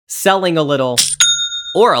Selling a little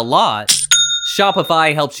or a lot,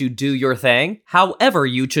 Shopify helps you do your thing, however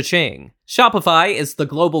you cha-ching. Shopify is the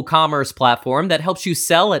global commerce platform that helps you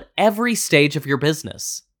sell at every stage of your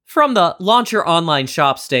business. From the launch your online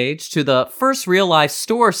shop stage to the first real-life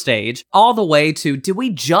store stage, all the way to do we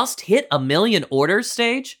just hit 1 million orders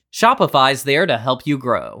stage, Shopify's there to help you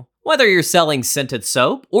grow. Whether you're selling scented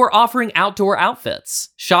soap or offering outdoor outfits,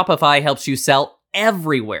 Shopify helps you sell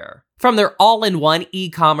everywhere. From their all-in-one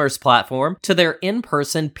e-commerce platform to their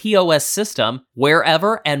in-person POS system,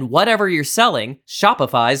 wherever and whatever you're selling,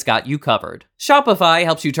 Shopify's got you covered. Shopify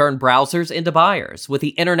helps you turn browsers into buyers with the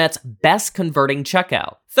internet's best converting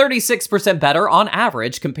checkout, 36% better on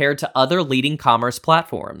average compared to other leading commerce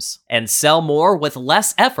platforms. And sell more with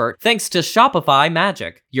less effort thanks to Shopify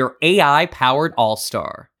Magic, your AI-powered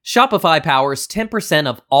all-star. Shopify powers 10%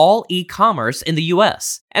 of all e-commerce in the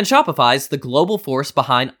US, and Shopify's the global force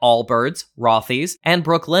behind Allbirds, Rothy's, and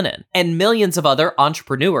Brooklinen, and millions of other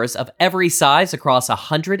entrepreneurs of every size across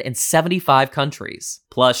 175 countries.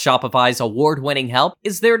 Plus, Shopify's award-winning help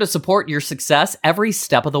is there to support your success every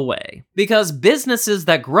step of the way. Because businesses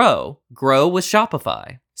that grow with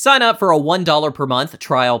Shopify. Sign up for a $1 per month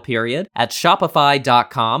trial period at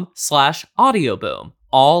shopify.com/audioboom,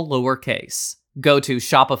 all lowercase. Go to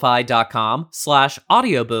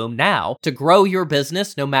shopify.com/audioboom now to grow your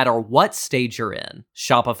business no matter what stage you're in.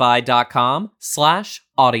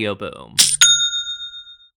 Shopify.com/audioboom.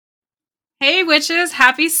 Hey witches,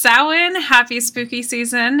 happy Samhain, happy spooky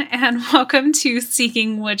season, and welcome to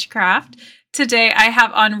Seeking Witchcraft. Today I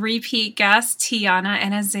have on repeat guests Tiana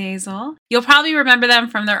and Azazel. You'll probably remember them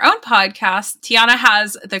from their own podcast. Tiana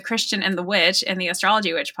has the Christian and the Witch and the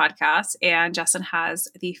Astrology Witch podcast, and Justin has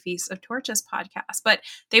the Feast of Torches podcast. But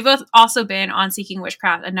they've both also been on Seeking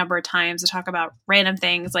Witchcraft a number of times to talk about random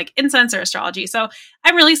things like incense or astrology. So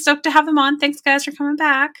I'm really stoked to have them on. Thanks guys for coming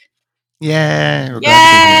back. Yeah.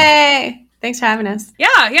 Yay! Thanks for having us.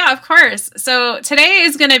 Yeah, of course. So today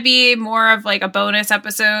is going to be more of like a bonus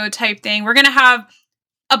episode type thing. We're going to have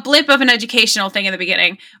a blip of an educational thing in the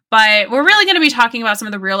beginning, but we're really going to be talking about some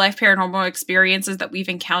of the real life paranormal experiences that we've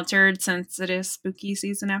encountered since it is spooky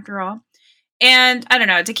season after all. And I don't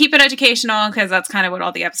know, to keep it educational, because that's kind of what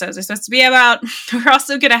all the episodes are supposed to be about, we're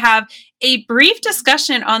also going to have a brief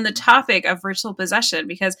discussion on the topic of ritual possession,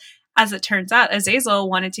 because as it turns out, Azazel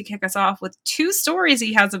wanted to kick us off with 2 stories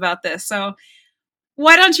he has about this. So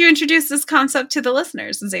why don't you introduce this concept to the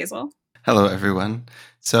listeners, Azazel? Hello, everyone.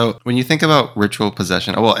 So when you think about ritual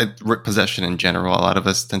possession, possession in general, a lot of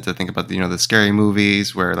us tend to think about the scary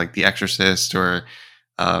movies where like The Exorcist or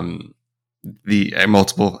the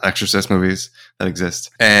multiple Exorcist movies that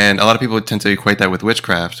exist. And a lot of people tend to equate that with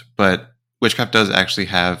witchcraft, but witchcraft does actually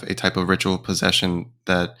have a type of ritual possession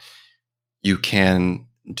that you can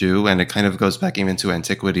do, and it kind of goes back even to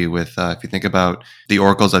antiquity with if you think about the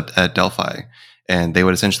oracles at Delphi, and they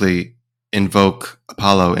would essentially invoke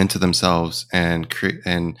Apollo into themselves and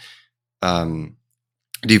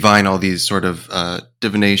divine all these sort of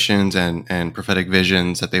divinations and prophetic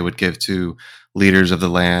visions that they would give to leaders of the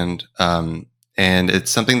land, and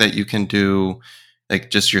it's something that you can do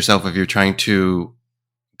like just yourself if you're trying to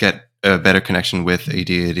get a better connection with a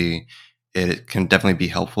deity. It can definitely be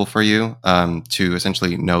helpful for you to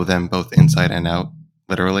essentially know them both inside and out,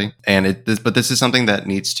 literally. And but this is something that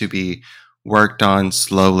needs to be worked on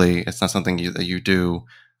slowly. It's not something that you do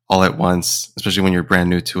all at once, especially when you're brand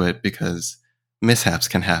new to it, because mishaps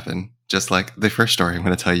can happen, just like the first story I'm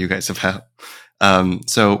going to tell you guys about.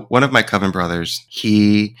 So one of my coven brothers,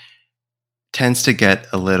 he tends to get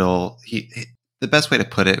a little... the best way to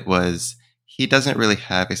put it was he doesn't really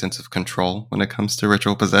have a sense of control when it comes to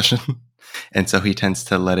ritual possession. And so he tends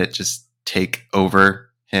to let it just take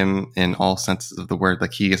over him in all senses of the word.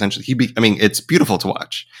 Like it's beautiful to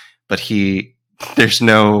watch, but there's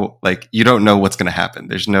no, like, you don't know what's going to happen.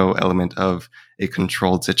 There's no element of a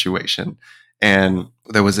controlled situation. And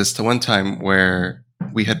there was this one time where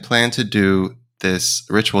we had planned to do this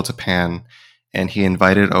ritual to Pan, and he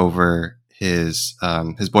invited over his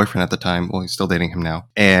boyfriend at the time. Well, he's still dating him now.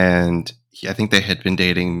 And I think they had been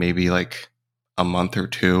dating maybe like a month or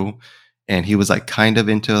 2. And he was like kind of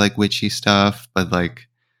into like witchy stuff, but like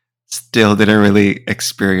still didn't really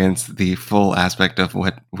experience the full aspect of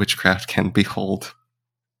what witchcraft can behold.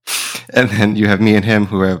 And then you have me and him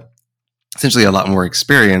who have essentially a lot more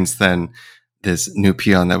experience than this new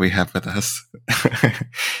peon that we have with us.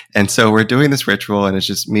 And so we're doing this ritual, and it's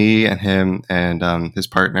just me and him and his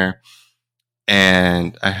partner.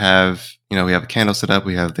 And we have a candle set up.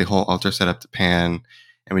 We have the whole altar set up to Pan,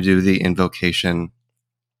 and we do the invocation.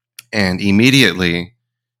 And immediately,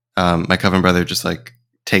 my coven brother just like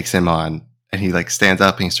takes him on and he like stands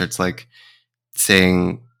up and he starts like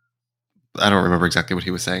saying, I don't remember exactly what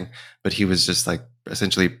he was saying, but he was just like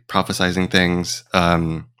essentially prophesizing things,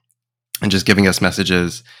 and just giving us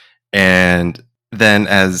messages. And then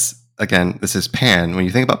again, this is Pan. When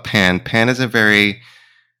you think about Pan is a very,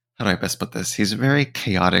 how do I best put this? He's a very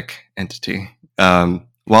chaotic entity.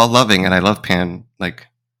 While loving, and I love Pan, like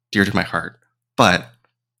dear to my heart, but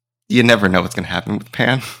you never know what's going to happen with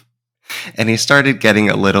Pan. And he started getting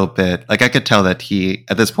a little bit, like I could tell that he,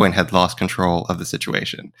 at this point, had lost control of the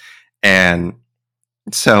situation. And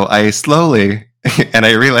so I slowly, and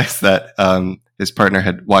I realized that his partner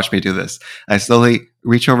had watched me do this. I slowly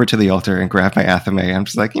reach over to the altar and grab my athame. I'm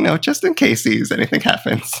just like, just in case anything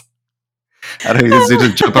happens. I don't need to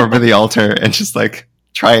just jump over the altar and just like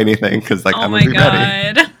try anything because like I'm gonna be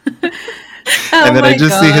ready. And then I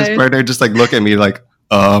just see his partner just like look at me like,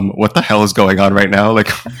 what the hell is going on right now? Like,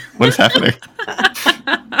 what is happening?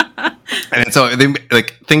 And so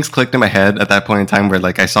like things clicked in my head at that point in time where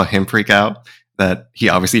like I saw him freak out, that he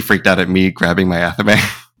obviously freaked out at me grabbing my athame.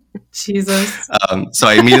 Jesus. So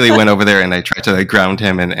I immediately went over there and I tried to like ground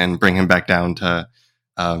him and bring him back down to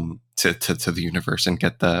the universe and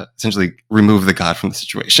essentially remove the god from the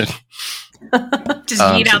situation. Just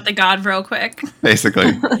eat out the god real quick.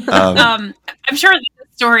 Basically. I'm sure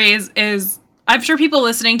this story is I'm sure people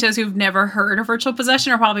listening to us who've never heard of ritual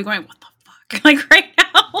possession are probably going, what the fuck? Like right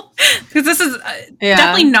now? Because this is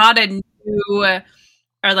definitely not a new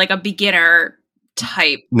or like a beginner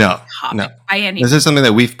type topic by any. This is something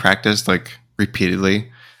that we've practiced like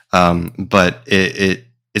repeatedly, but it's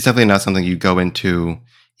definitely not something you go into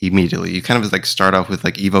immediately. You kind of like start off with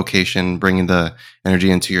like evocation, bringing the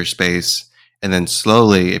energy into your space, and then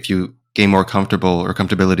slowly, if you gain more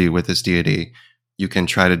comfortability with this deity, you can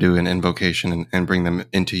try to do an invocation and bring them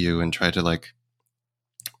into you and try to like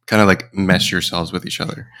kind of like mesh yourselves with each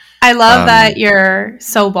other. I love that you're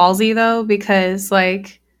so ballsy though, because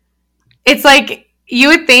like it's like you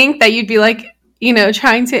would think that you'd be like,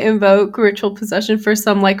 trying to invoke ritual possession for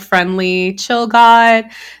some like friendly chill god,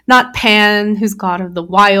 not Pan, who's god of the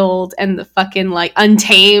wild and the fucking like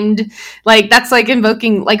untamed. Like that's like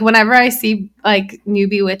invoking, like whenever I see like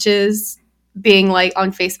newbie witches being like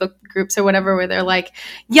on Facebook groups or whatever where they're like,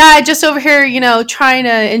 yeah, just over here, trying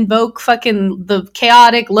to invoke fucking the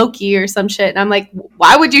chaotic Loki or some shit. And I'm like,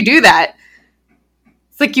 why would you do that?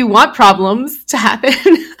 It's like you want problems to happen.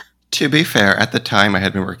 To be fair, at the time I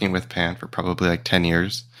had been working with Pan for probably like 10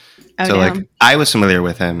 years. Oh, so damn. like I was familiar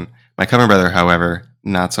with him. My coven brother, however,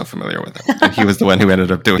 not so familiar with him. And he was the one who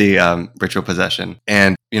ended up doing the ritual possession.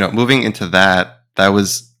 And, moving into that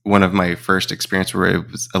was one of my first experiences where it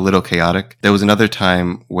was a little chaotic. There was another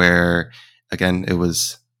time where, again, it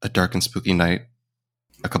was a dark and spooky night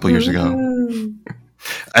a couple years ago.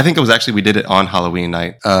 I think it was actually, we did it on Halloween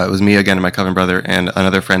night. It was me again and my coven brother and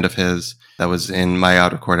another friend of his that was in my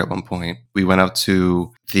outer court at one point. We went out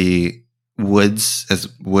to the woods,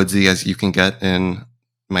 as woodsy as you can get in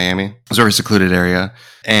Miami. It was a very secluded area.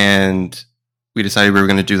 And we decided we were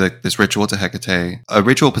going to do like this ritual to Hecate. A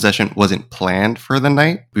ritual possession wasn't planned for the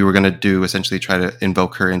night. We were going to essentially try to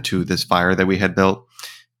invoke her into this fire that we had built.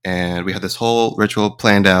 And we had this whole ritual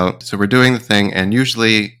planned out. So we're doing the thing. And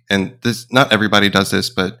usually, and this, not everybody does this,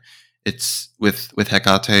 but it's with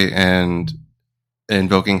Hecate and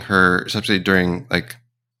invoking her, especially during like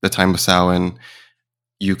the time of Samhain,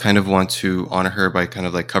 you kind of want to honor her by kind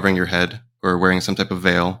of like covering your head or wearing some type of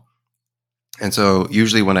veil. And so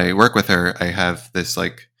usually when I work with her, I have this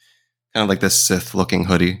like kind of like this Sith looking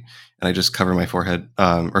hoodie, and I just cover my forehead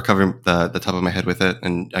or cover the top of my head with it.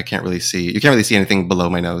 And you can't really see anything below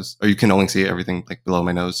my nose, or you can only see everything like below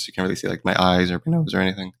my nose. You can't really see like my eyes or my nose or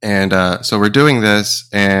anything. And so we're doing this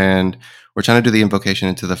and we're trying to do the invocation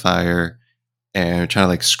into the fire and we're trying to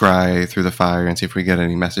like scry through the fire and see if we get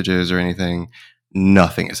any messages or anything.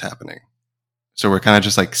 Nothing is happening. So we're kind of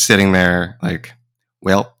just like sitting there like,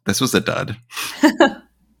 well, this was a dud.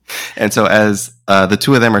 And so as the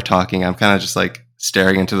two of them are talking, I'm kind of just like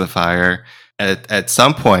staring into the fire. At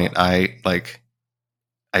some point, I blacked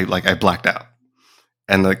out.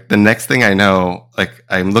 And like the next thing I know, like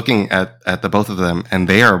I'm looking at the both of them and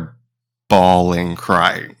they are bawling,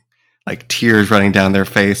 crying, like tears running down their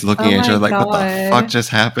face, looking at each other like, what the fuck just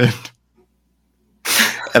happened?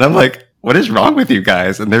 And I'm like, what is wrong with you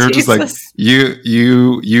guys? And they were just like,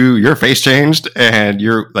 your face changed, and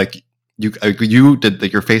you're like, you did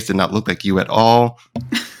like your face did not look like you at all,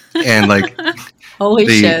 and like, holy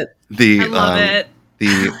shit, I love it.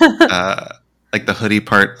 The like the hoodie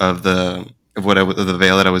part of the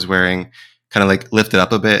veil that I was wearing kind of like lifted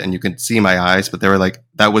up a bit, and you could see my eyes, but they were like,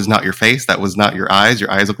 that was not your face, that was not your eyes.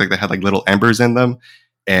 Your eyes looked like they had like little embers in them,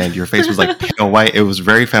 and your face was like pale white. It was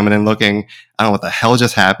very feminine looking. I don't know what the hell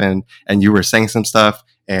just happened. And you were saying some stuff,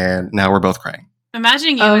 and now we're both crying.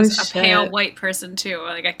 Imagining you Oh, as a shit. pale white person too.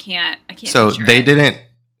 Like I can't. So picture they it. didn't.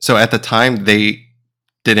 So at the time, they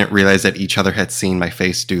didn't realize that each other had seen my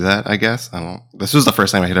face do that. I guess I don't. This was the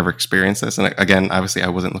first time I had ever experienced this, and again, obviously, I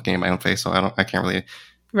wasn't looking at my own face, so I can't really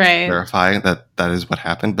Right. verify that is what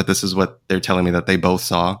happened. But this is what they're telling me that they both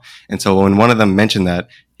saw. And so when one of them mentioned that,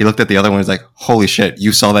 he looked at the other one and was like, "Holy shit,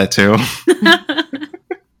 you saw that too!"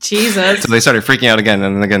 Jesus. So they started freaking out again,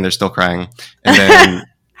 and then again, they're still crying, and then.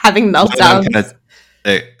 Having One of them meltdowns.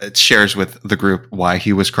 it shares with the group why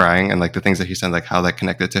he was crying and like the things that he said, like how that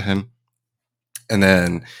connected to him. And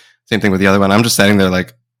then same thing with the other one. I'm just sitting there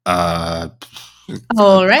like,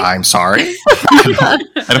 All right. I'm sorry.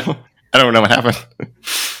 I don't know what happened.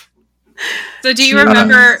 So do you Jeez.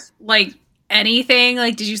 remember like anything?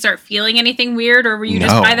 Like did you start feeling anything weird, or were you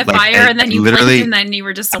just No, by the like, fire I and then you literally- blinked and then you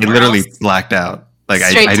were just I somewhere literally else? blacked out. Like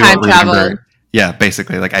Straight I time don't remember. travel. Yeah,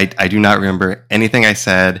 basically. Like I do not remember anything I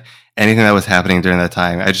said, anything that was happening during that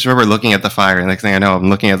time. I just remember looking at the fire, and next thing I know, I'm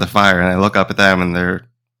looking at the fire, and I look up at them, and they're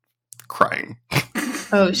crying.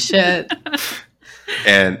 Oh shit.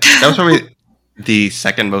 And that was probably the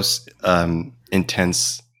second most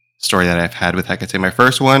intense story that I've had with Hecate. My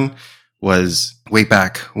first one was way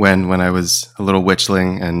back when I was a little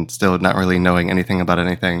witchling and still not really knowing anything about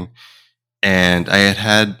anything. And I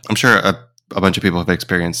had I'm sure a bunch of people have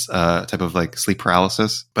experienced a type of like sleep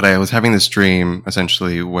paralysis, but I was having this dream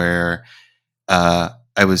essentially where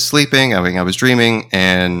I was sleeping, I was dreaming,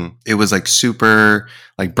 and it was like super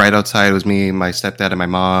like bright outside. It was me, my stepdad, and my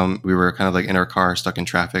mom. We were kind of like in our car, stuck in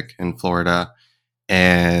traffic in Florida,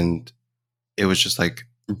 and it was just like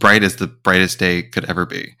bright as the brightest day could ever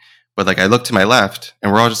be. But like I looked to my left,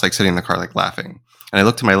 and we're all just like sitting in the car, like laughing. And I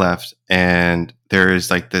looked to my left, and there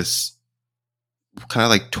is like this kind of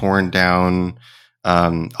like torn down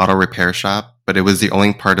auto repair shop, but it was the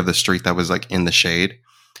only part of the street that was like in the shade.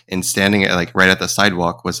 And standing at like right at the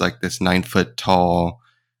sidewalk was like this 9-foot tall,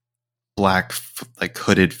 black like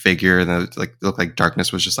hooded figure, and it like looked like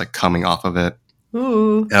darkness was just like coming off of it.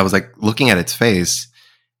 Ooh. And I was like looking at its face,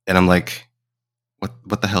 and I'm like,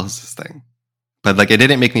 what the hell is this thing? But like it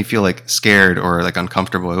didn't make me feel like scared or like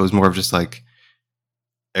uncomfortable. It was more of just like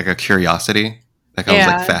a curiosity. Like I was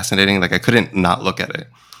Yeah. like fascinating. Like I couldn't not look at it.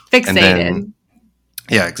 Fixated. And then-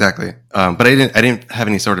 Yeah, exactly. But I didn't have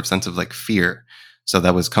any sort of sense of like fear, so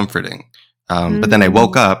that was comforting. But then I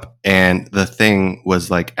woke up, and the thing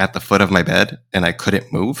was like at the foot of my bed, and I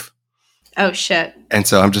couldn't move. Oh shit. And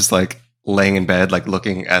so I'm just like laying in bed, like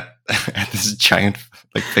looking at this giant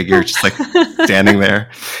like figure, just like standing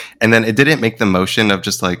there. And then it didn't make the motion of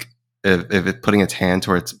just like if it putting its hand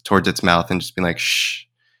towards its mouth and just being like shh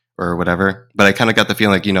or whatever. But I kind of got the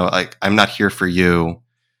feeling like, you know, like I'm not here for you.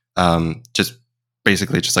 Just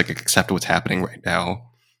basically just like accept what's happening right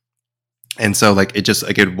now. And so like it just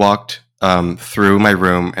like it walked through my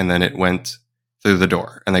room, and then it went through the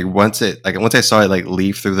door. And like once I saw it like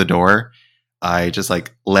leave through the door, I just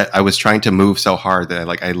like I was trying to move so hard that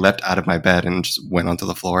I leapt out of my bed and just went onto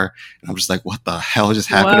the floor. And I'm just like, what the hell just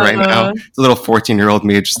happened right now? It's a little 14-year-old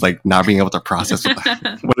me just like not being able to process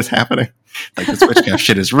what is happening. Like this witchcraft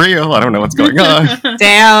shit is real. I don't know what's going on.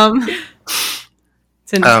 Damn.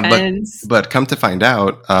 It's intense. But come to find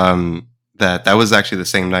out that was actually the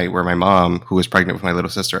same night where my mom, who was pregnant with my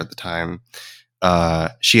little sister at the time,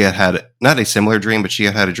 she had not a similar dream, but she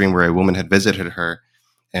had a dream where a woman had visited her.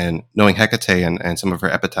 And knowing Hecate and some of her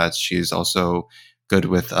epithets, she's also good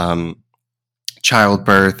with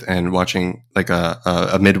childbirth and watching like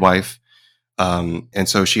a midwife. And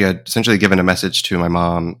so she had essentially given a message to my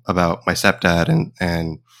mom about my stepdad,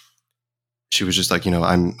 and she was just like, you know,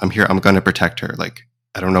 I'm here. I'm going to protect her. Like,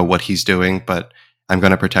 I don't know what he's doing, but I'm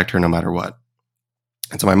going to protect her no matter what.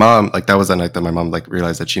 And so my mom, like that was the night that my mom like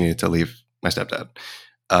realized that she needed to leave my stepdad.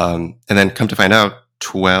 And then come to find out,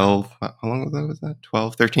 12, how long was that?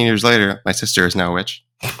 12, 13 years later, my sister is now a witch.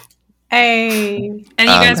 Hey. And you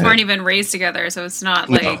guys weren't even raised together, so it's not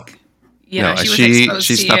like, you know, she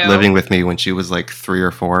stopped living with me when she was like 3 or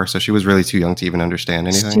 4, so she was really too young to even understand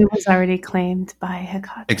anything. She was already claimed by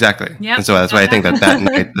Hecate. Exactly. Yep. And so that's why I think that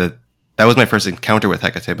night, that was my first encounter with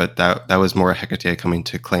Hecate, but that was more Hecate coming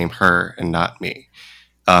to claim her and not me.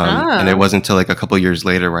 And it wasn't until like a couple years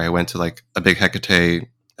later where I went to like a big Hecate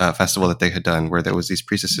festival that they had done, where there was these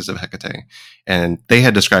priestesses of Hecate, and they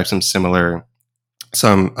had described some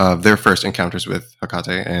of their first encounters with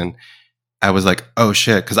Hecate, and I was like, oh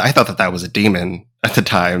shit, because I thought that was a demon at the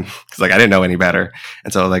time, because like I didn't know any better,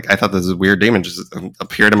 and so like I thought this weird demon just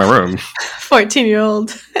appeared in my room.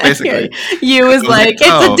 14-year-old. Basically, you was like, it's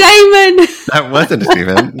oh, a demon. That wasn't a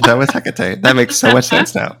demon. That was Hecate. That makes so much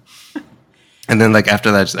sense now. And then like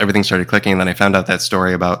after that, just everything started clicking. And then I found out that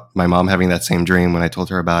story about my mom having that same dream when I told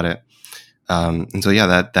her about it. And so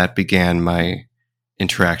yeah, that began my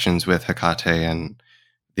interactions with Hecate and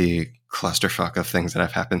the clusterfuck of things that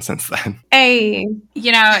have happened since then. Hey,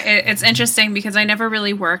 You know, it's interesting because I never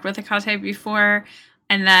really worked with Hecate before.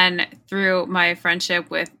 And then through my friendship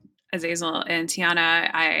with Azazel and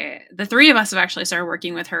Tiana, the three of us have actually started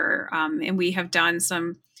working with her. And we have done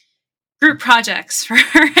some group projects for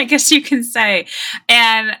her, I guess you can say.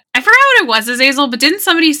 And I forgot what it was, Azazel, but didn't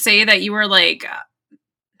somebody say that you were like,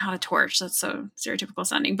 not a torch, that's so stereotypical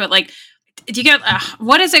sounding, but like, do you get,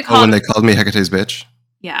 what is it called? Oh, when they called me Hecate's bitch?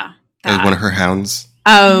 Yeah. As one of her hounds.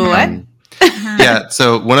 Oh, what? Yeah,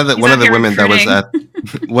 so one of the women that was at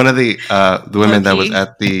one of the women that was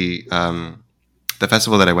at the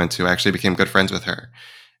festival that I went to, I actually became good friends with her,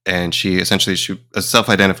 and she a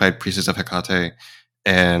self-identified priestess of Hecate,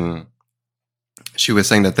 and she was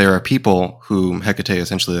saying that there are people whom Hecate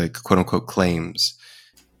essentially like quote unquote claims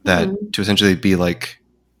that to essentially be like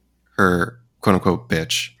her quote unquote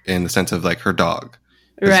bitch in the sense of like her dog.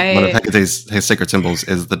 Right. One of Hecate's sacred symbols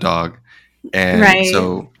is the dog, and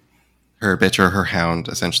so her bitch or her hound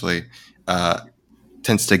essentially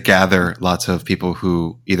tends to gather lots of people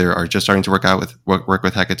who either are just starting to work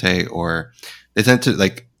with Hecate, or they tend to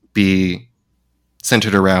like be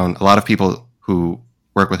centered around a lot of people who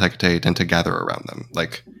work with Hecate tend to gather around them,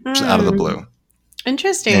 like just out of the blue.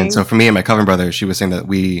 Interesting. And so for me and my coven brother, she was saying that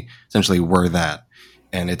we essentially were that,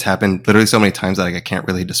 and it's happened literally so many times that like, I can't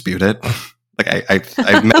really dispute it. Like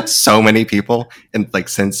I've met so many people, and like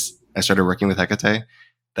since I started working with Hecate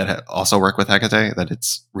that also work with Hecate, that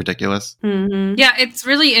it's ridiculous. Mm-hmm. Yeah, it's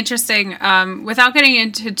really interesting. Without getting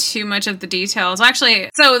into too much of the details,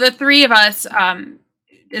 actually, so the three of us,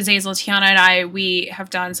 Azazel, Tiana, and I, we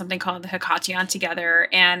have done something called the Hekateon together,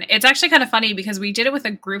 and it's actually kind of funny because we did it with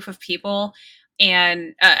a group of people,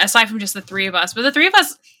 and aside from just the three of us, but the three of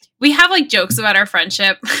us, we have like jokes about our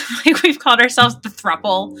friendship. Like we've called ourselves the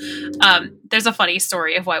throuple. There's a funny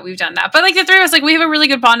story of why we've done that, but like the three of us, like we have a really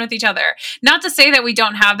good bond with each other. Not to say that we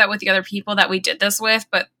don't have that with the other people that we did this with,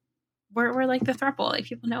 but we're like the throuple. Like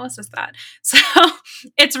people know us as that. So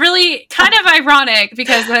it's really kind of ironic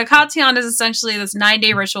because the Hekateon is essentially this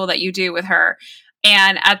 9-day ritual that you do with her.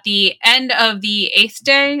 And at the end of the 8th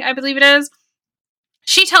day, I believe it is,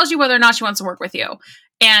 she tells you whether or not she wants to work with you.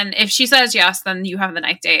 And if she says yes, then you have the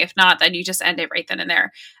 9th day. If not, then you just end it right then and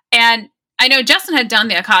there. And I know Justin had done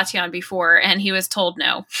the Hekateon before, and he was told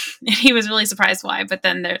no. And he was really surprised why, but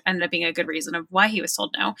then there ended up being a good reason of why he was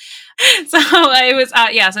told no. So it was,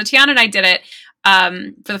 so Tiana and I did it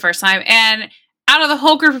for the first time. And out of the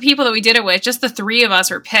whole group of people that we did it with, just the three of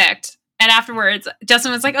us were picked. And afterwards,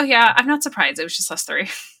 Justin was like, oh yeah, I'm not surprised. It was just us three.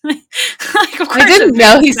 Like, of course I didn't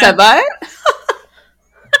know he said that.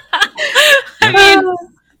 I mean,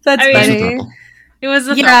 that's funny. It was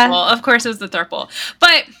the throuple. Of course, it was the throuple.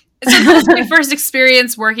 But so that was my first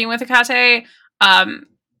experience working with Hecate.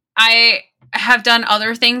 I have done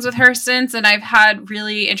other things with her since, and I've had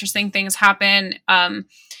really interesting things happen.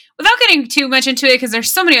 Without getting too much into it, because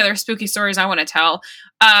there's so many other spooky stories I want to tell.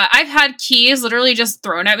 I've had keys literally just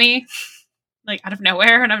thrown at me, like out of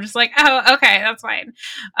nowhere, and I'm just like, oh, okay, that's fine.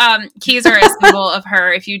 Keys are a symbol of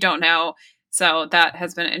her, if you don't know. So that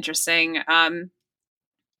has been interesting.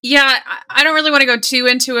 Yeah, I don't really want to go too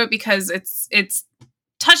into it because it's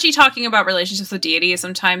touchy talking about relationships with deities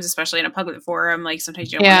sometimes, especially in a public forum. Like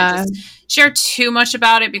sometimes you don't want to just share too much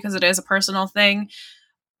about it because it is a personal thing.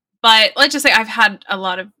 But let's just say I've had a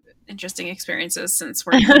lot of interesting experiences since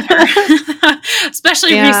working with her,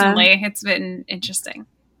 especially recently. It's been interesting.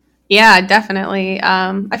 Yeah, definitely.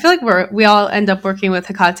 I feel like we all end up working with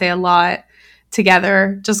Hecate a lot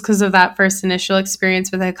together just because of that first initial experience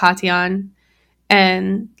with Hekateon.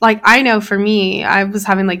 And like, I know for me, I was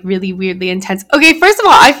having like really weirdly intense. Okay, first of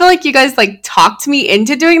all, I feel like you guys like talked me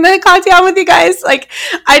into doing the Hekateon with you guys. Like,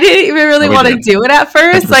 I didn't even really want to do it at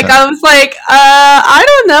first. 100%. Like, I was like, I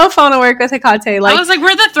don't know if I want to work with Hecate. Like, I was like,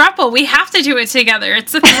 we're the throuple. We have to do it together.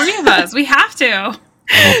 It's the three of us. We have to.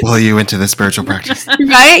 I'll pull you into the spiritual practice.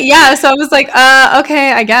 Right? Yeah. So I was like,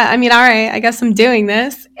 okay, all right, I guess I'm doing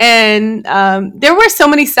this. And there were so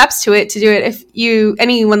many steps to do it. If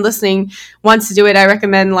anyone listening wants to do it, I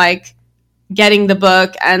recommend like getting the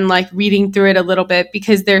book and like reading through it a little bit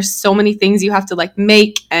because there's so many things you have to like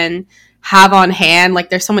make and have on hand. Like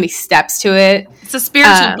there's so many steps to it. It's a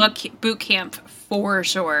spiritual boot camp For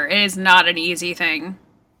sure. It is not an easy thing.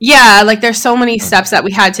 Yeah, like there's so many steps that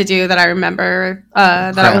we had to do that I remember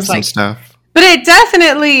that I was Crafts like, and stuff. but it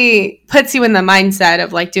definitely puts you in the mindset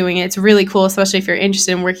of like doing it. It's really cool, especially if you're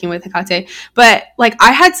interested in working with Hecate. But like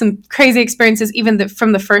I had some crazy experiences even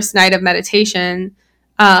from the first night of meditation,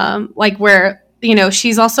 like where, you know,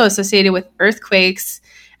 she's also associated with earthquakes.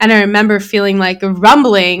 And I remember feeling like a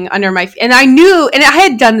rumbling under my feet. And I knew, and I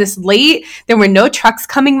had done this late. There were no trucks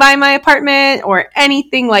coming by my apartment or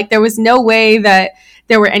anything. Like there was no way that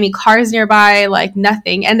there were any cars nearby, like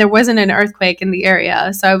nothing. And there wasn't an earthquake in the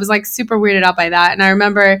area. So I was like super weirded out by that. And I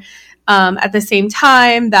remember at the same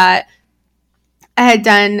time that I had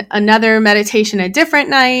done another meditation a different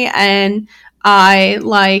night. And I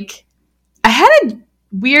had a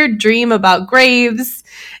weird dream about graves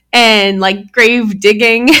and like grave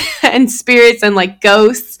digging and spirits and like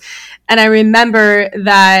ghosts. And I remember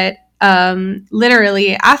that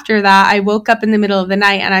literally after that, I woke up in the middle of the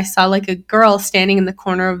night and I saw like a girl standing in the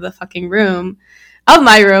corner of the fucking room, of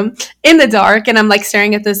my room, in the dark. And I'm like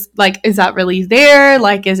staring at this, like, is that really there?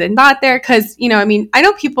 Like, is it not there? Because, you know, I mean, I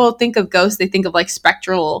know people think of ghosts, they think of like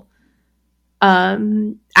spectral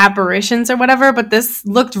apparitions or whatever, but this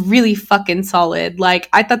looked really fucking solid. Like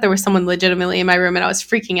I thought there was someone legitimately in my room and I was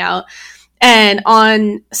freaking out. And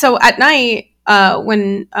so at night,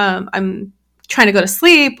 when I'm trying to go to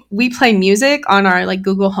sleep, we play music on our like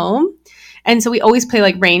Google Home. And so we always play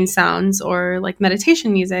like rain sounds or like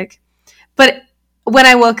meditation music. But when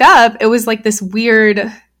I woke up, it was like this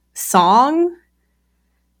weird song.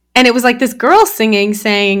 And it was like this girl singing,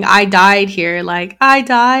 saying, I died here, like, I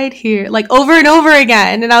died here, like over and over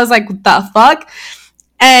again. And I was like, what the fuck?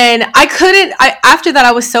 And after that,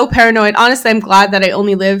 I was so paranoid. Honestly, I'm glad that I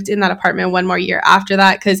only lived in that apartment one more year after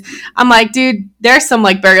that. Because I'm like, dude, there's some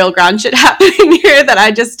like burial ground shit happening here that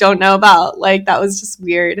I just don't know about. Like, that was just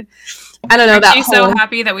weird. I don't know. Are you so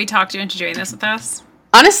happy that we talked you into doing this with us?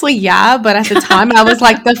 Honestly, yeah, but at the time I was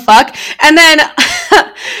like, the fuck? And then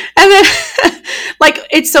like,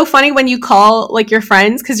 it's so funny when you call like your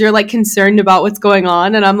friends because you're like concerned about what's going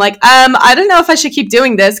on. And I'm like, I don't know if I should keep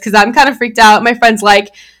doing this because I'm kind of freaked out. My friend's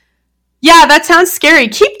like, yeah, that sounds scary.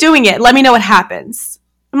 Keep doing it. Let me know what happens.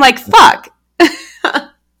 I'm like, fuck.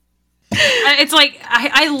 It's like,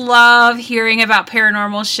 I love hearing about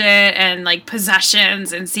paranormal shit and like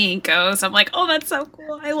possessions and seeing ghosts. I'm like, oh, that's so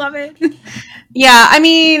cool. I love it. Yeah, I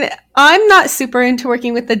mean, I'm not super into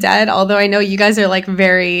working with the dead, although I know you guys are like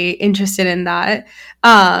very interested in that.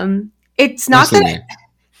 It's not that.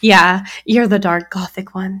 Yeah, you're the dark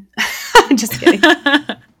gothic one. I'm just kidding.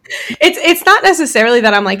 It's not necessarily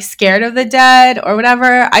that I'm like scared of the dead or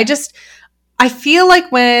whatever. I feel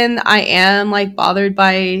like when I am like bothered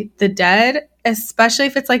by the dead, especially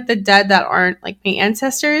if it's like the dead that aren't like my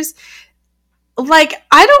ancestors, like,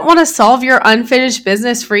 I don't want to solve your unfinished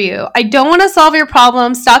business for you. I don't want to solve your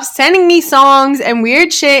problems. Stop sending me songs and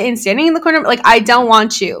weird shit and standing in the corner. Like, I don't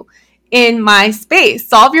want you in my space.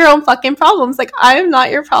 Solve your own fucking problems. Like, I am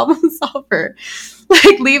not your problem solver.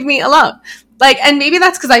 Like, leave me alone. Like, and maybe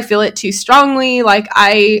that's because I feel it too strongly. Like,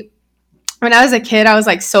 when I was a kid, I was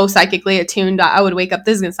like so psychically attuned. I would wake up.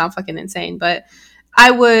 This is going to sound fucking insane, but I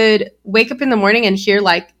would wake up in the morning and hear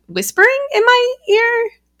like whispering in my ear.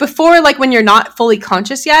 Before, like, when you're not fully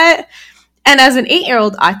conscious yet. And as an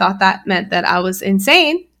 8-year-old, I thought that meant that I was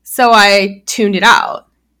insane. So I tuned it out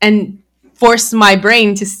and forced my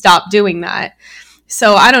brain to stop doing that.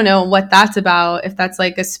 So I don't know what that's about, if that's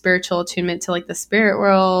like a spiritual attunement to like the spirit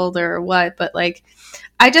world or what. But like,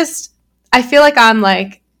 I feel like I'm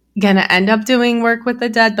like gonna end up doing work with the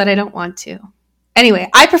dead, but I don't want to. Anyway,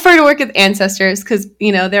 I prefer to work with ancestors because,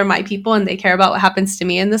 you know, they're my people and they care about what happens to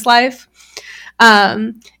me in this life.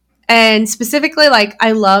 And specifically, like,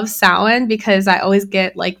 I love Samhain because I always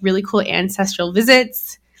get like really cool ancestral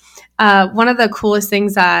visits. One of the coolest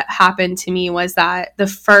things that happened to me was that the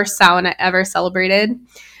first Samhain I ever celebrated.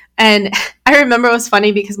 And I remember it was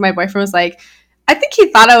funny because my boyfriend was like, I think he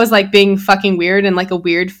thought I was like being fucking weird in like a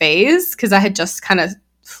weird phase because I had just kind of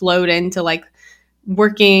flowed into like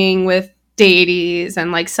working with deities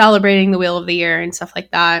and like celebrating the wheel of the year and stuff like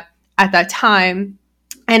that at that time.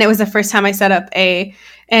 And it was the first time I set up an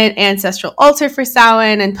ancestral altar for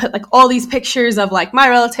Samhain and put like all these pictures of like my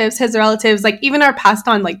relatives, his relatives, like even our passed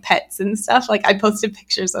on like pets and stuff. Like I posted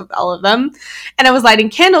pictures of all of them and I was lighting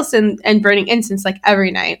candles and burning incense like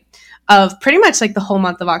every night of pretty much like the whole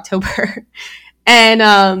month of October.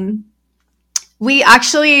 And we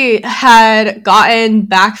actually had gotten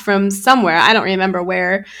back from somewhere. I don't remember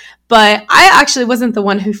where. But I actually wasn't the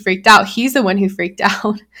one who freaked out. He's the one who freaked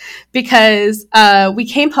out because we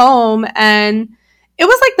came home and it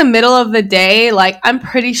was like the middle of the day. Like, I'm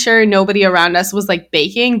pretty sure nobody around us was like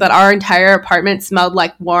baking, but our entire apartment smelled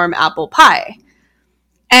like warm apple pie.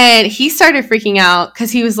 And he started freaking out because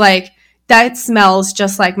he was like, that smells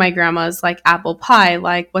just like my grandma's like apple pie.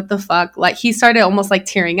 Like, what the fuck? Like, he started almost like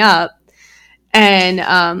tearing up and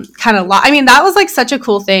kind of I mean, that was like such a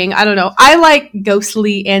cool thing. I don't know. I like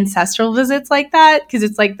ghostly ancestral visits like that because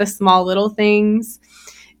it's like the small little things.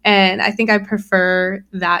 And I think I prefer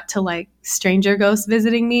that to like stranger ghosts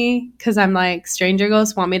visiting me because I'm like, stranger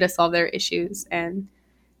ghosts want me to solve their issues. And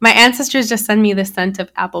my ancestors just send me the scent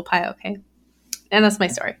of apple pie, okay? And that's my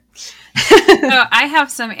story. So I have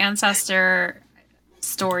some ancestor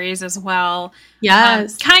stories as well.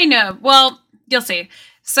 Yes. Kind of. Well, you'll see.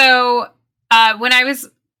 So when I was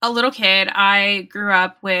a little kid, I grew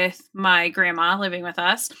up with my grandma living with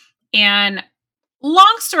us. And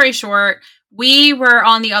long story short, we were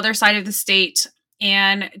on the other side of the state.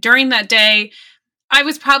 And during that day, I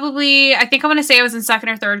was probably, I think I want to say I was in second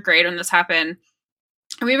or third grade when this happened.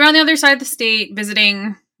 And we were on the other side of the state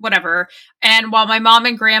visiting whatever. And while my mom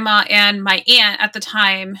and grandma and my aunt at the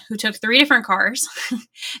time, who took 3 different cars,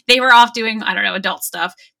 they were off doing, I don't know, adult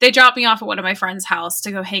stuff. They dropped me off at one of my friend's house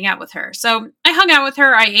to go hang out with her. So I hung out with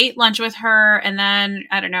her. I ate lunch with her. And then,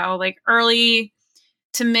 I don't know, like early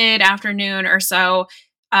to mid afternoon or so,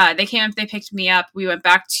 they came up, they picked me up. We went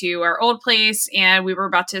back to our old place and we were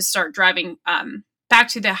about to start driving back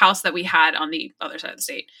to the house that we had on the other side of the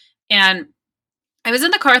state. And I was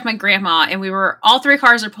in the car with my grandma and all 3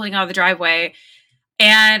 cars are pulling out of the driveway.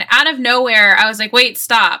 And out of nowhere, I was like, wait,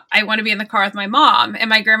 stop. I want to be in the car with my mom. And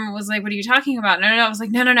my grandma was like, what are you talking about? No. I was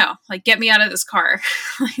like, no. Like, get me out of this car.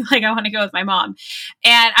 Like, I want to go with my mom.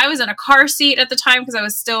 And I was in a car seat at the time because I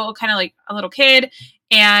was still kind of like a little kid.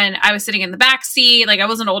 And I was sitting in the back seat. Like, I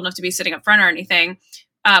wasn't old enough to be sitting up front or anything,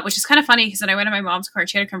 which is kind of funny because then I went in my mom's car and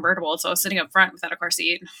she had a convertible. So I was sitting up front without a car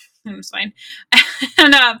seat. It was fine.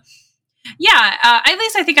 And at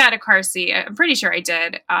least I think I had a car seat. I'm pretty sure I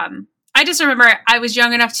did. I just remember I was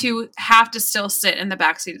young enough to have to still sit in the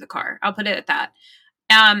back seat of the car. I'll put it at that.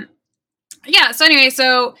 So anyway,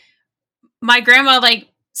 so my grandma like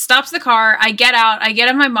stops the car. I get out. I get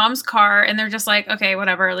in my mom's car, and they're just like, okay,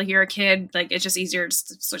 whatever. Like, you're a kid. Like, it's just easier to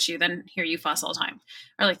switch you than hear you fuss all the time,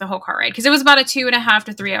 or like the whole car ride, because it was about a 2.5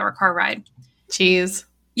 to 3 hour car ride. Jeez.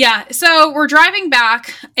 Yeah. So we're driving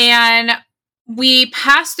back, and we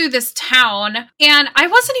passed through this town, and I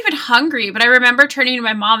wasn't even hungry, but I remember turning to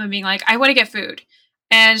my mom and being like, I want to get food.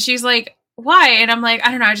 And she's like, why? And I'm like, I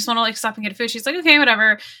don't know. I just want to like stop and get food. She's like, okay,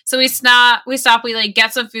 whatever. So we stop, we like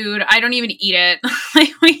get some food. I don't even eat it. Like,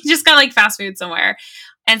 we just got like fast food somewhere.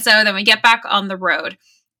 And so then we get back on the road.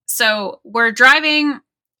 So we're driving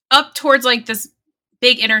up towards like this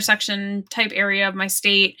big intersection type area of my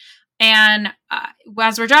state. And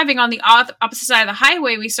as we're driving on the opposite side of the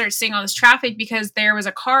highway, we start seeing all this traffic because there was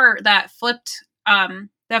a car that flipped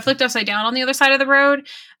upside down on the other side of the road.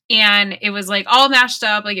 And it was like all mashed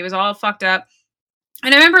up, like it was all fucked up.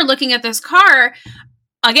 And I remember looking at this car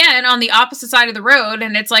again on the opposite side of the road,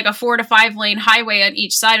 and it's like a 4 to 5 lane highway on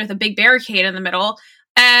each side with a big barricade in the middle.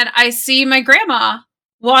 And I see my grandma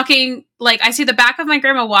walking, like I see the back of my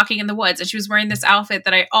grandma walking in the woods, and she was wearing this outfit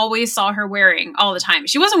that I always saw her wearing all the time.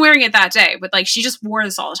 She wasn't wearing it that day, but like she just wore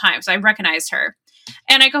this all the time. So I recognized her.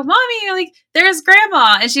 And I go, Mommy, like, there's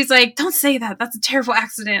grandma. And she's like, don't say that. That's a terrible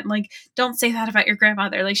accident. Like, don't say that about your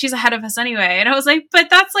grandmother. Like, she's ahead of us anyway. And I was like, but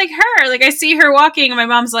that's like her. Like, I see her walking. And my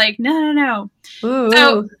mom's like, no. Ooh,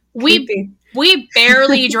 so we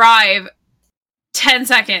barely drive 10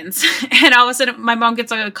 seconds. And all of a sudden, my mom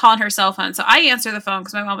gets a call on her cell phone. So I answer the phone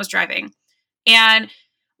because my mom was driving. And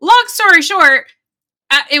long story short,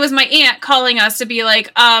 it was my aunt calling us to be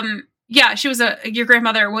like, yeah, your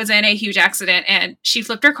grandmother was in a huge accident and she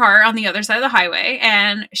flipped her car on the other side of the highway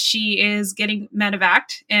and she is getting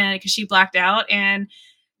medevaced and because she blacked out. And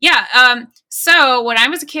so when I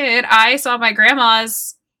was a kid, I saw my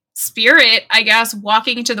grandma's spirit, I guess,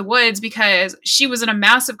 walking into the woods because she was in a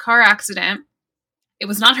massive car accident. It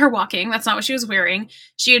was not her walking. That's not what she was wearing.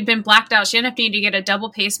 She had been blacked out. She ended up needing to get a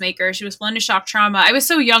double pacemaker. She was flown to shock trauma. I was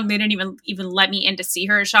so young, they didn't even let me in to see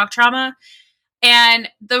her at shock trauma. And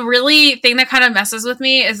the really thing that kind of messes with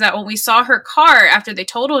me is that when we saw her car after they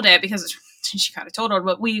totaled it, because she got it totaled,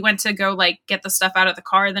 but we went to go like get the stuff out of the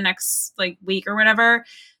car the next like week or whatever,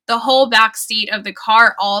 the whole back seat of the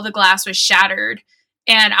car, all the glass was shattered.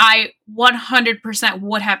 And I 100%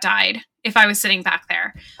 would have died if I was sitting back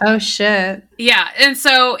there. Oh, shit. Yeah. And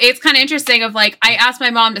so it's kind of interesting of like, I asked my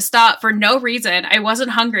mom to stop for no reason. I wasn't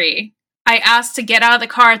hungry. I asked to get out of the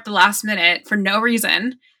car at the last minute for no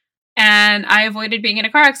reason. and I avoided being in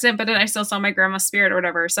a car accident, but then I still saw my grandma's spirit or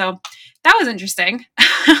whatever. So that was interesting.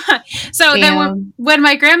 So then when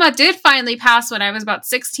my grandma did finally pass when I was about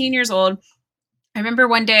 16 years old, I remember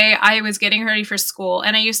one day I was getting ready for school,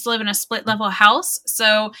 and I used to live in a split level house.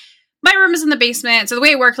 So my room is in the basement. So the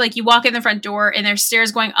way it worked, like you walk in the front door and there's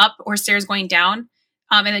stairs going up or stairs going down.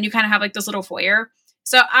 And then you kind of have like this little foyer.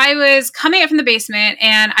 So I was coming up from the basement,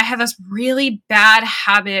 and I had this really bad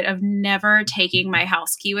habit of never taking my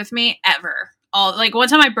house key with me ever. Like one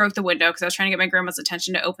time I broke the window because I was trying to get my grandma's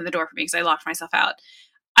attention to open the door for me because I locked myself out.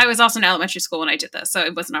 I was also in elementary school when I did this, so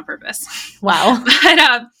it wasn't on purpose. Wow.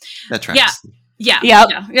 But That tracks. Yep.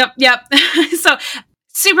 So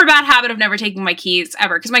super bad habit of never taking my keys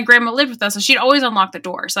ever, because my grandma lived with us, so she'd always unlock the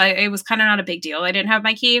door. So it was kind of not a big deal. I didn't have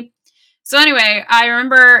my key. So anyway, I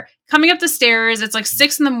remember coming up the stairs. It's like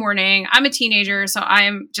 6 a.m. I'm a teenager, so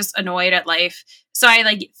I'm just annoyed at life. So I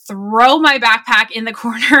like throw my backpack in the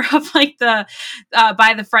corner of like the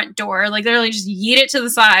by the front door, like literally just yeet it to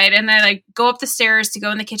the side, and then like go up the stairs to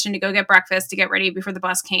go in the kitchen to go get breakfast to get ready before the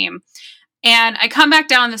bus came. And I come back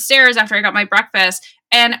down the stairs after I got my breakfast,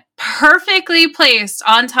 and perfectly placed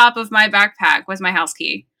on top of my backpack was my house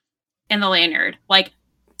key in the lanyard. Like,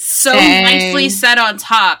 so nicely set on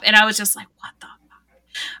top. And I was just like, what the fuck?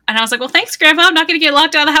 And I was like, well, thanks, Grandma. I'm not going to get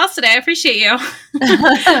locked out of the house today. I appreciate you.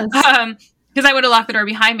 Because I would have locked the door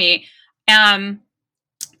behind me.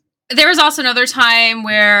 There was also another time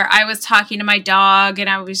where I was talking to my dog, and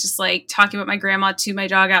I was just like talking about my grandma to my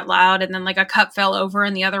dog out loud, and then like a cup fell over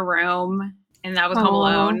in the other room, and that was Home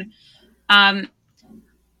Alone.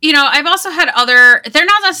 I've also had they're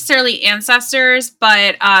not necessarily ancestors,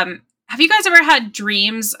 but have you guys ever had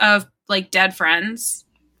dreams of like dead friends?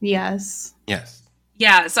 Yes.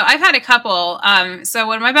 Yeah, so I've had a couple. So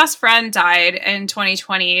when my best friend died in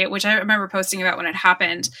 2020, which I remember posting about when it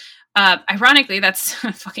happened, ironically, that's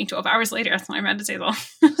fucking 12 hours later. That's what I meant to say, though.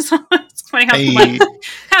 So it's funny how, that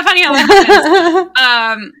happens.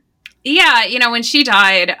 When she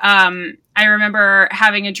died, I remember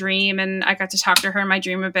having a dream, and I got to talk to her in my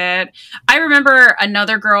dream a bit. I remember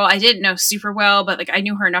another girl I didn't know super well, but like I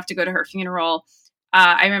knew her enough to go to her funeral.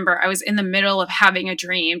 I remember I was in the middle of having a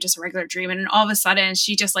dream, just a regular dream, and then all of a sudden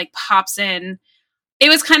she just like pops in. It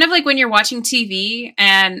was kind of like when you're watching TV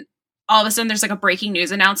and all of a sudden there's like a breaking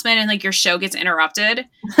news announcement and like your show gets interrupted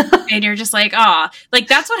and you're just like, like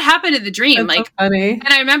that's what happened in the dream. That's like, so funny. And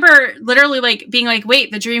I remember literally like being like,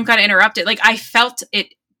 wait, the dream got interrupted. Like I felt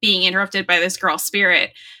it being interrupted by this girl's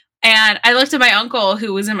spirit. And I looked at my uncle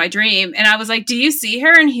who was in my dream, and I was like, do you see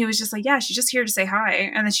her? And he was just like, yeah, she's just here to say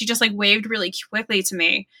hi. And then she just like waved really quickly to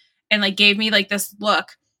me and like gave me like this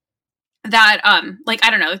look that like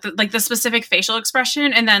I don't know, like the specific facial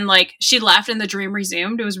expression, and then like she left and the dream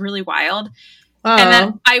resumed. It was really wild. And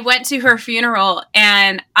then I went to her funeral,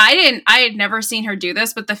 and I had never seen her do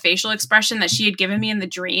this, but the facial expression that she had given me in the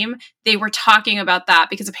dream, they were talking about that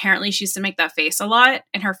because apparently she used to make that face a lot,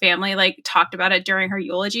 and her family like talked about it during her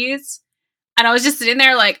eulogies. And I was just sitting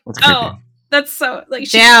there like, that's so like,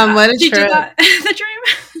 damn, what a trip. The dream.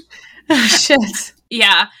 Oh, shit.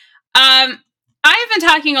 Yeah. I've been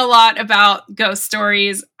talking a lot about ghost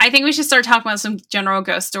stories. I think we should start talking about some general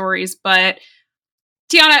ghost stories, but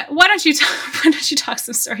Tiana, why don't you talk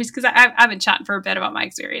some stories? Because I've been chatting for a bit about my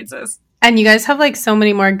experiences. And you guys have like so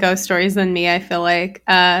many more ghost stories than me, I feel like.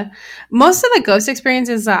 Most of the ghost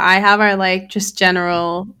experiences that I have are like just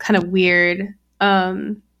general kind of weird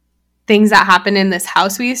things that happen in this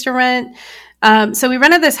house we used to rent. So we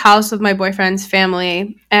rented this house with my boyfriend's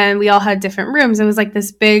family, and we all had different rooms. It was like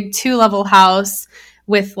this big 2-level house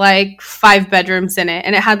with like 5 bedrooms in it,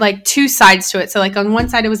 and it had like 2 sides to it. So like on one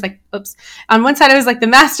side it was like the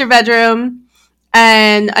master bedroom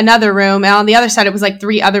and another room, and on the other side it was like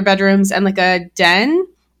 3 other bedrooms and like a den.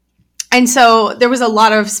 And so there was a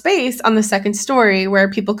lot of space on the second story where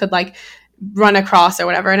people could like run across or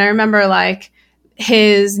whatever. And I remember like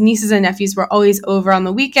his nieces and nephews were always over on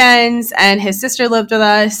the weekends, and his sister lived with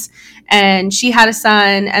us, and she had a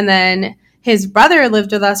son, and then his brother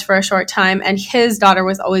lived with us for a short time, and his daughter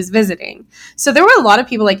was always visiting. So there were a lot of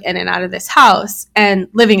people like in and out of this house and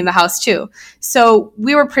living in the house too. So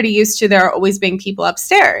we were pretty used to there always being people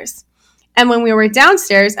upstairs. And when we were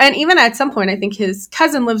downstairs, and even at some point, I think his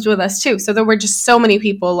cousin lived with us too. So there were just so many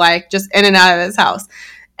people like just in and out of this house.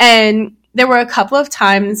 And there were a couple of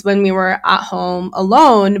times when we were at home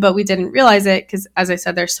alone, but we didn't realize it because, as I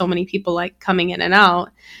said, there's so many people like coming in and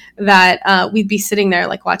out that we'd be sitting there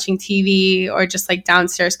like watching TV or just like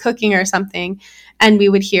downstairs cooking or something, and we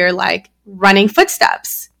would hear like running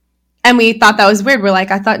footsteps. And we thought that was weird. We're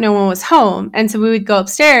like, I thought no one was home. And so we would go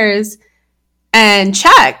upstairs and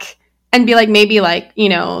check. and be like, maybe like,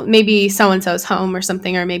 maybe so-and-so's home or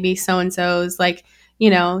something, or maybe so-and-so's like,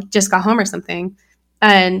 just got home or something.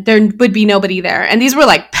 And there would be nobody there. And these were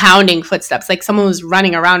like pounding footsteps. Like someone was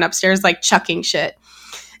running around upstairs, like chucking shit.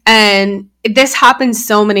 And this happened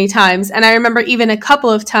so many times. And I remember even a couple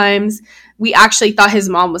of times we actually thought his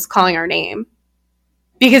mom was calling our name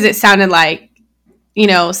because it sounded like,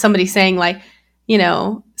 somebody saying like,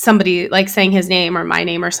 somebody like saying his name or my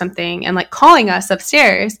name or something and like calling us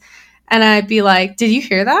upstairs. And I'd be like, did you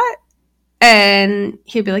hear that? And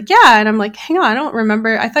he'd be like, yeah. And I'm like, hang on, I don't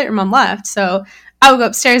remember. I thought your mom left. So I would go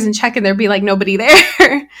upstairs and check and there'd be like nobody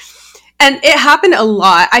there. And it happened a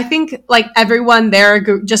lot. I think like everyone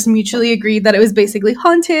there just mutually agreed that it was basically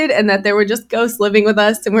haunted and that there were just ghosts living with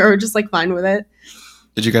us and we were just like fine with it.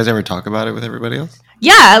 Did you guys ever talk about it with everybody else?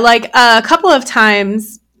 Yeah, like a couple of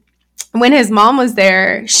times when his mom was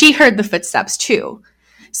there, she heard the footsteps too.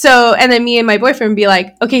 So, and then me and my boyfriend would be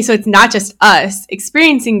like, okay, so it's not just us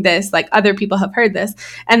experiencing this, like other people have heard this.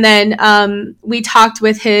 And then we talked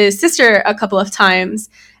with his sister a couple of times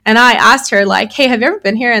and I asked her like, hey, have you ever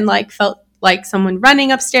been here and like felt like someone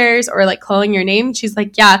running upstairs or like calling your name? She's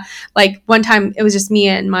like, yeah, like one time it was just me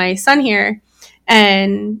and my son here.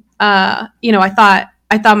 And,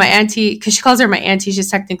 I thought my auntie, because she calls her my auntie,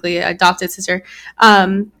 she's technically an adopted sister.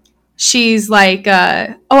 She's like,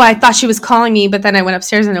 I thought she was calling me, but then I went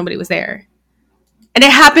upstairs and nobody was there. And it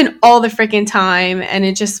happened all the freaking time. And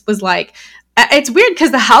it just was like, it's weird because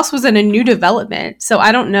the house was in a new development. So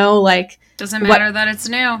I don't know, like. Doesn't matter that it's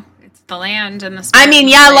new. It's the land and the I mean,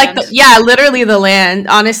 yeah, like, literally the land,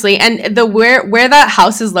 honestly. And where that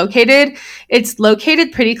house is located, it's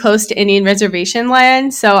located pretty close to Indian reservation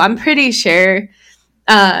land. So I'm pretty sure,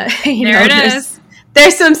 there's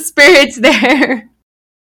some spirits there.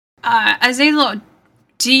 Azazel,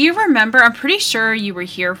 do you remember? I'm pretty sure you were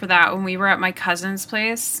here for that when we were at my cousin's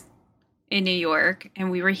place in New York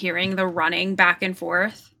and we were hearing the running back and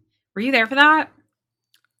forth. Were you there for that?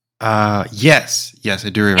 Yes, I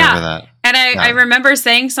do remember that. And I remember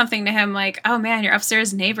saying something to him like, oh man, your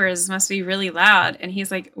upstairs neighbors must be really loud. And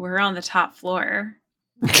he's like, we're on the top floor.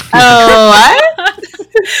 Oh, what?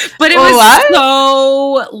 But it was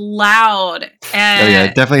so loud. And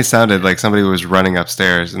it definitely sounded like somebody was running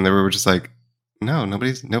upstairs, and they were just like,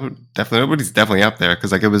 nobody's definitely up there,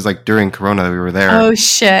 because like it was like during Corona that we were there. Oh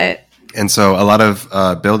shit! And so a lot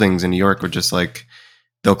of buildings in New York were just like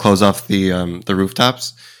they'll close off the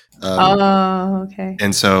rooftops. Okay.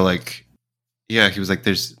 And so like, yeah, he was like,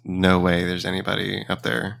 "There's no way there's anybody up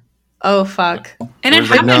there." Oh fuck! And it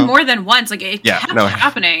happened more than once. Like it kept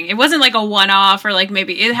happening. It wasn't like a one-off or like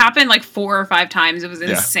maybe it happened like 4 or 5 times. It was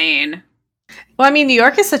insane. Well, I mean, New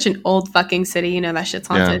York is such an old fucking city. That shit's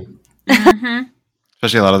haunted. Yeah. Mm-hmm.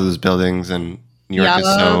 Especially a lot of those buildings, and New York is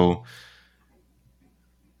so.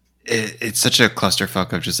 It's such a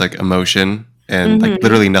clusterfuck of just like emotion and like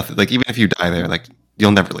literally nothing. Like even if you die there, like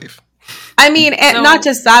you'll never leave. I mean, and not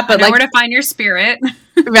just that, but like where to find your spirit,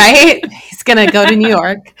 right? He's gonna go to New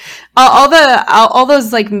York. All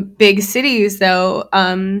those like big cities, though,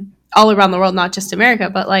 all around the world, not just America,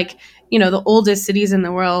 but like the oldest cities in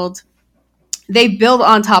the world, they build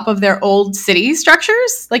on top of their old city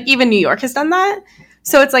structures. Like even New York has done that.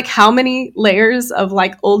 So it's like how many layers of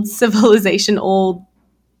like old civilization, old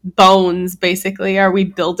bones, basically, are we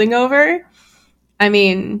building over? I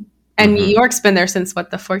mean. And New York's been there since, the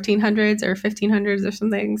 1400s or 1500s or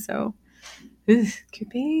something. So, could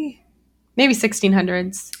be. Maybe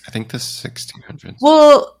 1600s. I think the 1600s.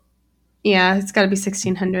 Well, yeah, it's got to be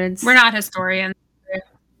 1600s. We're not historians.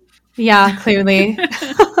 Yeah, clearly.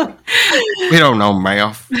 We don't know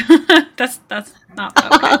math. That's not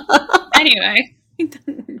okay. Anyway,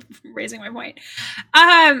 raising my point.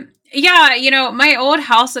 Yeah, my old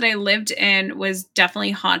house that I lived in was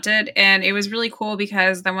definitely haunted, and it was really cool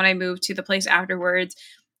because then when I moved to the place afterwards,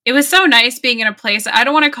 it was so nice being in a place. I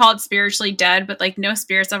don't want to call it spiritually dead, but like no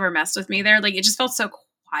spirits ever messed with me there. Like it just felt so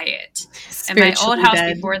quiet. And my old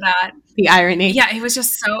house before that, the irony. Yeah, it was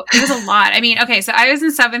a lot. I mean, okay, so I was in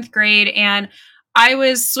 7th grade and I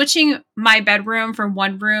was switching my bedroom from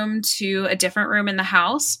one room to a different room in the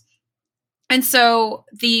house. And so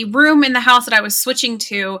the room in the house that I was switching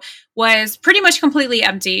to was pretty much completely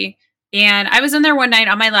empty. And I was in there one night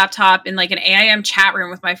on my laptop in like an AIM chat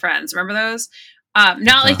room with my friends. Remember those?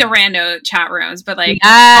 Not like the rando chat rooms, but like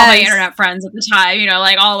all my internet friends at the time,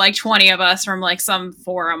 like all like 20 of us from like some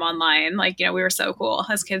forum online. Like, we were so cool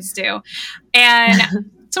as kids do. And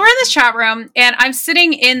so we're in this chat room and I'm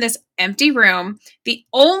sitting in this empty room. The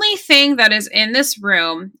only thing that is in this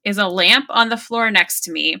room is a lamp on the floor next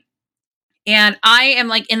to me. And I am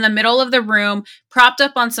like in the middle of the room, propped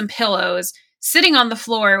up on some pillows, sitting on the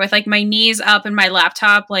floor with like my knees up and my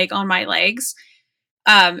laptop like on my legs.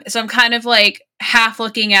 So I'm kind of like half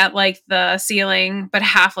looking at like the ceiling, but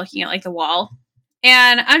half looking at like the wall.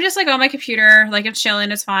 And I'm just like on my computer, like I'm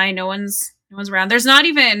chilling. It's fine. No one's around. There's not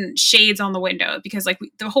even shades on the window because like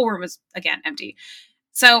the whole room was again empty.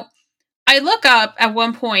 So I look up at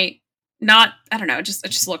one point, I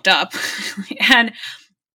just looked up. And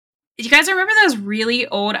you guys remember those really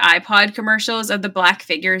old iPod commercials of the black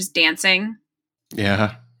figures dancing?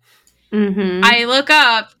 Yeah. Mm-hmm. I look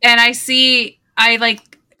up and I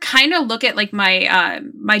like kind of look at like my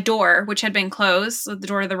my door, which had been closed, so the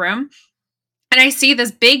door to the room. And I see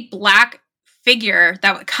this big black figure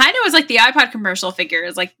that kind of was like the iPod commercial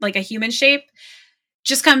figures, like a human shape,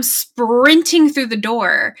 just comes sprinting through the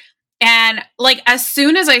door. And like as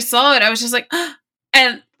soon as I saw it, I was just like,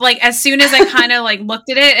 and like as soon as I kind of like looked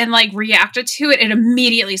at it and like reacted to it, it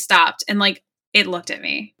immediately stopped and like it looked at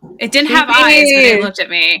me. It didn't have eyes, but it looked at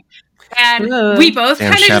me. And we both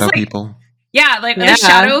kind of just like, people. Yeah, like a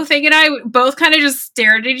shadow thing and I both kind of just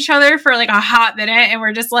stared at each other for like a hot minute and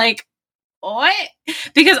we're just like, what?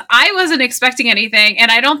 Because I wasn't expecting anything and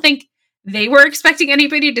I don't think they were expecting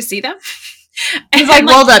anybody to see them. He's like,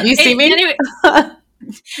 hold up, you see me?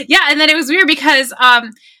 Yeah, and then it was weird because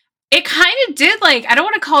it kind of did like, I don't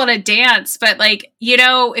want to call it a dance, but like, you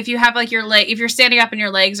know, if you have like your leg, if you're standing up and your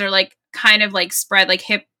legs are like kind of like spread like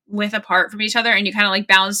hip width apart from each other and you kind of like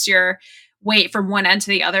bounce your weight from one end to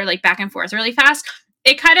the other like back and forth really fast.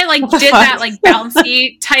 It kind of like did that like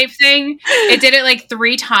bouncy type thing. It did it like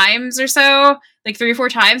 3 times or so, like 3 or 4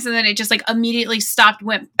 times. And then it just like immediately stopped,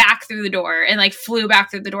 went back through the door and like flew back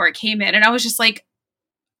through the door. It came in and I was just like,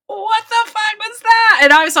 what the fuck was that?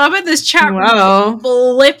 And I'm in this chat room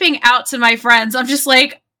flipping out to my friends. I'm just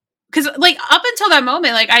like, because like up until that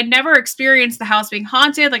moment, like I'd never experienced the house being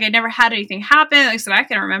haunted. Like I never had anything happen. Like I said, I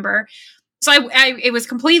can remember. So I it was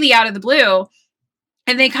completely out of the blue.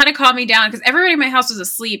 And they kind of calmed me down because everybody in my house was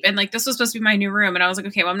asleep. And like, this was supposed to be my new room. And I was like,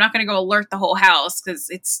 okay, well, I'm not going to go alert the whole house because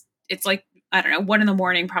it's like, I don't know, 1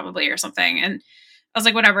 a.m. probably or something. And I was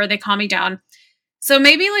like, whatever, they calmed me down. So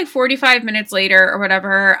maybe like 45 minutes later or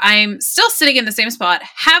whatever, I'm still sitting in the same spot,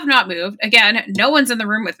 have not moved. Again, no one's in the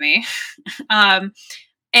room with me. And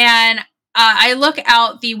I look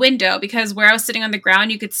out the window because where I was sitting on the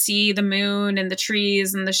ground, you could see the moon and the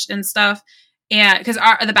trees and and stuff. And because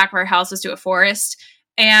the back of our house was to a forest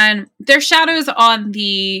and there's shadows on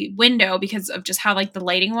the window because of just how like the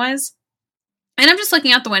lighting was. And I'm just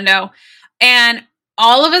looking out the window and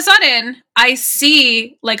all of a sudden I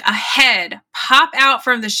see like a head pop out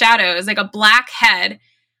from the shadows, like a black head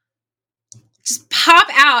just pop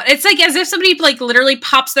out. It's like as if somebody like literally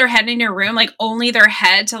pops their head in your room, like only their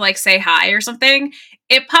head to like say hi or something.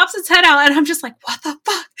 It pops its head out and I'm just like, what the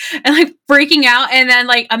fuck? And like freaking out. And then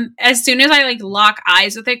like, as soon as I like lock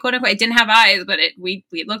eyes with it, quote unquote, it didn't have eyes, but we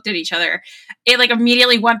looked at each other. It like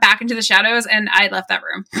immediately went back into the shadows and I left that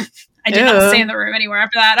room. I did not stay in the room anymore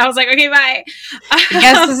after that. I was like, okay, bye. I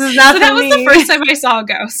guess this is not so that was the first time I saw a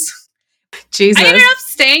ghost. Jesus. I ended up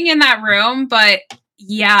staying in that room, but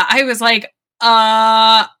yeah, I was like,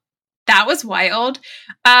 that was wild.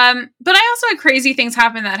 But I also had crazy things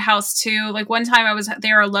happen in that house too. Like one time I was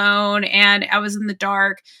there alone and I was in the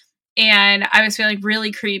dark and I was feeling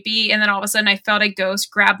really creepy. And then all of a sudden I felt a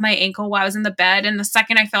ghost grab my ankle while I was in the bed. And the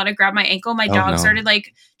second I felt it grab my ankle, my dog started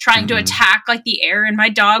like trying to attack like the air. And my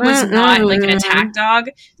dog was not like an attack dog.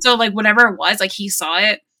 So like whatever it was, like he saw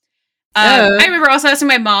it. I remember also asking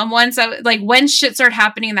my mom once, like when shit started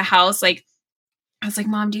happening in the house, like I was like,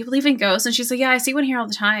 Mom, do you believe in ghosts? And she's like, yeah, I see one here all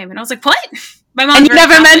the time. And I was like, what? My mom. And you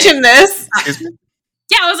never mentioned this.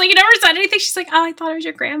 Yeah, I was like, you never said anything. She's like, oh, I thought it was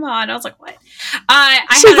your grandma. And I was like, what? I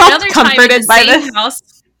She's had another comforted time in by the same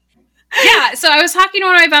house. Yeah, so I was talking to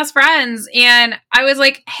one of my best friends, and I was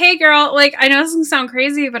like, hey, girl, like, I know this doesn't sound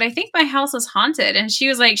crazy, but I think my house is haunted. And she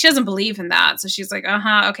was like, she doesn't believe in that. So she's like,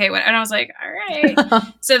 okay. What? And I was like, all right.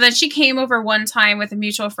 So then she came over one time with a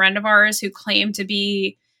mutual friend of ours who claimed to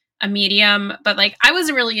be a medium, but like I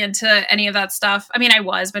wasn't really into any of that stuff. I mean, I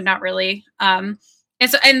was, but not really. And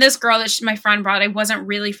this girl that my friend brought, I wasn't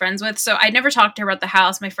really friends with. So I never talked to her about the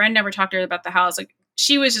house. My friend never talked to her about the house. Like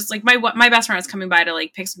she was just like my best friend was coming by to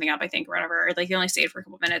like pick something up, I think, or whatever. Or, like they only stayed for a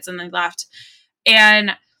couple minutes and then left.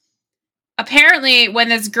 And apparently when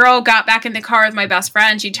this girl got back in the car with my best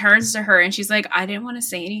friend, she turns to her and she's like, I didn't want to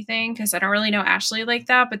say anything because I don't really know Ashley like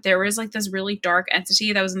that, but there was like this really dark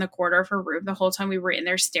entity that was in the corner of her room the whole time we were in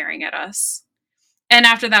there staring at us. And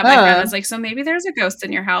after that, my friend was like, so maybe there's a ghost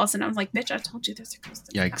in your house. And I was like, bitch, I told you there's a ghost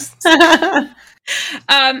in your house.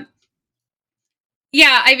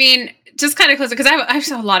 Yeah, I mean, just kind of close it because I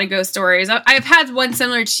have a lot of ghost stories. I've had one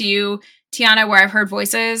similar to you Tiana, where I've heard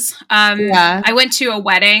voices. Yeah. I went to a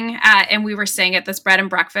wedding and we were staying at this bread and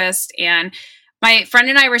breakfast, and my friend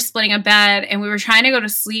and I were splitting a bed, and we were trying to go to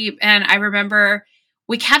sleep. And I remember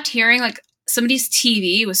we kept hearing like somebody's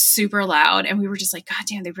TV was super loud, and we were just like, God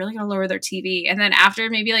damn, they really gotta lower their TV. And then after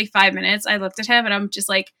maybe like 5 minutes, I looked at him and I'm just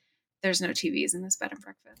like, there's no TVs in this bed and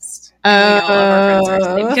breakfast. We know all of our friends are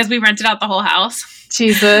asleep because we rented out the whole house.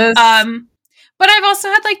 Jesus. But I've also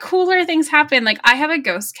had like cooler things happen. Like I have a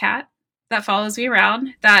ghost cat that follows me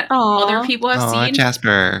around that other people have seen.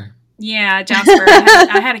 Jasper. Yeah, Jasper.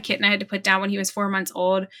 I had a kitten I had to put down when he was 4 months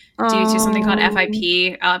old due to something called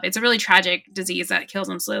FIP. It's a really tragic disease that kills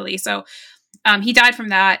him slowly. So he died from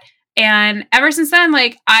that. And ever since then,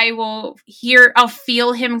 like I'll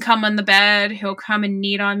feel him come on the bed. He'll come and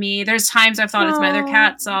knead on me. There's times I've thought it's my other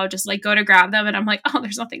cat, so I'll just like go to grab them and I'm like, oh,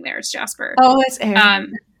 there's nothing there. It's Jasper. Oh, it's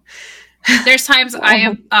Aaron. There's times I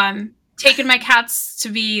have taken my cats to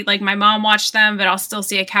be like my mom watched them, but I'll still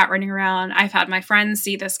see a cat running around. I've had my friends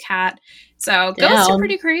see this cat. So ghosts are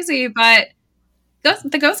pretty crazy, but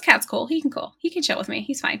the ghost cat's cool. He can chill with me.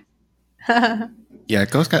 He's fine. Yeah,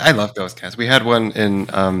 ghost cat. I love ghost cats. We had one in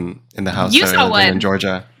the house you saw one in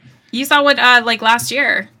Georgia. You saw one like last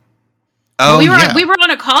year. Oh, we were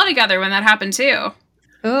on a call together when that happened too.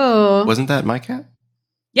 Oh, wasn't that my cat?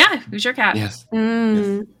 Yeah, it was your cat. Yes.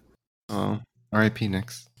 Yes. Oh, R.I.P.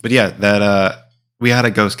 Nix. But yeah, that we had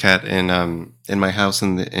a ghost cat in my house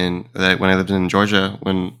when I lived in Georgia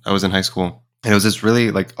when I was in high school. And it was this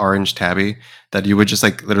really like orange tabby that you would just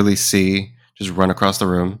like literally see just run across the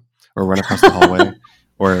room or run across the hallway,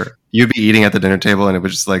 or you'd be eating at the dinner table and it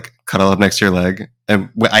would just like cuddle up next to your leg. And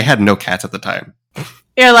I had no cats at the time.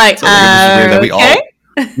 You're like, so, okay.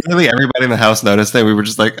 Literally everybody in the house noticed it. We were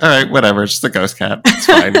just like, all right, whatever. It's just a ghost cat. It's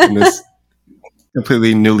fine in this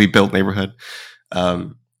completely newly built neighborhood.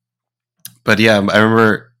 But yeah, I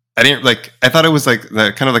remember I thought it was like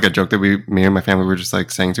kind of like a joke that me and my family were just like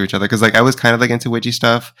saying to each other. Cause like I was kind of like into witchy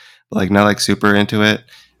stuff, but like not like super into it.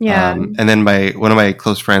 Yeah. And then one of my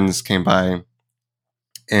close friends came by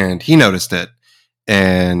and he noticed it.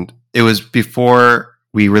 And it was before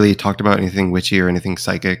we really talked about anything witchy or anything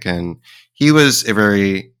psychic. And he was he's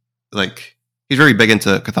very big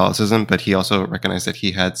into Catholicism, but he also recognized that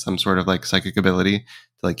he had some sort of like psychic ability to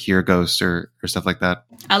like hear ghosts or stuff like that.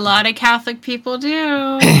 A lot of Catholic people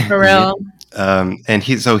do. For real. And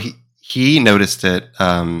he noticed it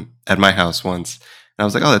at my house once. And I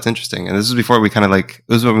was like, oh, that's interesting. And this was before we kind of like,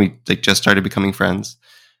 it was when we like just started becoming friends.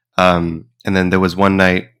 And then there was one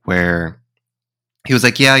night where he was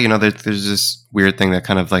like, yeah, there's this weird thing that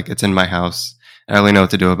kind of like, it's in my house. I don't really know what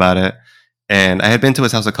to do about it. And I had been to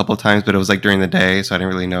his house a couple of times, but it was like during the day. So I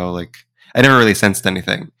didn't really know, like, I never really sensed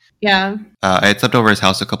anything. Yeah. I had slept over his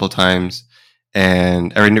house a couple of times.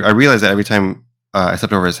 And I realized that every time I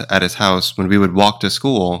slept over at his house, when we would walk to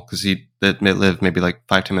school, because he lived maybe like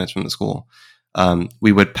 5-10 minutes from the school,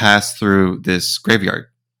 we would pass through this graveyard.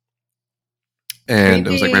 And it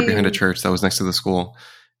was like right behind a church that was next to the school.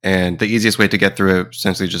 And the easiest way to get through it,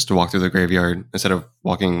 essentially, just to walk through the graveyard instead of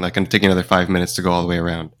walking, like, and taking another 5 minutes to go all the way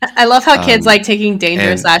around. I love how kids like taking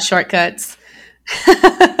dangerous ass shortcuts.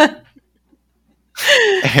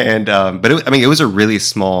 And but it was a really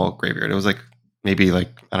small graveyard. It was like maybe like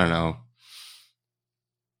I don't know,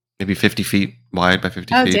 maybe 50 feet wide by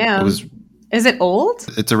 50 feet. Damn. Is it old?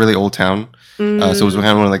 It's a really old town. So it was kind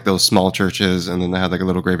of one of like those small churches, and then they had like a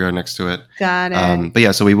little graveyard next to it. Got it. But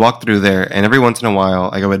yeah, so we walked through there, and every once in a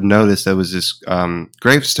while, like I would notice there was this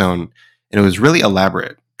gravestone, and it was really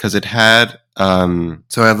elaborate because it had so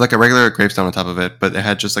it had like a regular gravestone on top of it, but it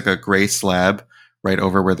had just like a gray slab right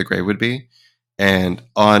over where the grave would be, and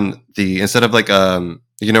on instead of like where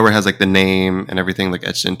it has like the name and everything like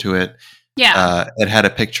etched into it, it had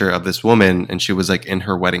a picture of this woman, and she was like in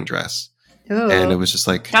her wedding dress. Ooh. And it was just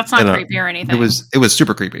like that's not creepy or anything. It was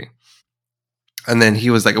super creepy. And then he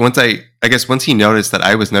was like, once he noticed that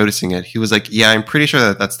I was noticing it, he was like, "Yeah, I'm pretty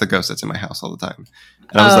sure that's the ghost that's in my house all the time."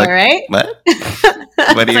 And I was like, right? "What?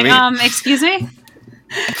 What do you mean?" Excuse me.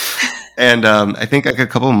 And I think like a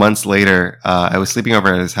couple of months later, I was sleeping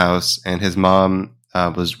over at his house, and his mom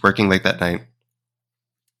was working late that night,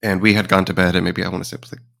 and we had gone to bed at maybe I want to say it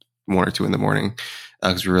was like 1 or 2 in the morning.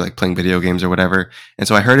 Because we were like playing video games or whatever. And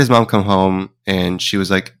so I heard his mom come home, and she was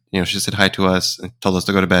like, she said hi to us and told us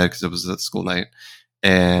to go to bed because it was a school night.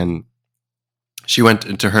 And she went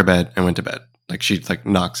into her bed and went to bed. Like she like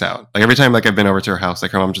knocks out. Like every time like I've been over to her house, like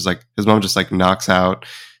his mom just like knocks out,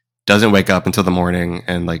 doesn't wake up until the morning,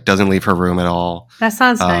 and like doesn't leave her room at all. That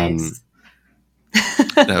sounds nice.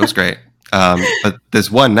 That was great. But this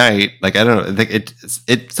one night, like I don't know, like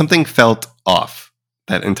it something felt off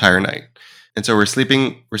that entire night. And so we're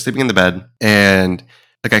sleeping in the bed, and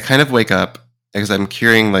like I kind of wake up because I'm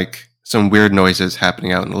hearing like some weird noises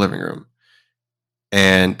happening out in the living room.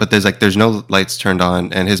 But there's no lights turned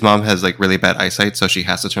on, and his mom has like really bad eyesight, so she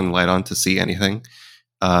has to turn the light on to see anything.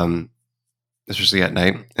 Especially at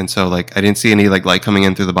night. And so like I didn't see any like light coming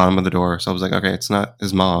in through the bottom of the door. So I was like, okay, it's not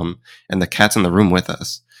his mom, and the cat's in the room with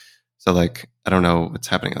us. So like I don't know what's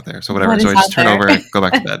happening out there. So whatever. So I just turn over, go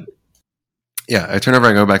back to bed. Yeah, I turn over,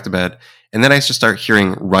 I go back to bed, and then I just start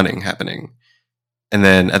hearing running happening. And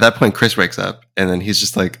then at that point, Chris wakes up, and then he's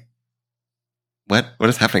just like, "What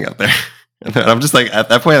is happening out there?" And then I'm just like, at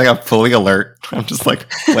that point, like I'm fully alert. I'm just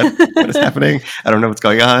like, what is happening? I don't know what's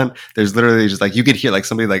going on. There's literally just like, you could hear like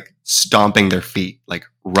somebody like stomping their feet, like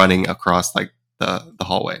running across like the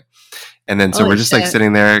hallway. And then so we're just like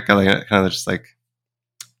sitting there, kind of just like,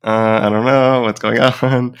 I don't know what's going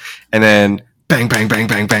on. And then bang, bang, bang,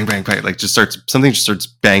 bang, bang, bang, bang, like something just starts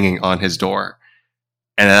banging on his door.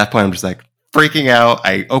 And at that point, I'm just like freaking out.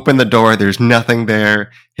 I open the door. There's nothing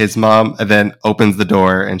there. His mom then opens the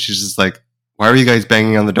door, and she's just like, "Why were you guys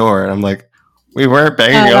banging on the door?" And I'm like, "We weren't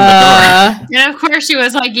banging on the door." And of course she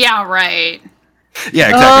was like, "Yeah, right." Yeah,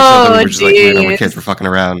 exactly. So we were just like, we're kids, we're fucking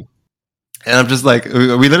around. And I'm just like,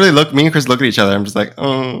 we literally me and Chris look at each other. I'm just like,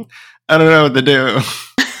 oh, I don't know what to do.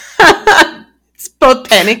 It's both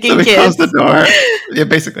panicking so we kids. close the door. Yeah,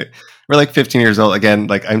 basically. We're like 15 years old. Again,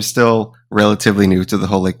 like I'm still relatively new to the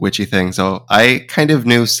whole like witchy thing. So I kind of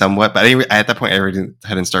knew somewhat, but at that point I already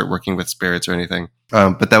hadn't started working with spirits or anything.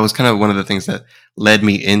 But that was kind of one of the things that led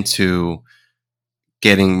me into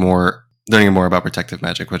learning more about protective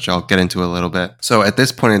magic, which I'll get into a little bit. So at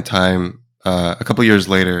this point in time, a couple years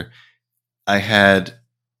later, I had,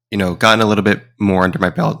 gotten a little bit more under my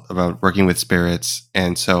belt about working with spirits.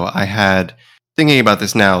 And so I had, thinking about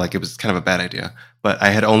this now, like it was kind of a bad idea, but I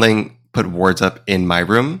had only put wards up in my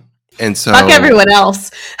room. And so fuck everyone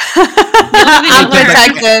else. I'm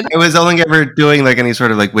protected. I was only ever doing like any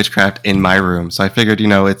sort of like witchcraft in my room. So I figured,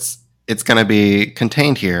 it's going to be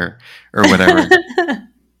contained here or whatever.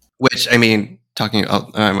 Which, I mean,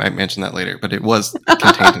 I might mention that later, but it was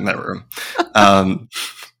contained in that room.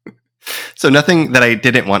 So nothing that I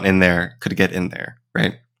didn't want in there could get in there,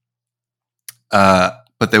 right?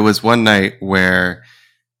 But there was one night where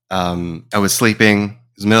I was sleeping. It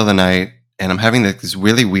was the middle of the night, and I'm having this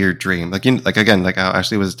really weird dream. Like how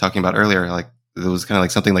Ashley was talking about earlier. Like it was kind of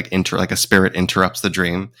like something like a spirit interrupts the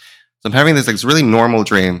dream. So I'm having this really normal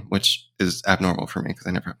dream, which is abnormal for me because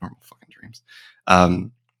I never have normal fucking dreams.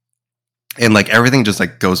 And like everything just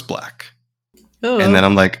like goes black. Ooh. And then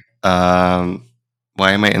I'm like,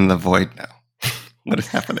 why am I in the void now? What is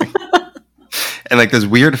happening? And like this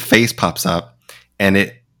weird face pops up, and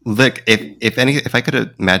it look if I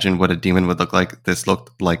could imagine what a demon would look like, this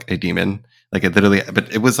looked like a demon. Like it literally,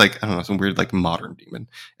 but it was like, I don't know, some weird like modern demon.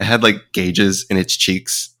 It had like gauges in its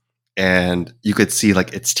cheeks, and you could see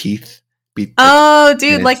like its teeth. Dude,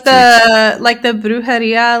 like the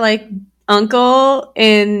brujeria like uncle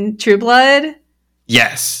in True Blood.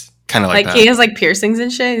 Yes, kind of like that. He has like piercings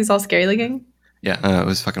and shit. He's all scary looking. Yeah, it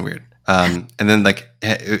was fucking weird. And then like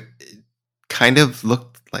it kind of looked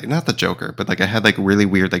like not the Joker, but like I had like really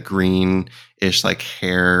weird like green-ish like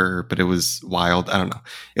hair, but it was wild. I don't know.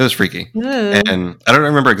 It was freaky. And I don't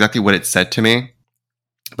remember exactly what it said to me,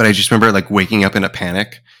 but I just remember like waking up in a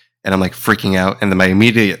panic, and I'm like freaking out. And then my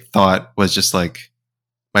immediate thought was just like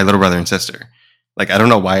my little brother and sister. Like I don't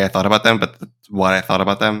know why I thought about them, but why I thought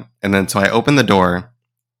about them. And then so I opened the door,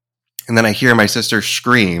 and then I hear my sister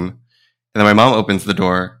scream. And then my mom opens the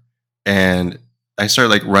door, and I start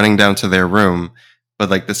like running down to their room. But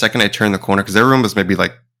like the second I turn the corner, because their room was maybe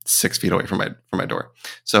like 6 feet away from my door.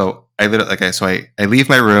 So I literally I leave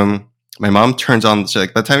my room. My mom turns on. So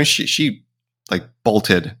like by the time she like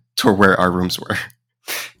bolted to where our rooms were,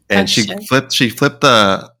 and she flipped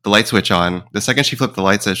the light switch on. The second she flipped the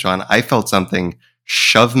light switch on, I felt something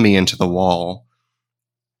shove me into the wall,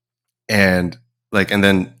 and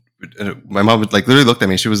then. My mom would like literally looked at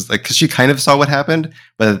me. She was like, because she kind of saw what happened,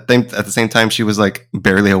 but at the same time, she was like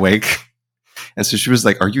barely awake, and so she was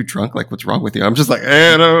like, "Are you drunk? Like, what's wrong with you?" I'm just like,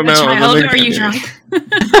 I don't know. Child, are you drunk?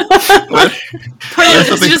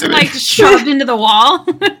 It's just like shoved into the wall.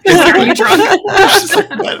 Are you drunk?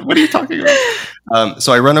 Like, what are you talking about?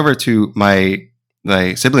 So I run over to my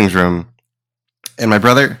siblings' room, and my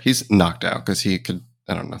brother, he's knocked out because he could.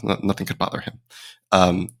 I don't know. Nothing could bother him.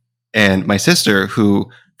 And my sister,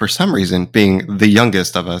 who for some reason, being the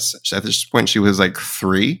youngest of us, at this point she was like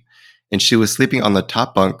 3, and she was sleeping on the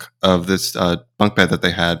top bunk of this bunk bed that they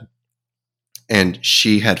had, and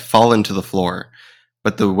she had fallen to the floor.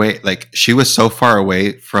 But the way, like, she was so far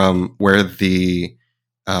away from where the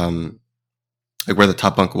like where the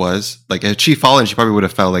top bunk was. Like had she fallen, she probably would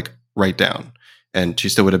have fell like right down, and she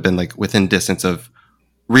still would have been like within distance of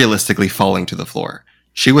realistically falling to the floor.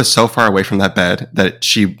 She was so far away from that bed that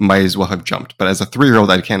she might as well have jumped. But as a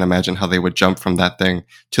 3-year-old, I can't imagine how they would jump from that thing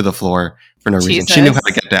to the floor for no reason. She knew how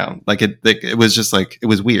to get down. Like it was just like, it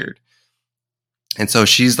was weird. And so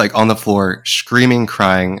she's like on the floor screaming,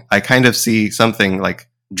 crying. I kind of see something like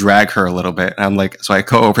drag her a little bit. And I'm like, so I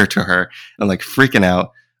go over to her and I'm like freaking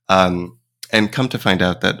out. And come to find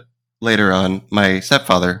out that later on, my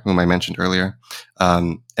stepfather, whom I mentioned earlier,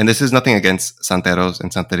 and this is nothing against Santeros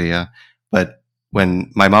and Santeria, but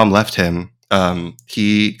when my mom left him,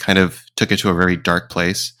 he kind of took it to a very dark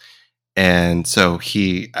place. And so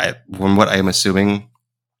from what I'm assuming,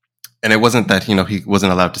 and it wasn't that, he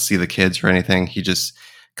wasn't allowed to see the kids or anything. He just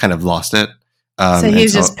kind of lost it. So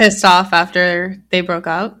he's just pissed off after they broke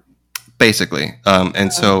up? Basically.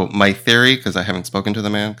 So my theory, because I haven't spoken to the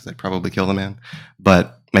man, because I'd probably kill the man,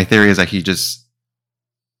 but my theory is that he just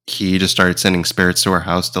started sending spirits to our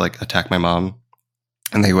house to like attack my mom.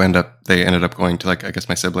 And they ended up going to like, I guess,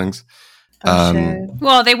 my siblings.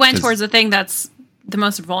 Well, they went towards the thing that's the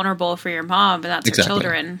most vulnerable for your mom, and that's her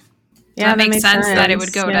children. So that makes sense that it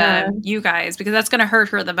would go to you guys, because that's going to hurt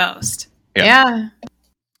her the most. Yeah.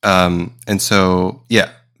 And so,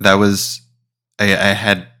 that was, I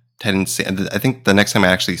had tendency. I think the next time I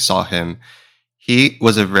actually saw him, he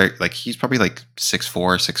was he's probably like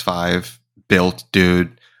 6'4", 6'5", built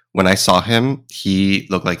dude. When I saw him, he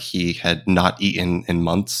looked like he had not eaten in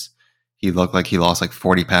months. He looked like he lost like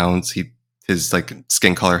 40 pounds. His like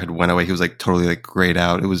skin color had went away. He was like totally like grayed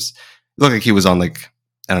out. It looked like he was on like,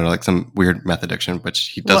 I don't know, like some weird meth addiction, but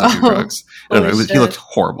he doesn't do drugs. I don't know. He looked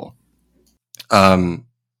horrible. But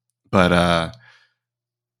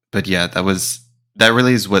yeah, that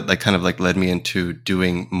really is what like kind of like led me into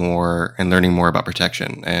doing more and learning more about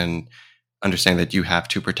protection and understanding that you have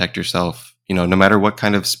to protect yourself. No matter what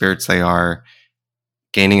kind of spirits they are,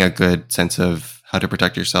 gaining a good sense of how to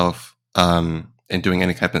protect yourself, and doing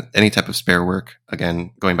any type of spare work.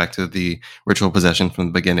 Again, going back to the ritual possession from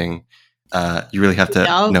the beginning, you really have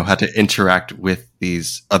to know how to interact with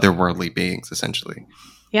these otherworldly beings, essentially.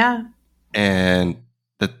 Yeah. And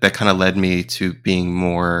that kind of led me to being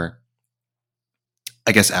more,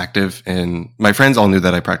 I guess, active. And my friends all knew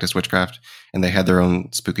that I practiced witchcraft, and they had their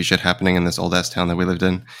own spooky shit happening in this old ass town that we lived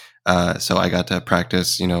in. So I got to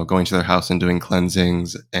practice, going to their house and doing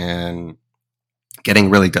cleansings and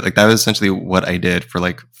getting really good. Like that was essentially what I did for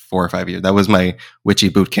like 4 or 5 years. That was my witchy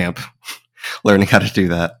boot camp, learning how to do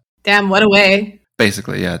that. Damn, what a way.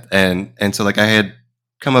 Basically, yeah. And so like I had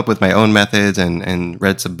come up with my own methods and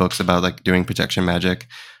read some books about like doing protection magic.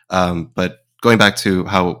 But going back to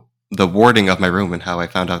how the warding of my room and how I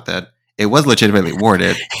found out that it was legitimately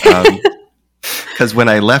warded. Because when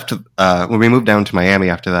I left, when we moved down to Miami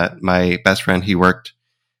after that, my best friend, he worked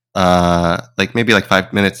like maybe like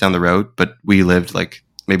 5 minutes down the road, but we lived like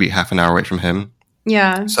maybe half an hour away from him.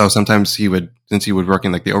 Yeah. So sometimes since he would work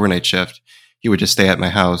in like the overnight shift, he would just stay at my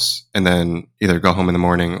house and then either go home in the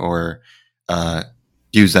morning or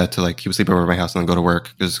use that to like, he would sleep over at my house and then go to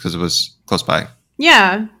work because it was close by.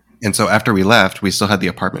 Yeah. And so after we left, we still had the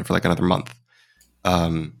apartment for like another month.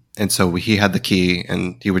 And so he had the key,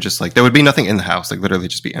 and he would just like, there would be nothing in the house, like literally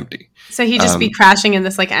just be empty. So he'd just be crashing in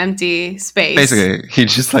this like empty space. Basically, he'd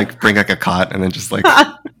just like bring like a cot and then just like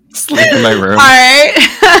sleep in my room. All right.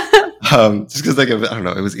 Just because like, I don't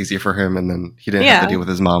know, it was easier for him, and then he didn't have to deal with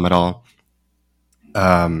his mom at all.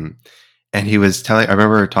 And he was I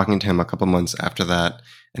remember talking to him a couple months after that,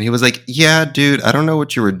 and he was like, yeah, dude, I don't know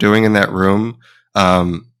what you were doing in that room.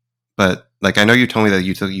 But like, I know you told me that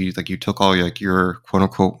you took all your quote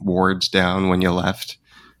unquote wards down when you left.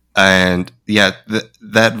 And yeah,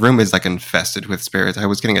 that room is like infested with spirits. I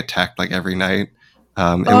was getting attacked like every night.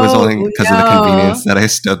 It was only because of the convenience that I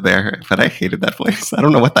stood there, but I hated that place. I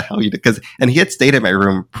don't know what the hell you did. And he had stayed at my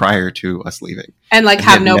room prior to us leaving. And like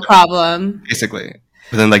have no problem. Basically.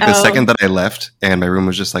 But then like the second that I left and my room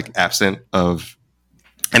was just like absent of,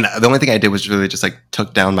 and the only thing I did was really just like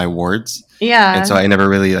took down my wards. Yeah. And so I never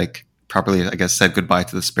really like properly, I guess, said goodbye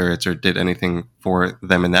to the spirits or did anything for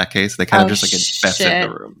them in that case. They kind of just like infested the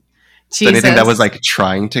room. So anything that was like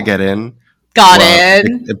trying to get in got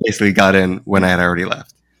in. It basically got in when I had already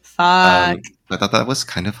left. Fuck. I thought that was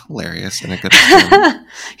kind of hilarious and a good experience.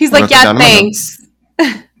 He's like, yeah, thanks.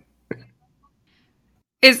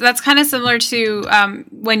 That's kind of similar to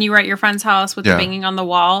when you were at your friend's house with the banging on the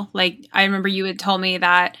wall. Like, I remember you had told me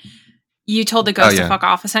that you told the ghost to fuck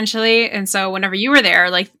off, essentially. And so whenever you were there,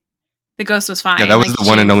 like, the ghost was fine. Yeah, that was like, the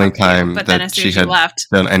one and only time but then that as soon she as you had left,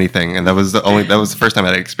 done anything. And that was the first time I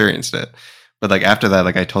had experienced it. But like after that,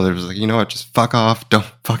 like I told her, I was like, you know what, just fuck off. Don't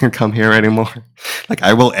fucking come here anymore. Like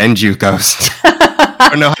I will end you, ghost. I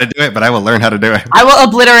don't know how to do it, but I will learn how to do it. I will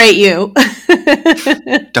obliterate you.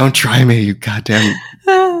 Don't try me, you goddamn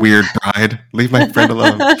weird bride. Leave my friend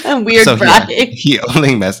alone. Weird bride. Yeah, she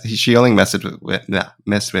only messed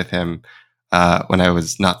with him when I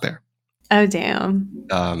was not there. Oh damn.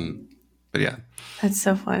 But yeah. That's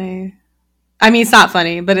so funny. I mean, it's not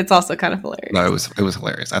funny, but it's also kind of hilarious. No, it was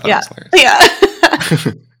hilarious. I thought it was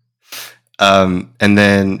hilarious. Yeah. And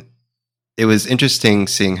then it was interesting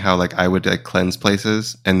seeing how like I would like cleanse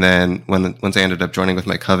places, and then once I ended up joining with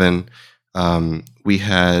my coven, we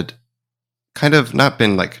had kind of not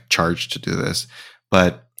been like charged to do this,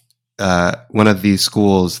 but one of these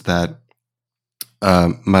schools that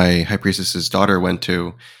my high priestess's daughter went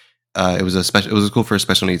to, it was a school for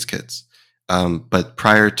special needs kids. But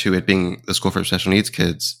prior to it being the school for special needs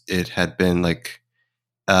kids, it had been like,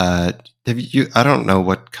 I don't know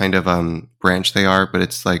what kind of branch they are, but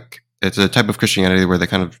it's a type of Christianity where they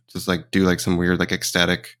kind of just like do like some weird like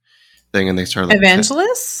ecstatic thing, and they start like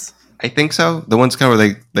evangelists. I think so. The ones kind of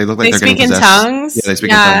where they look like they they're speak in tongues. Yeah, they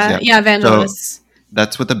speak in tongues. Yeah, evangelists. So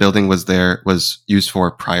that's what the building was used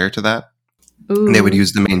for prior to that. Ooh. And they would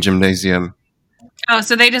use the main gymnasium. Oh,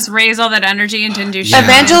 so they just raise all that energy and didn't do shit.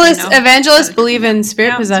 Yeah. Evangelists believe in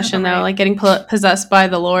spirit possession, though, like getting possessed by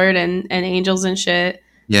the Lord and angels and shit.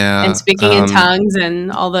 Yeah, and speaking in tongues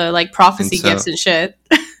and all the like prophecy gifts and shit.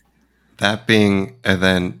 That being, and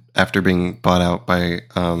then after being bought out by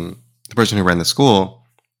the person who ran the school,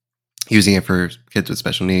 using it for kids with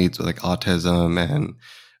special needs, with like autism and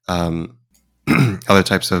other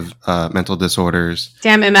types of mental disorders.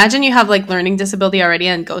 Damn, imagine you have like learning disability already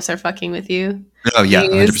and ghosts are fucking with you. Oh yeah,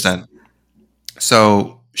 100%.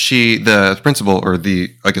 So the principal, or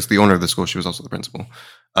the owner of the school, she was also the principal.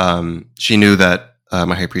 She knew that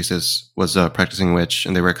my high priestess was a practicing witch,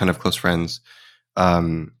 and they were kind of close friends.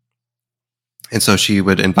 And so she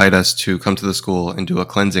would invite us to come to the school and do a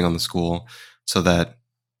cleansing on the school, so that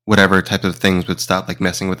whatever type of things would stop like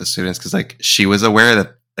messing with the students, because like she was aware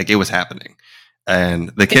that like it was happening, and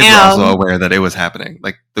the kids were also aware that it was happening.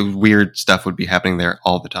 Like the weird stuff would be happening there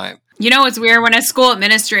all the time. You know, it's weird when a school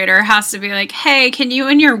administrator has to be like, hey, can you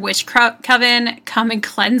and your witch coven come and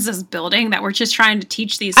cleanse this building that we're just trying to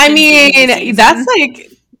teach these kids? I mean,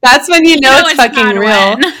 that's when you know it's fucking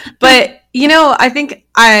real. But, you know, I think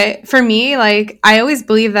for me, like, I always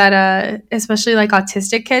believe that, especially like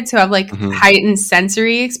autistic kids who have like heightened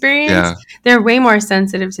sensory experience, they're way more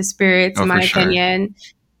sensitive to spirits, in my opinion.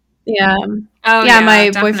 Yeah. Oh, yeah, my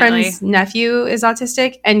definitely. boyfriend's nephew is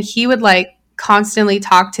autistic, and he would like constantly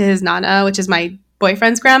talk to his nana, which is my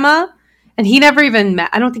boyfriend's grandma, and he never even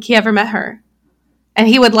I don't think he ever met her. And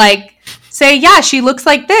he would like say, yeah, she looks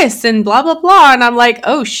like this and blah, blah, blah. And I'm like,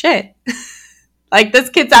 oh shit. Like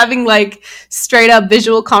this kid's having like straight up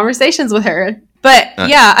visual conversations with her. But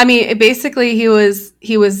yeah, I mean, basically he was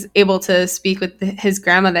able to speak with his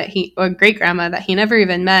grandma or great grandma that he never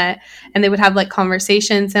even met. And they would have like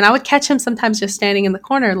conversations, and I would catch him sometimes just standing in the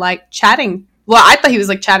corner, like chatting. Well, I thought he was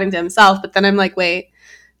like chatting to himself, but then I'm like, wait,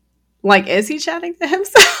 like, is he chatting to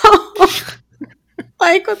himself?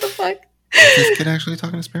 Like, what the fuck? Is this kid actually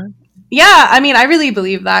talking to spirit? Yeah, I mean, I really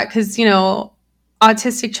believe that because, you know,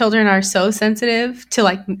 autistic children are so sensitive to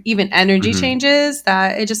like even energy changes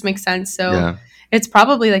that it just makes sense. So it's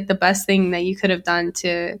probably like the best thing that you could have done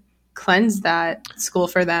to cleanse that school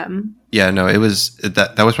for them. Yeah, no, it was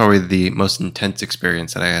that was probably the most intense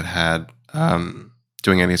experience that I had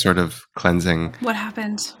doing any sort of cleansing. What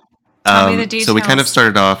happened? Tell me the details. So we kind of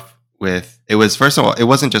started off with, it was, first of all, it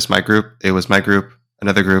wasn't just my group. It was my group,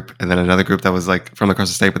 another group, and then another group that was like from across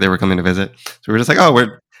the state, but they were coming to visit. So we were just like, oh,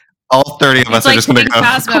 we're all 30 of us are just going to go.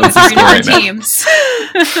 Phasma with 3 different teams.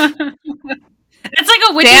 It's like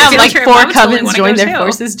a witchy field like trip. 4 covens joined their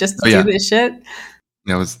forces just to do this shit.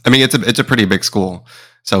 You know, it's a pretty big school.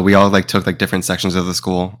 So we all like took like different sections of the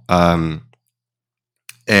school.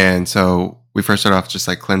 And so we first started off just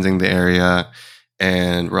like cleansing the area,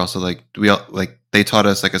 and we're also like, they taught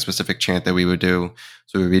us like a specific chant that we would do.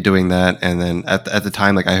 So we would be doing that. And then at the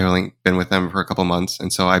time, like I had only been with them for a couple months,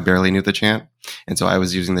 and so I barely knew the chant. And so I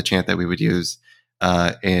was using the chant that we would use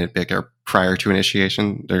in Baker prior to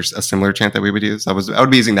initiation. There's a similar chant that we would use. I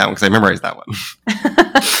would be using that one because I memorized that one.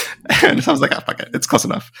 And so I was like, oh, fuck it, it's close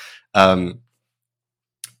enough. And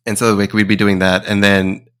so like we'd be doing that, and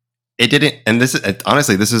then it didn't. And this is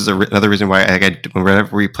honestly, this is another reason why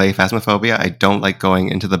whenever we play Phasmophobia, I don't like going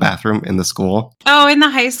into the bathroom in the school. Oh, in the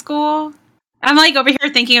high school. I'm like over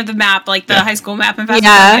here thinking of the map, like the high school map in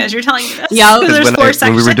Phasmophobia as you're telling me this. Yeah, because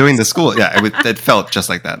when we were doing the school, it felt just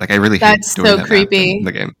like that. Like I really hate doing so that creepy in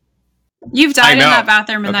the game. You've died in know. that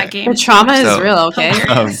bathroom in Okay. that game. The trauma is So, real, okay?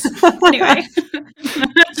 Anyway.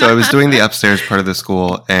 So I was doing the upstairs part of the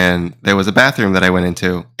school, and there was a bathroom that I went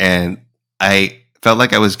into, and I felt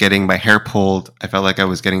like I was getting my hair pulled. I felt like I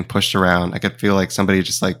was getting pushed around. I could feel like somebody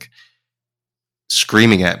just like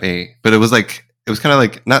screaming at me, but it was kind of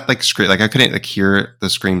like not like scream, like I couldn't like hear the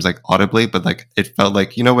screams like audibly, but like it felt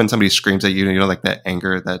like, you know, when somebody screams at you, you know, like that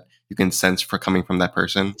anger that you can sense for coming from that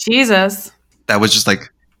person. Jesus. That was just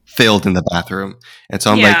like filled in the bathroom. And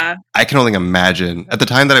so I'm Yeah. like, I can only imagine at the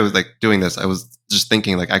time that I was like doing this, I was just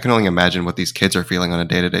thinking like, I can only imagine what these kids are feeling on a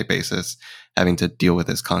day-to-day basis, having to deal with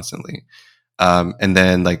this constantly. And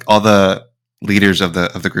then like all the leaders of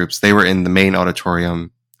the groups, they were in the main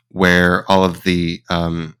auditorium where all of the,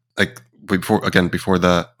 like before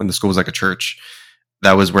when the school was like a church,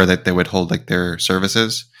 that was where they would hold like their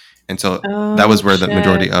services. And so that was where the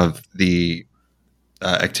majority of the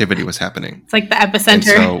activity was happening. It's like the epicenter. And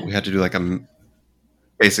so we had to do like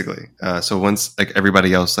basically. So once like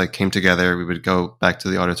everybody else like came together, we would go back to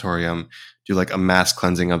the auditorium, do like a mass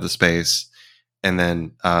cleansing of the space, and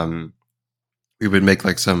then we would make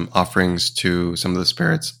like some offerings to some of the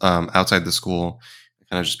spirits outside the school.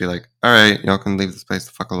 Kind of just be like, all right, y'all can leave this place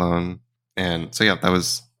the fuck alone. And so yeah, that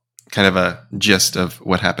was kind of a gist of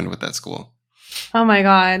what happened with that school. Oh my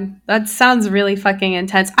God. That sounds really fucking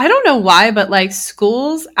intense. I don't know why, but like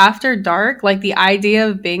schools after dark, like the idea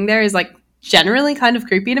of being there is like generally kind of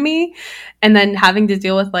creepy to me. And then having to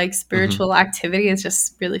deal with like spiritual activity is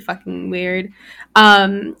just really fucking weird.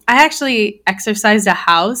 I actually exorcised a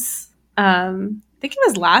house. I think it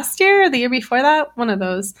was last year or the year before that. One of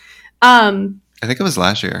those. I think it was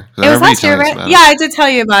last year. It was last year, right? Yeah, I did tell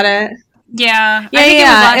you about it. Yeah.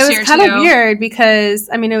 It was kind of weird because,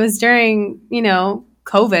 I mean, it was during, you know,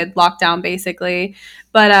 COVID lockdown, basically.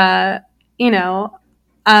 But, you know,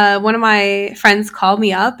 one of my friends called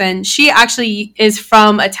me up, and she actually is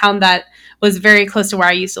from a town that was very close to where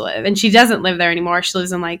I used to live. And she doesn't live there anymore. She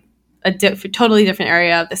lives in, like, a totally different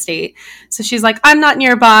area of the state. So she's like, I'm not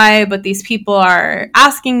nearby, but these people are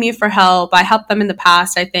asking me for help. I helped them in the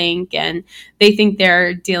past, I think. And they think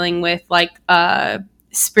they're dealing with, like,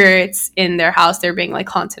 spirits in their house. They're being like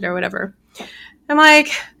haunted or whatever. I'm like,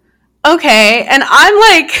 okay. And I'm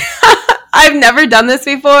like, I've never done this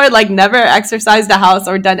before, like never exercised a house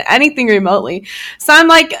or done anything remotely. So I'm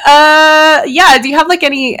like, yeah, do you have like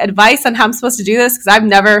any advice on how I'm supposed to do this? Because I've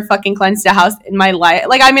never fucking cleansed a house in my life.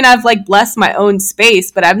 Like, I mean, I've like blessed my own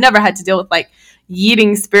space, but I've never had to deal with like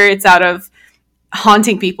yeeting spirits out of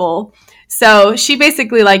haunting people. So she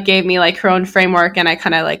basically like gave me like her own framework, and I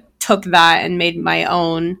kind of like took that and made my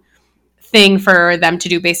own thing for them to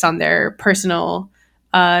do based on their personal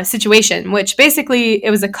situation, which basically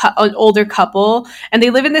it was an older couple, and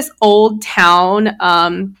they live in this old town.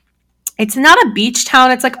 It's not a beach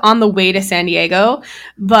town. It's like on the way to San Diego,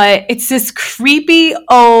 but it's this creepy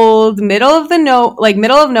old middle of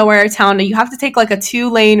nowhere town. You have to take like a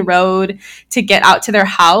 2-lane road to get out to their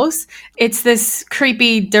house. It's this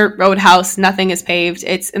creepy dirt road house. Nothing is paved.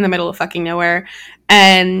 It's in the middle of fucking nowhere.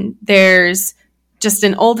 And there's just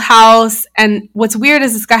an old house. And what's weird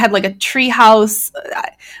is this guy had like a tree house.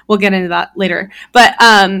 We'll get into that later. But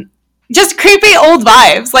just creepy old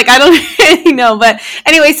vibes. Like, I don't really know. But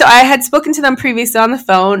anyway, so I had spoken to them previously on the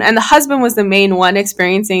phone, and the husband was the main one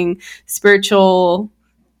experiencing spiritual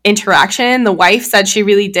interaction. The wife said she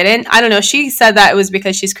really didn't. I don't know. She said that it was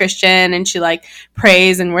because she's Christian and she like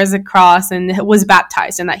prays and wears a cross and was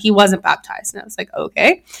baptized, and that he wasn't baptized. And I was like,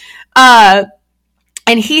 okay.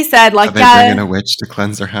 And he said, like, are they bringing a witch to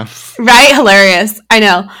cleanse their house? Right? Hilarious. I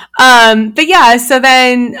know. But yeah, so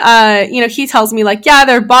then, you know, he tells me, like, yeah,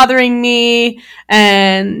 they're bothering me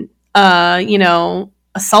and, you know,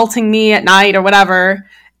 assaulting me at night or whatever.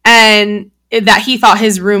 And that he thought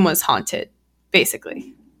his room was haunted,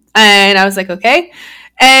 basically. And I was like, okay.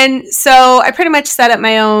 And so I pretty much set up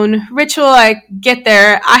my own ritual. I get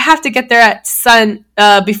there. I have to get there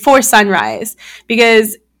at before sunrise,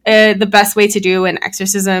 because the best way to do an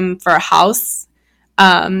exorcism for a house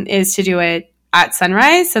is to do it at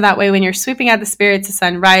sunrise. So that way when you're sweeping out the spirits, the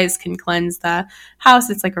sunrise can cleanse the house.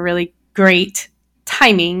 It's like a really great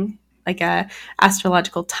timing, like a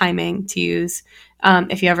astrological timing to use.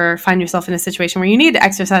 If you ever find yourself in a situation where you need to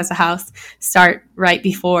exorcise the house, start right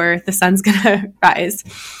before the sun's going to rise.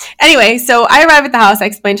 Anyway, so I arrive at the house. I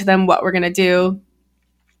explain to them what we're going to do.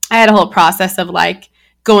 I had a whole process of like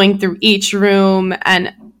going through each room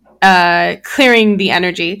and clearing the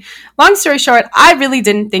energy. Long story short, I really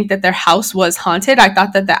didn't think that their house was haunted. I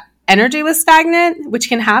thought that the energy was stagnant, which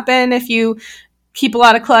can happen if you keep a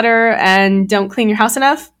lot of clutter and don't clean your house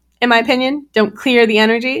enough, in my opinion. Don't clear the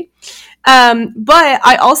energy. But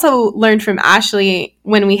I also learned from Ashley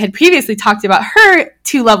when we had previously talked about her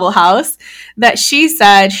 2-level house that she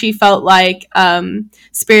said she felt like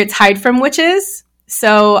spirits hide from witches.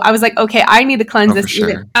 So I was like, okay, I need to cleanse this.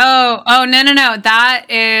 Sure. Oh, no. That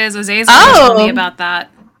is Azazel told me about that,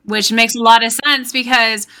 which makes a lot of sense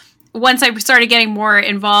because once I started getting more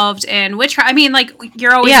involved in witchcraft, I mean, like,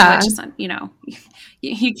 you're always a witch, you know,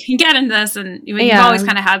 you can get into this and you've always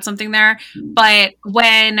kind of had something there. But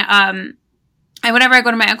when, whenever I go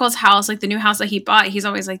to my uncle's house, like the new house that he bought, he's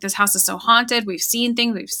always like, this house is so haunted. We've seen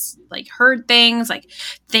things. We've like heard things, like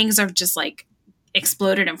things are just like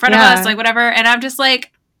exploded in front of us, like whatever. And I'm just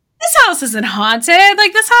like, this house isn't haunted.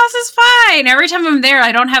 Like, this house is fine. Every time I'm there,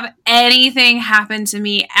 I don't have anything happen to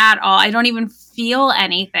me at all. I don't even feel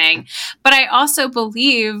anything. But I also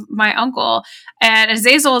believe my uncle, and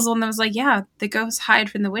Azazel was the one that was like, yeah, the ghosts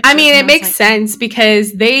hide from the witches. I mean, it makes sense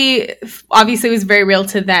because they obviously was very real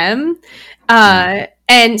to them.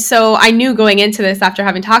 And so I knew going into this after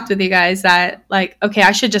having talked with you guys that, like, okay,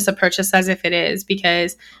 I should just approach this as if it is,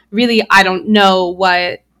 because really I don't know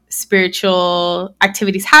what spiritual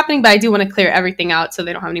activities happening, but I do want to clear everything out so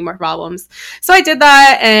they don't have any more problems. So I did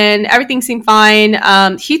that and everything seemed fine.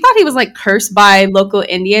 He thought he was like cursed by local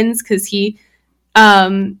Indians because he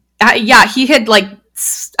had like,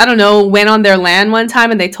 I don't know, went on their land one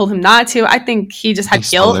time and they told him not to. I think he just had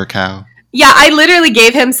guilt. Stole their cow. Yeah, I literally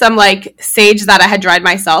gave him some like sage that I had dried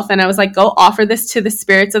myself, and I was like, go offer this to the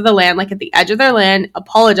spirits of the land, like at the edge of their land,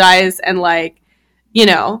 apologize, and like, you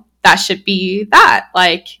know, that should be that.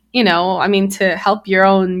 Like, you know, I mean, to help your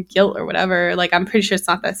own guilt or whatever. Like, I'm pretty sure it's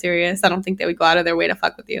not that serious. I don't think they would go out of their way to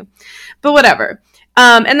fuck with you. But whatever.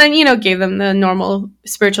 And then, you know, gave them the normal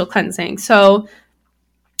spiritual cleansing. So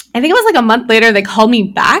I think it was like a month later, they called me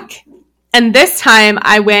back. And this time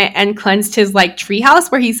I went and cleansed his like treehouse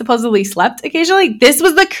where he supposedly slept occasionally. This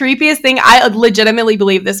was the creepiest thing. I legitimately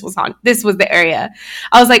believe this was the area.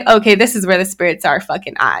 I was like, okay, this is where the spirits are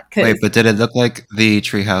fucking at. Wait, but did it look like the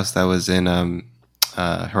treehouse that was in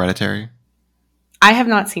Hereditary? I have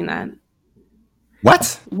not seen that.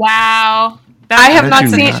 What? Wow. I have not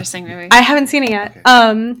seen it. Interesting movie. I haven't seen it yet.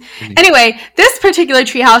 Anyway, this particular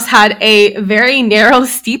treehouse had a very narrow,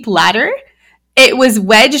 steep ladder. It was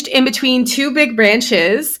wedged in between two big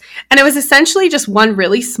branches, and it was essentially just one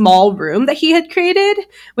really small room that he had created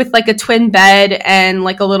with like a twin bed and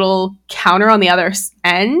like a little counter on the other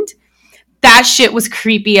end. That shit was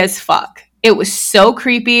creepy as fuck. It was so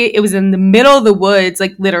creepy. It was in the middle of the woods,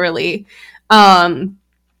 like literally.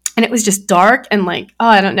 And it was just dark and like, oh,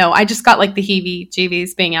 I don't know. I just got like the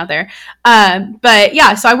heebie-jeebies being out there. But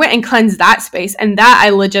yeah, so I went and cleansed that space, and that I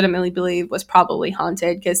legitimately believe was probably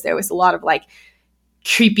haunted because there was a lot of like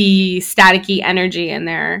creepy, staticky energy in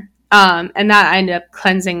there. And that I ended up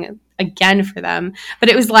cleansing again for them. But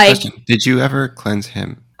it was like... Question. Did you ever cleanse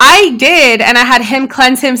him? I did, and I had him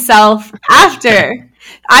cleanse himself after.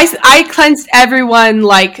 I cleansed everyone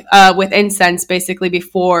like with incense basically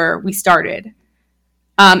before we started.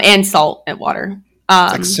 And salt and water.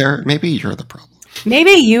 Like, sir, maybe you're the problem.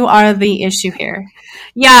 Maybe you are the issue here.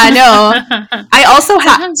 Yeah, no. I also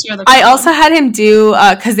had him do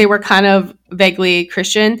because they were kind of vaguely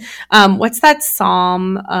Christian. What's that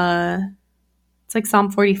psalm? It's like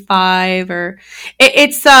Psalm 45, or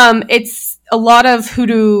it's a lot of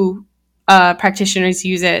hoodoo practitioners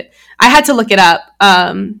use it. I had to look it up.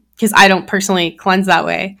 Because I don't personally cleanse that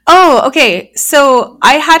way. Oh, okay. So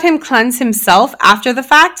I had him cleanse himself after the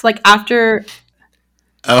fact, like after.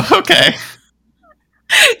 Oh, okay.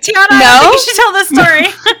 Tiana, I think you should tell this story.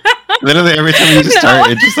 Literally every time you just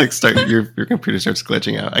start, it just like your computer starts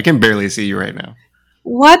glitching out. I can barely see you right now.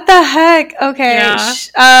 What the heck? Okay.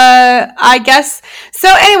 Yeah. I guess. So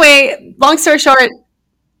anyway, long story short.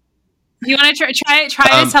 You want to try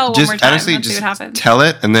to tell one more time? Honestly, just see what happens. Tell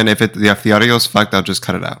it, and then if the audio is fucked, I'll just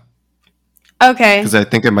cut it out. Okay. Because I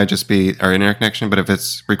think it might just be our internet connection, but if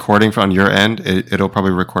it's recording on your end, it'll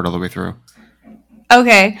probably record all the way through.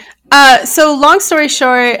 Okay. So long story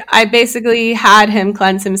short, I basically had him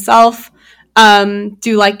cleanse himself,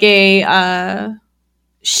 do like a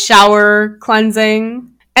shower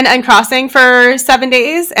cleansing and uncrossing for 7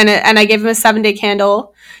 days, and I gave him a 7-day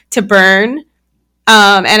candle to burn.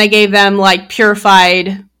 And I gave them like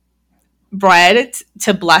purified bread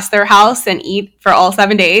to bless their house and eat for all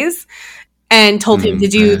 7 days, and told him to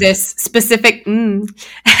do this specific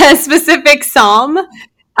psalm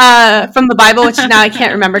from the Bible, which now I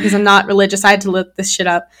can't remember because I'm not religious. I had to look this shit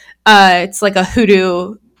up. It's like a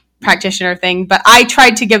hoodoo practitioner thing, but I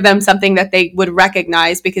tried to give them something that they would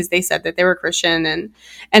recognize because they said that they were Christian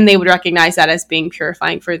and they would recognize that as being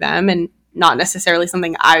purifying for them. And not necessarily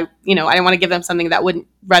something I didn't want to give them something that wouldn't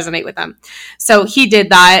resonate with them. So he did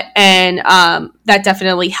that, and that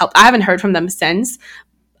definitely helped. I haven't heard from them since.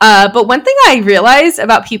 But one thing I realized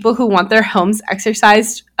about people who want their homes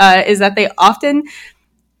exorcised is that they often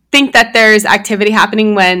think that there's activity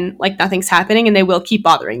happening when like nothing's happening, and they will keep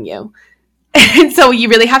bothering you. And so you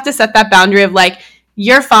really have to set that boundary of like,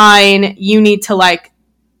 you're fine. You need to like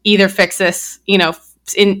either fix this,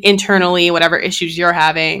 internally, whatever issues you're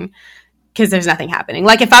having, because there's nothing happening.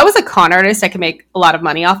 Like if I was a con artist, I could make a lot of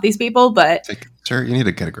money off these people, but Like, sir, you need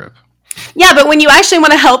to get a grip. yeah, but when you actually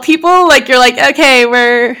want to help people, like you're like, okay,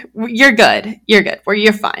 you're good.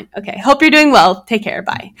 You're fine. Okay. Hope you're doing well. Take care.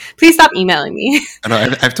 Bye. Please stop emailing me. I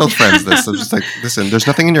know. I've told friends this. I'm just like, listen, there's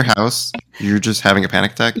nothing in your house. You're just having a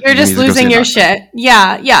panic attack. You're just losing your shit.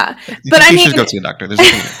 Yeah. But you should go see a doctor. There's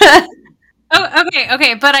nothing. Oh,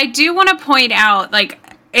 okay. But I do want to point out, like,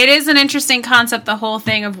 it is an interesting concept, the whole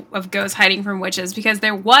thing of ghosts hiding from witches, because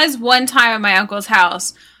there was one time at my uncle's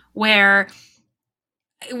house where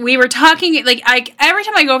we were talking, like, every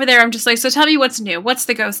time I go over there, I'm just like, so tell me what's new. What's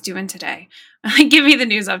the ghost doing today? Give me the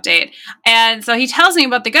news update. And so he tells me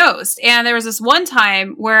about the ghost. And there was this one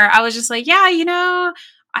time where I was just like, yeah,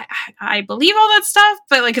 I believe all that stuff.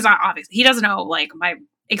 But, like, because obviously he doesn't know, like, my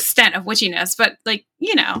extent of witchiness. But, like,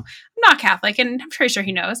 I'm not Catholic, and I'm pretty sure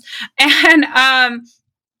he knows. And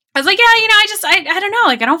I was like, yeah, I don't know.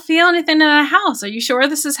 Like, I don't feel anything in the house. Are you sure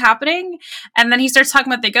this is happening? And then he starts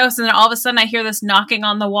talking about the ghost. And then all of a sudden I hear this knocking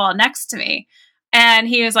on the wall next to me. And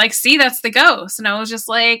he was like, see, that's the ghost. And I was just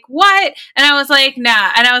like, what? And I was like,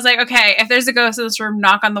 nah. And I was like, okay, if there's a ghost in this room,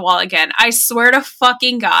 knock on the wall again. I swear to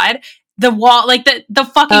fucking God, the wall, like the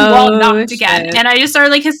fucking wall knocked again. And I just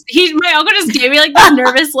started like, my uncle just gave me like this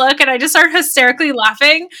nervous look. And I just started hysterically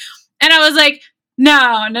laughing. And I was like,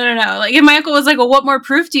 no. Like, and my uncle was like, well, what more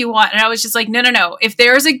proof do you want? And I was just like, no. If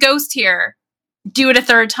there's a ghost here, do it a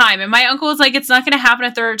third time. And my uncle was like, it's not going to happen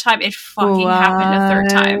a third time. It fucking happened a third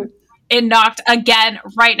time. It knocked again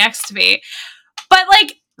right next to me. But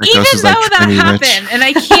like, even though like that happened, and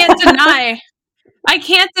I can't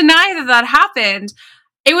deny that happened,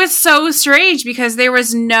 it was so strange because there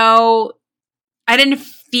was I didn't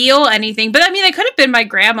feel anything. But I mean, it could have been my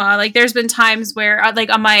grandma. Like, there's been times where,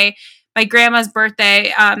 like, on my grandma's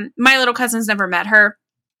birthday, my little cousins never met her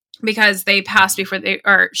because she passed before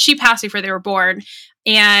they were born.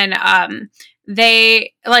 And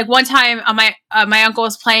they, like, one time my uncle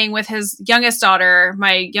was playing with his youngest daughter,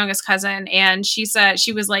 my youngest cousin, and she said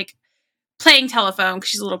she was like playing telephone because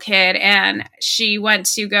she's a little kid, and she went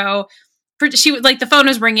to go. She like, the phone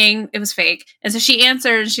was ringing, it was fake, and so she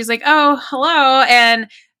answered, and she's like, "Oh, hello," and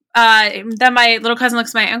then my little cousin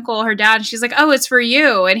looks at my uncle, her dad, and she's like, "Oh, it's for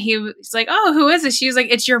you." And he's like, "Oh, who is it?" She was like,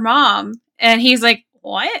 "It's your mom." And he's like,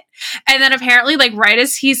 "What?" And then apparently, like, right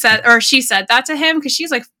as she said that to him, because she's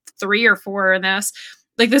like 3 or 4 in this,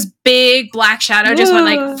 like, this big black shadow just went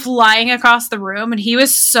like flying across the room, and he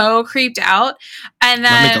was so creeped out. And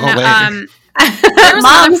then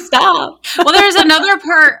Mom, stop. Well, there was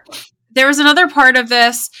another part of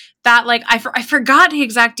this that, like, I forgot the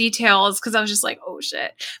exact details because I was just like, oh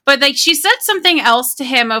shit. But, like, she said something else to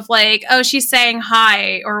him of like, oh, she's saying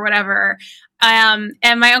hi or whatever. And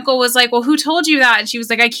my uncle was like, well, who told you that? And she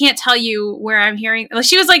was like, I can't tell you where I'm hearing. Like,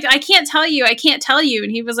 she was like, I can't tell you.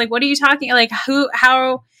 And he was like, what are you talking? Like,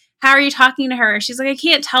 how are you talking to her? She's like, I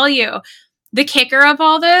can't tell you. The kicker of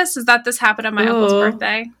all this is that this happened on my uncle's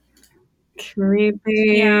birthday.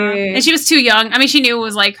 Creepy. Yeah. And she was too young. I mean, she knew it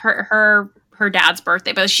was like her dad's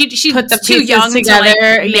birthday, but she put the too young together.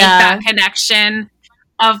 To like make that connection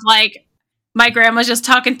of like my grandma's just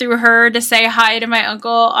talking through her to say hi to my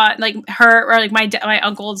uncle, like her or like my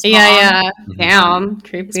uncle's mom. Yeah. Damn,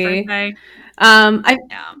 creepy.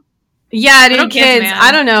 Yeah, dude, kids,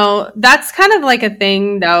 I don't know. That's kind of like a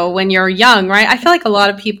thing, though, when you're young, right? I feel like a lot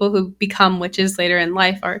of people who become witches later in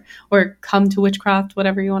life or come to witchcraft,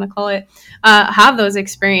 whatever you want to call it, have those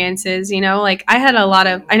experiences, Like, I know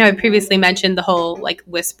I previously mentioned the whole, like,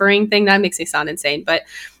 whispering thing. That makes me sound insane. But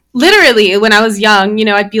literally, when I was young,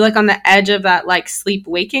 I'd be, like, on the edge of that, like,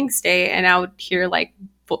 sleep-waking state, and I would hear, like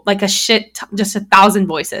just 1,000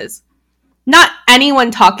 voices. Not anyone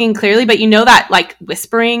talking clearly, but that, like,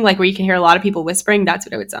 whispering, like, where you can hear a lot of people whispering, that's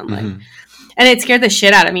what it would sound like. And it scared the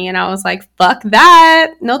shit out of me, and I was like, fuck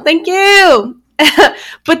that. No, thank you.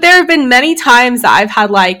 But there have been many times that I've had,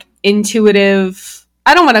 like, intuitive,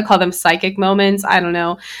 I don't want to call them psychic moments. I don't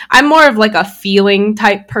know. I'm more of, like, a feeling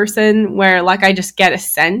type person where, like, I just get a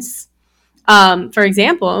sense. For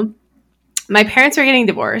example, my parents were getting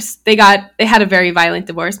divorced. They had a very violent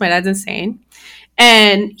divorce. My dad's insane.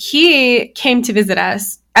 And he came to visit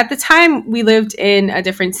us. At the time, we lived in a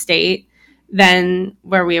different state. than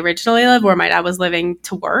where we originally lived, where my dad was living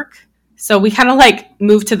to work. So we kind of like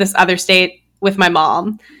moved to this other state with my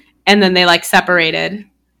mom, and then they like separated.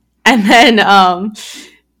 And then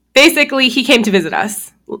basically he came to visit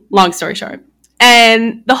us, long story short.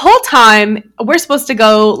 And the whole time we're supposed to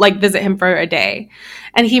go like visit him for a day.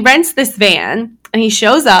 And he rents this van and he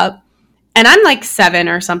shows up, and I'm like 7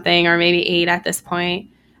 or something, or maybe 8 at this point.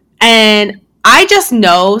 And I just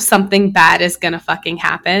know something bad is going to fucking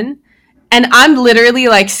happen. And I'm literally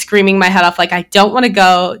like screaming my head off, like, I don't want to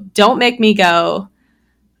go. Don't make me go.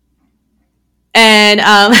 And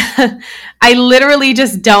I literally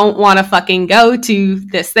just don't want to fucking go to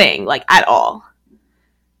this thing, like, at all.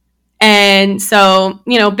 And so,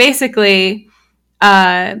 you know, basically,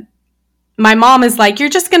 my mom is like, you're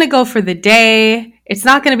just going to go for the day. It's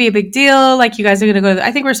not going to be a big deal. Like, you guys are going to go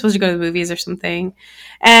I think we're supposed to go to the movies or something.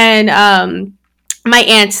 And my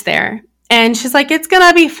aunt's there. And she's like, it's going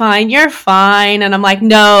to be fine. You're fine. And I'm like,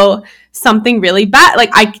 no, something really bad.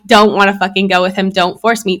 Like, I don't want to fucking go with him. Don't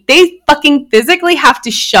force me. They fucking physically have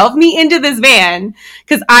to shove me into this van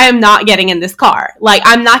because I am not getting in this car. Like,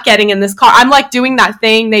 I'm not getting in this car. I'm like doing that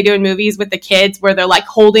thing they do in movies with the kids where they're like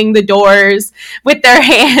holding the doors with their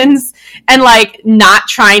hands and like not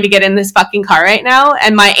trying to get in this fucking car right now.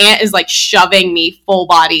 And my aunt is like shoving me full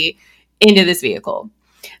body into this vehicle.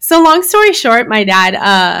 So long story short, my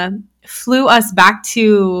dad flew us back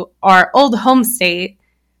to our old home state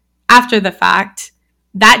after the fact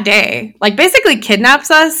that day, like basically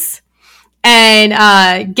kidnaps us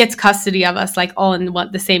and gets custody of us like all in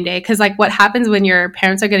the same day. Because like what happens when your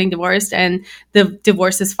parents are getting divorced and the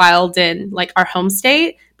divorce is filed in like our home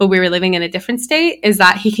state, but we were living in a different state, is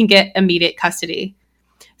that he can get immediate custody.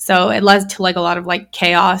 So it led to like a lot of like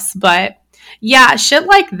chaos. But yeah, shit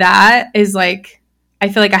like that is like, I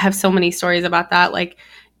feel like I have so many stories about that, like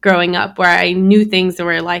growing up where I knew things that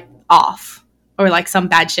were like off, or like some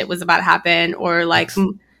bad shit was about to happen, or like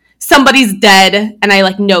somebody's dead and I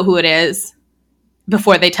like know who it is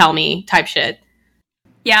before they tell me, type shit.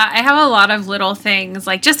 Yeah, I have a lot of little things.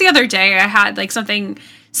 Like just the other day I had like something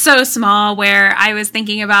so small where I was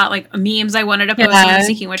thinking about like memes I wanted to post on the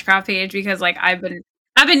Seeking Witchcraft page, because like I've been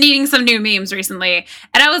needing some new memes recently.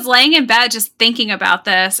 And I was laying in bed just thinking about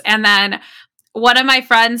this, and then one of my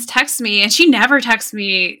friends texts me, and she never texts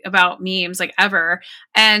me about memes, like, ever.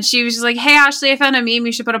 And she was just like, hey, Ashley, I found a meme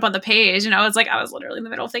you should put up on the page. And I was like, I was literally in the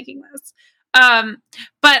middle of thinking this.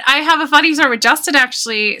 But I have a funny story with Justin,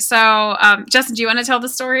 actually. So, Justin, do you want to tell the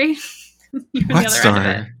story? What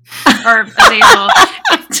story? Or Azazel.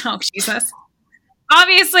 Oh, Jesus.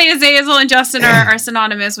 Obviously, Azazel and Justin are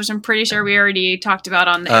synonymous, which I'm pretty sure we already talked about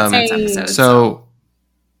on the incense episode. So,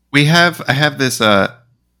 I have this,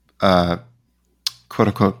 quote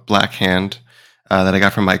unquote black hand that I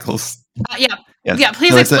got from Michael's. Yeah. Yes. Yeah,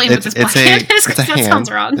 please explain what this black hand is, because that sounds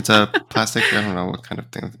wrong. It's a plastic, I don't know what kind of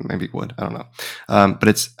thing, maybe wood, I don't know. But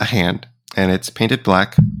it's a hand, and it's painted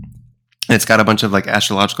black. And it's got a bunch of like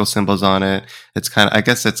astrological symbols on it. It's I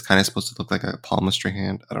guess it's kind of supposed to look like a palmistry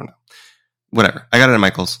hand. I don't know. Whatever. I got it at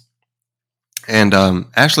Michael's. And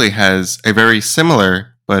Ashley has a very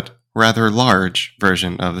similar but rather large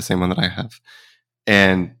version of the same one that I have.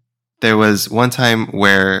 And there was one time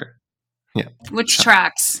where, which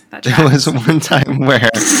tracks? There was one time where,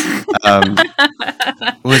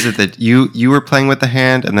 what was it that you were playing with the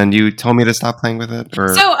hand, and then you told me to stop playing with it?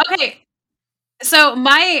 Or So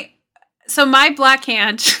my black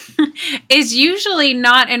hand is usually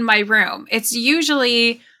not in my room. It's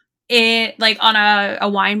usually like on a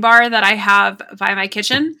wine bar that I have by my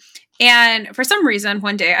kitchen. And for some reason,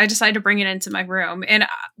 one day I decided to bring it into my room, and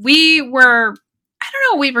I don't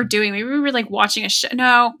know what we were doing. Maybe we were like watching a show.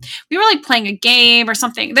 No, we were like playing a game or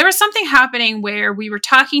something. There was something happening where we were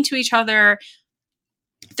talking to each other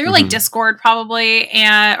through like Discord probably,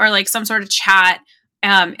 or like some sort of chat.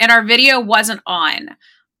 And our video wasn't on.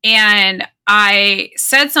 And I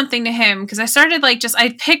said something to him because I started like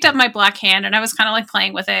I picked up my black hand and I was kind of like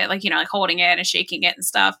playing with it, like, you know, like holding it and shaking it and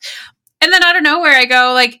stuff. And then out of nowhere I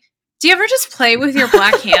go like, do you ever just play with your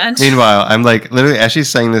black hand? Meanwhile, I'm like literally Ashley's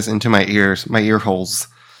saying this into my ears, my ear holes.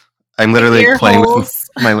 I'm literally playing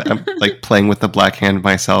with the black hand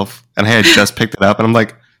myself, and I had just picked it up, and I'm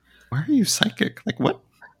like, "Why are you psychic? Like, what?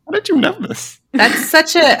 How did you know this?" That's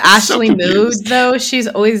such a Ashley mood, though. She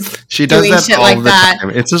does that shit all like the that. time.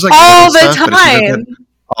 It's just like all the stuff, time.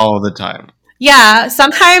 All the time. Yeah,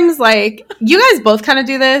 sometimes like you guys both kind of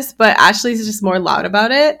do this, but Ashley's just more loud about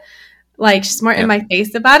it. Like, she's more in my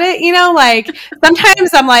face about it, you know? Like,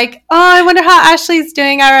 sometimes I'm like, oh, I wonder how Ashley's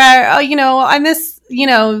doing. Oh, you know, I miss, you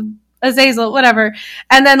know, Azazel, whatever.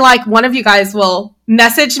 And then, like, one of you guys will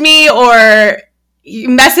message me or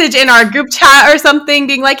message in our group chat or something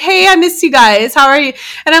being like, hey, I missed you guys. How are you?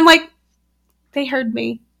 And I'm like, they heard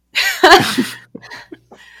me.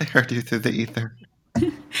 They heard you through the ether.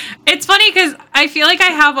 It's funny because I feel like I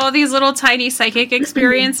have all these little tiny psychic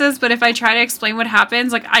experiences, but if I try to explain what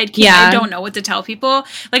happens, like I don't know what to tell people.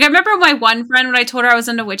 Like I remember my one friend, when I told her I was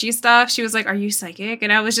into witchy stuff, she was like, "Are you psychic?"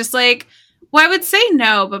 And I was just like, "Well, I would say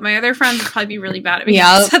no, but my other friends would probably be really bad at me."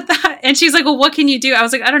 I said that, and she's like, "Well, what can you do?" I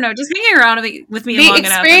was like, "I don't know, just hanging around with me long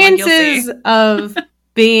enough." The experiences of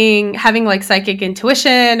having like psychic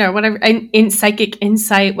intuition or whatever, in psychic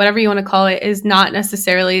insight, whatever you want to call it, is not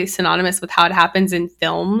necessarily synonymous with how it happens in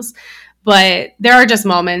films. But there are just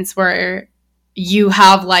moments where you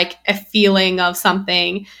have like a feeling of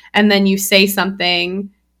something, and then you say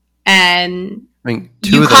something, and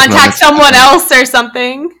you contact someone else or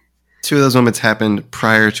something. 2 of those moments happened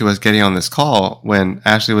prior to us getting on this call, when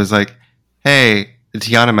Ashley was like, "Hey,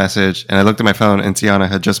 Tiana message," and I looked at my phone, and Tiana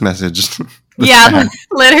had just messaged. Yeah,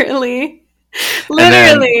 literally. And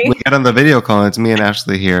then we got on the video call, and it's me and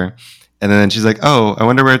Ashley here. And then she's like, "Oh, I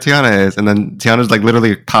wonder where Tiana is." And then Tiana's like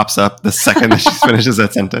literally pops up the second that she finishes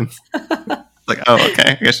that sentence. Like, oh,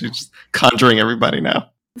 okay. I guess she's just conjuring everybody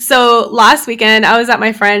now. So last weekend, I was at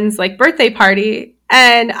my friend's like birthday party,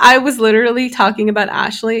 and I was literally talking about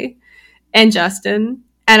Ashley and Justin.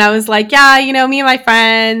 And I was like, yeah, you know, me and my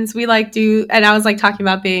friends, we like do, and I was like talking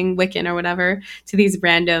about being Wiccan or whatever to these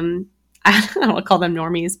random, I don't want to call them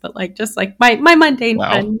normies, but like just like my mundane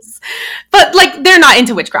friends. But like they're not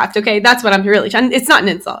into witchcraft, okay? That's what I'm really trying. It's not an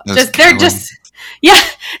insult. They're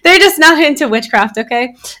just not into witchcraft,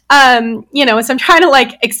 okay? You know, so I'm trying to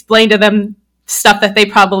like explain to them stuff that they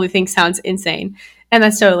probably think sounds insane. And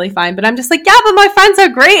that's totally fine. But I'm just like, yeah, but my friends are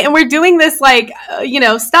great. And we're doing this like, you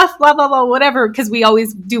know, stuff, blah, blah, blah, whatever. Because we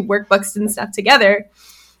always do workbooks and stuff together.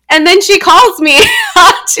 And then she calls me.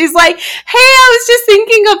 She's like, hey, I was just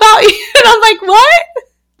thinking about you. And I'm like, what?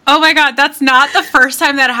 Oh my God, that's not the first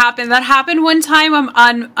time that happened. That happened one time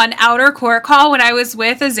on an outer court call when I was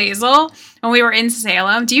with Azazel when we were in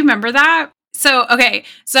Salem. Do you remember that? So, okay,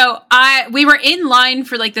 we were in line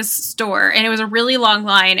for like this store, and it was a really long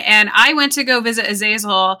line, and I went to go visit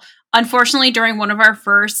Azazel, unfortunately, during one of our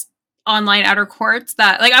first online outer courts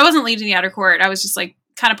that, like, I wasn't leading the outer court, I was just like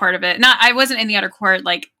kind of part of it. I wasn't in the outer court,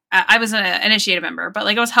 like, I was an initiated member, but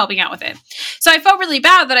like I was helping out with it. So I felt really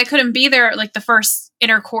bad that I couldn't be there at like the first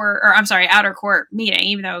outer court meeting,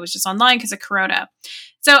 even though it was just online because of Corona.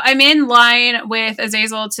 So I'm in line with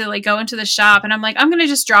Azazel to like go into the shop, and I'm like, I'm going to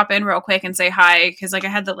just drop in real quick and say hi because like I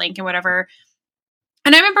had the link and whatever.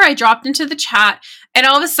 And I remember I dropped into the chat, and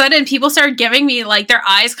all of a sudden people started giving me like their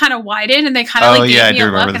eyes kind of widened, and they kind of gave me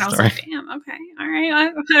a look, and I was like, damn, okay, all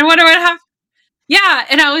right, I wonder what happened. Yeah,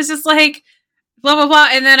 and I was just like, blah, blah, blah.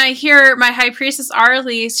 And then I hear my high priestess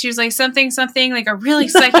Arlie, she was like something, like a really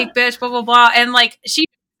psychic bitch, blah, blah, blah. And like she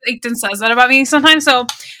says that about me sometimes. So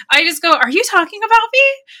I just go, are you talking about me?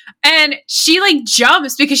 And she like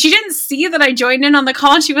jumps because she didn't see that I joined in on the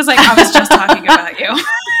call. And she was like, I was just talking about you. And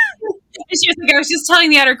she was like, I was just telling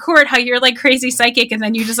the outer court how you're like crazy psychic, and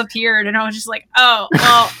then you disappeared. And I was just like, oh,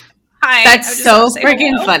 well, hi. That's so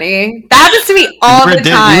freaking funny. That happens to me all the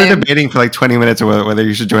time. We were debating for like 20 minutes whether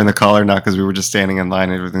you should join the call or not because we were just standing in line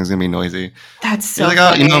and everything's going to be noisy. That's so You're like,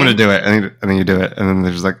 oh, you know I'm going to do it. And then you do it. And then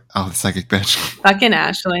there's like, oh, the psychic bitch. Fucking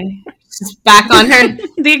Ashley. She's back on her.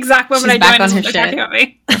 The exact moment I joined is when they're talking about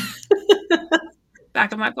me.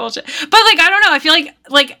 Back on my bullshit. But like, I don't know. I feel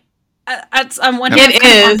like it's on one hand, it's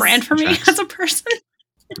kind of on brand for me as a person.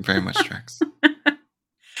 It very much tracks.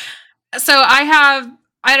 So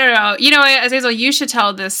I don't know. You know, Azazel, you should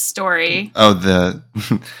tell this story. Oh,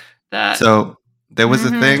 so there was a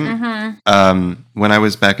thing when I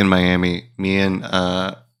was back in Miami, me and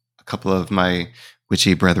a couple of my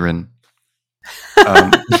witchy brethren,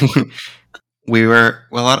 we were,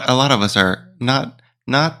 well, a lot of us are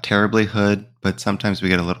not terribly hood, but sometimes we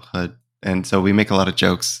get a little hood. And so we make a lot of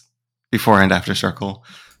jokes before and after circle.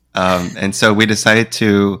 And so we decided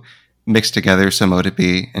to mix together some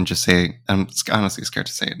ODB and just say, I'm honestly scared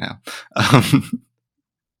to say it now. I'm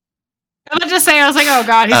about to say, I was like, oh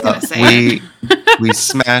God, he's going to say it. We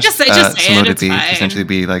smashed just say some it, ODB, essentially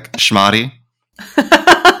be like schmotty.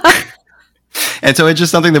 And so it's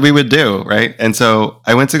just something that we would do, right? And so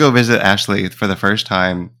I went to go visit Ashley for the first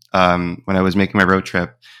time when I was making my road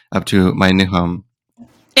trip up to my new home.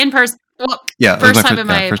 In person? Well, yeah, first time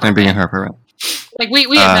being in her apartment. Like we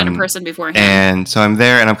had met in person beforehand. And so I'm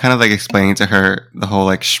there and I'm kind of like explaining to her the whole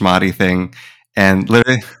like schmotty thing. And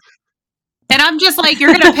literally... And I'm just like,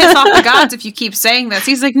 you're going to piss off the gods if you keep saying this.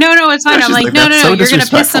 He's like, no, it's fine. I'm like, no, so you're going to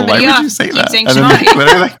piss somebody off. You say keep that? saying and schmotty.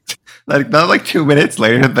 Literally like Like not like 2 minutes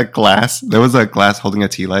later, there was a glass holding a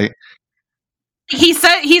tea light. He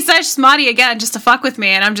said Smotty again just to fuck with me,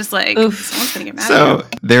 and I'm just like, Oof. someone's gonna get mad. So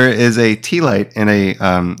there is a tea light and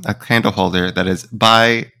a candle holder that is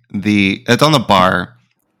it's on the bar.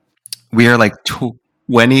 We are like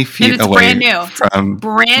 20 feet it's away brand new. from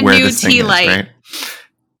Brand where new this thing tea is, light. right?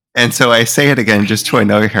 And so I say it again just to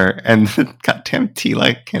annoy her, and the goddamn tea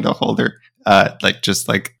light candle holder,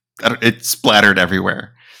 it splattered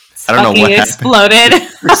everywhere. I don't know what exploded.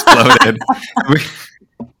 Exploded.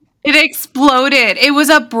 It exploded. It was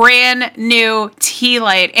a brand new tea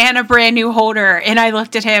light and a brand new holder. And I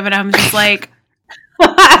looked at him and I'm just like,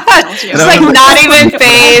 it's like not even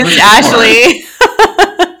phased, Ashley.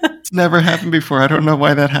 It's never happened before. I don't know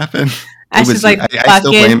why that happened. Ashley's like, I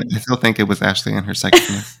still think it was Ashley and her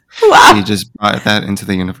psychicness. Wow. She just brought that into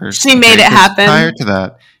the universe. She made it happen. Prior to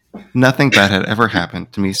that, nothing bad had ever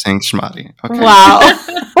happened to me saying schmotty. Okay. Wow.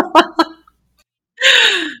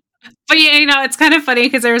 But it's kind of funny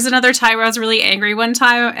because there was another time where I was really angry one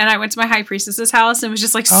time and I went to my high priestess's house and was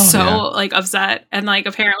just like like upset. And like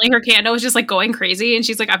apparently her candle was just like going crazy. And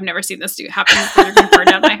she's like, I've never seen this happen before. You're going to burn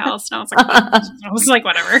down my house. And I was like,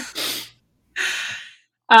 whatever.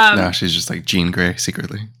 No, she's just like Jean Grey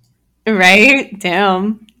secretly. Right?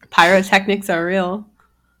 Damn. Pyrotechnics are real.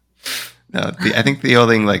 No, I think the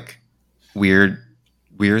only like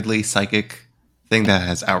weirdly psychic thing that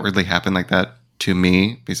has outwardly happened like that to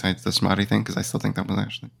me, besides the Smotty thing, because I still think that was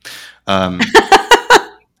Ashley,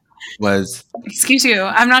 was... Excuse you,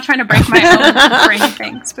 I'm not trying to break my own brain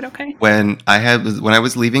things, but okay. When I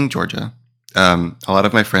was leaving Georgia, a lot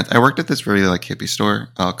of my friends... I worked at this really like hippie store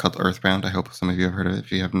called Earthbound. I hope some of you have heard of it.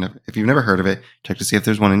 If you've never heard of it, check to see if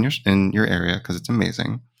there's one in your area, because it's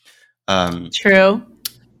amazing. True.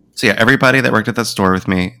 So yeah, everybody that worked at that store with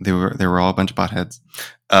me, they were all a bunch of botheads.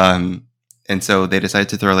 And so they decided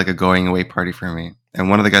to throw like a going away party for me. And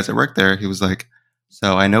one of the guys that worked there, he was like,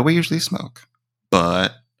 so I know we usually smoke,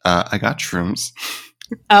 but I got shrooms.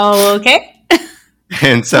 Oh, okay.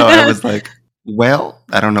 And so I was like, well,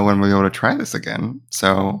 I don't know when we'll be able to try this again.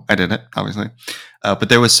 So I did it, obviously. But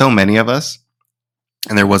there was so many of us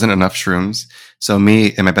and there wasn't enough shrooms. So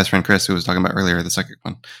me and my best friend, Chris, who was talking about earlier, the psychic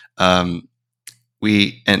one, and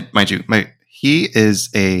mind you, he is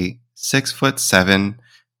a 6'7"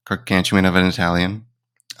 gargantuan of an Italian.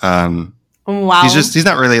 Wow. He's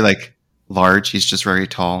not really like large. He's just very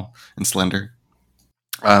tall and slender.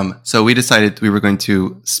 So we decided we were going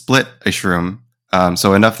to split a shroom.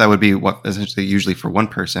 So enough that would be what essentially usually for one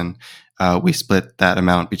person. We split that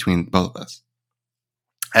amount between both of us.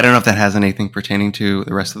 I don't know if that has anything pertaining to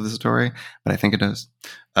the rest of the story, but I think it does.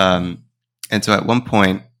 And so at one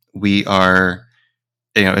point we are,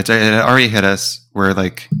 it already hit us. We're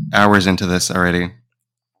like hours into this already.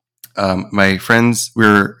 My friends, we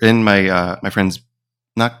were in my friend's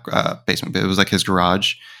not basement, but it was like his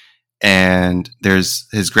garage, and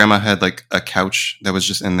his grandma had like a couch that was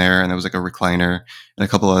just in there, and there was like a recliner and a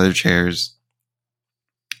couple other chairs.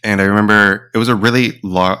 And I remember it was a really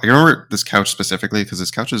long. I remember this couch specifically because this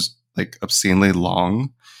couch is like obscenely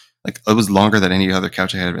long. Like it was longer than any other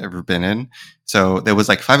couch I had ever been in. So there was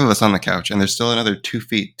like 5 of us on the couch, and there's still another 2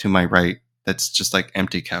 feet to my right that's just like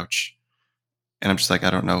empty couch. And I'm just like, I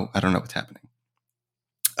don't know what's happening.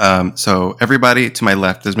 So everybody to my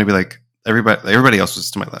left, there's maybe like everybody else was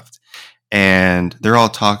to my left, and they're all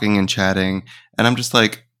talking and chatting, and I'm just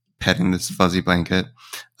like petting this fuzzy blanket.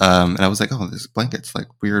 And I was like, oh, this blanket's like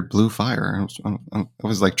weird blue fire. I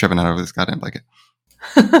was like tripping out over this goddamn blanket.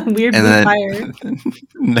 Weird blue fire.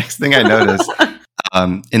 Next thing I notice,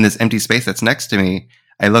 in this empty space that's next to me,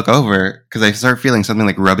 I look over because I start feeling something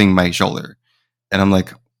like rubbing my shoulder, and I'm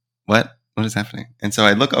like, what? What is happening? And so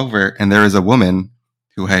I look over, and there is a woman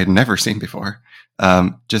who I had never seen before,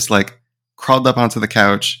 just like crawled up onto the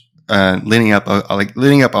couch, leaning up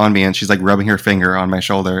on me, and she's like rubbing her finger on my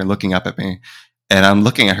shoulder and looking up at me. And I'm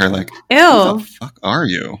looking at her like, ew, who the fuck are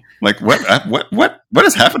you? Like, what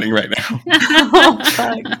is happening right now? Oh,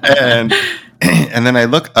 fuck. And then I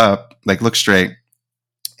look up, like look straight,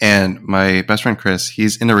 and my best friend Chris,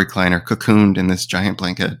 he's in a recliner, cocooned in this giant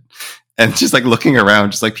blanket, and just like looking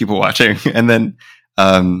around, just like people watching. And then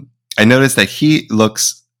I noticed that he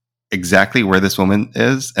looks exactly where this woman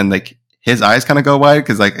is, and like his eyes kind of go wide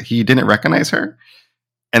because like he didn't recognize her.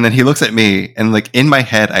 And then he looks at me, and like in my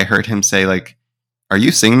head, I heard him say like, "Are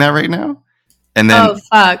you seeing that right now?" And then oh,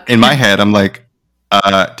 fuck. In my head, I'm like,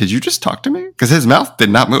 did you just talk to me? Because his mouth did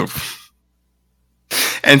not move.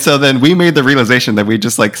 And so then we made the realization that we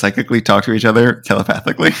just like psychically talk to each other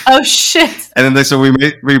telepathically. Oh shit! And then so we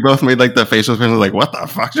both made like the facial expression like, what the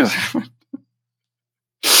fuck just happened?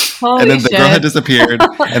 Holy and then the girl had shit. disappeared.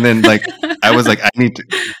 And then like I was like, I need to.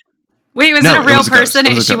 Wait, was No, it a real was a ghost. person?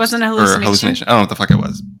 It was a She ghost. wasn't a Or hallucination. I don't know what the fuck it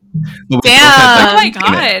was. But we both Damn. had, Oh my like, seen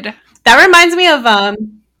it. god! That reminds me of How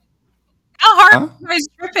hard Huh? were you guys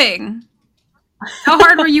tripping? How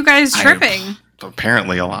hard were you guys tripping?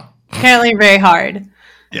 Apparently a lot. apparently very hard.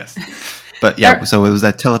 Yes. But yeah, so it was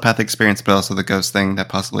that telepathic experience, but also the ghost thing that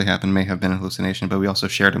possibly happened may have been a hallucination, but we also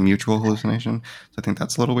shared a mutual hallucination. So I think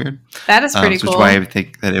that's a little weird. That is pretty Which cool. is why I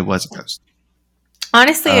think that it was a ghost.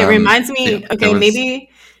 Honestly, it reminds me. yeah, Okay, that was-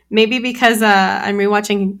 maybe because I'm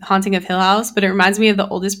rewatching Haunting of Hill House, but it reminds me of the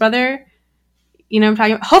oldest brother. You know what I'm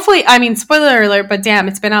talking about? Hopefully, I mean, spoiler alert, but damn,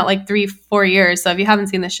 it's been out like 3-4 years. So if you haven't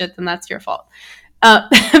seen this shit, then that's your fault. But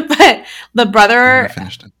the I brother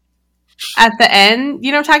finished it. at the end,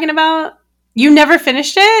 you know what I'm talking about? You never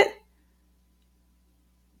finished it?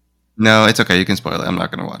 No, it's okay. You can spoil it. I'm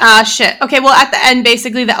not going to watch. Ah, shit. Okay, well, at the end,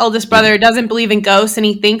 basically, the eldest brother doesn't believe in ghosts, and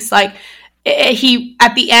he thinks like he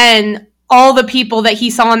at the end, all the people that he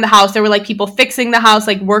saw in the house, there were like people fixing the house,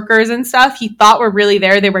 like workers and stuff. He thought were really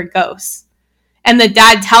there. They were ghosts, and the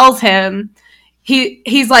dad tells him.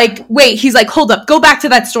 He's like, wait, he's like, hold up, go back to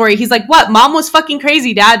that story. He's like, what? Mom was fucking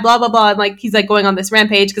crazy, dad, blah, blah, blah. And like, he's like going on this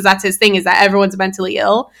rampage because that's his thing is that everyone's mentally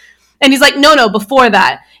ill. And he's like, no, before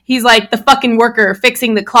that. He's like, the fucking worker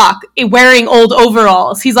fixing the clock, wearing old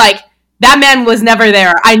overalls. He's like, that man was never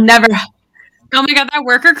there. I never. Oh my god, that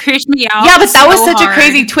worker creeped me out. Yeah, but that was so such hard. a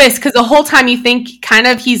crazy twist because the whole time you think kind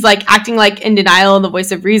of he's like acting like in denial, the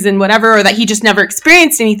voice of reason, whatever, or that he just never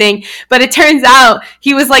experienced anything. But it turns out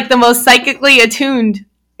he was like the most psychically attuned,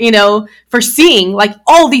 you know, for seeing like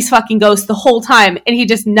all these fucking ghosts the whole time. And he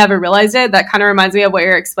just never realized it. That kind of reminds me of what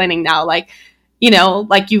you're explaining now. Like, you know,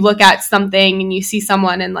 like you look at something and you see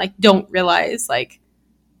someone and like don't realize like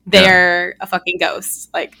they're a fucking ghost.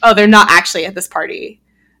 Like, oh, they're not actually at this party.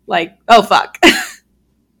 Like, oh fuck.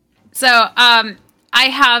 So, I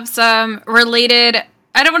have some related,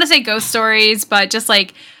 I don't want to say ghost stories, but just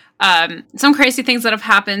like some crazy things that have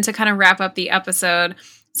happened to kind of wrap up the episode.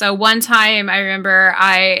 So one time I remember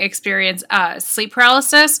I experienced sleep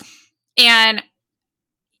paralysis, and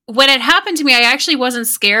when it happened to me, I actually wasn't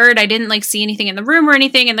scared. I didn't like see anything in the room or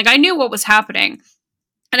anything. And like, I knew what was happening.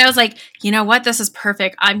 And I was like, you know what? This is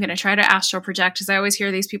perfect. I'm going to try to astral project because I always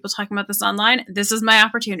hear these people talking about this online. This is my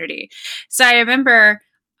opportunity. So I remember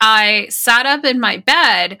I sat up in my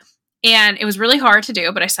bed, and it was really hard to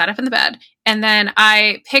do, but I sat up in the bed, and then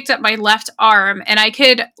I picked up my left arm, and I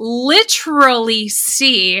could literally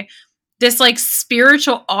see this like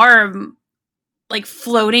spiritual arm like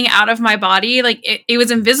floating out of my body. Like it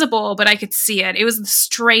was invisible, but I could see it. It was the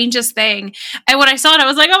strangest thing. And when I saw it, I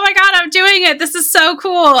was like, oh my God, I'm doing it. This is so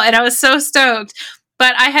cool. And I was so stoked.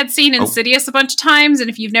 But I had seen Insidious a bunch of times. And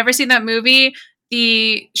if you've never seen that movie,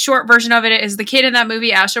 the short version of it is the kid in that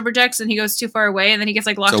movie astral projects and he goes too far away and then he gets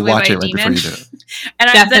like locked away by a demon.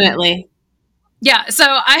 And Definitely. So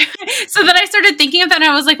then I started thinking of that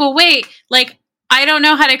and I was like, well, wait, like, I don't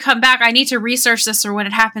know how to come back. I need to research this, or when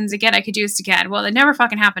it happens again, I could do this again. Well, it never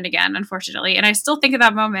fucking happened again, unfortunately. And I still think of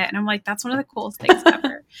that moment, and I'm like, that's one of the coolest things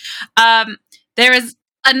ever. There was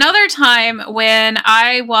another time when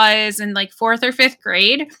I was in like 4th or 5th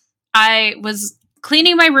grade. I was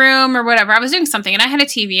cleaning my room or whatever. I was doing something, and I had a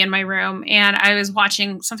TV in my room, and I was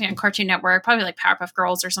watching something on Cartoon Network, probably like Powerpuff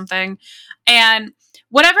Girls or something. And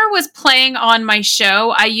whatever was playing on my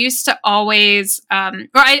show, I used to always,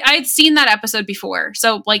 I had seen that episode before.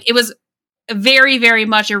 So like it was very, very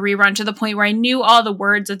much a rerun to the point where I knew all the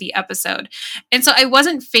words of the episode. And so I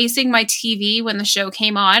wasn't facing my TV when the show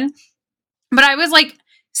came on, but I was like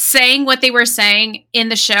saying what they were saying in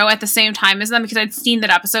the show at the same time as them because I'd seen that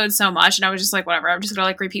episode so much. And I was just like, whatever, I'm just going to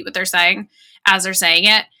like repeat what they're saying as they're saying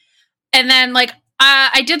it. And then like,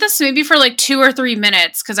 I did this maybe for like 2 or 3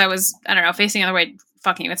 minutes because I was, I don't know, facing the other way,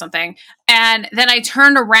 fucking with something. And then I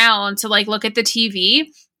turned around to like look at the TV,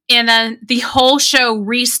 and then the whole show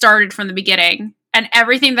restarted from the beginning, and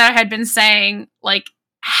everything that I had been saying like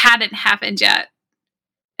hadn't happened yet.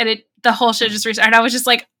 And the whole show just restarted. And I was just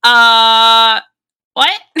like, what?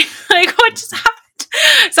 Like what just happened?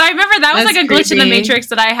 So I remember that was That's like a glitch in the creepy. Matrix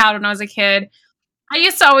that I had when I was a kid. I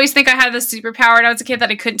used to always think I had this superpower when I was a kid that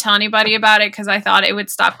I couldn't tell anybody about it because I thought it would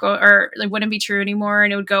stop or it wouldn't be true anymore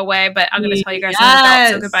and it would go away. But I'm going to tell you guys an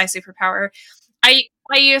adult, so goodbye superpower. I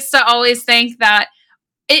used to always think that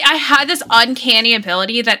I had this uncanny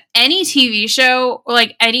ability that any TV show or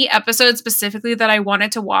like any episode specifically that I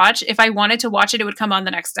wanted to watch, if I wanted to watch it, it would come on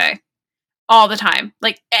the next day. All the time.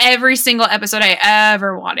 Like every single episode I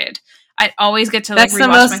ever wanted. I'd always get to like That's the rewatch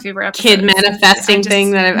most my favorite episodes. kid manifesting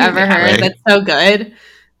thing that I've ever heard. Right. That's so good.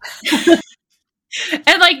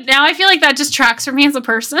 And like now I feel like that just tracks for me as a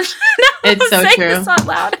person. It's so saying true. this out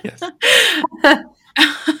loud. Yes.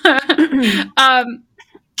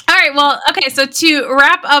 All right, well, okay, so to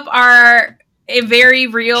wrap up our very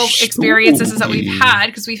real experiences that we've had,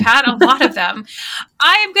 because we've had a lot of them,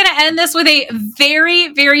 I am going to end this with a very,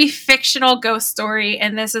 very fictional ghost story.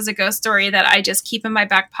 And this is a ghost story that I just keep in my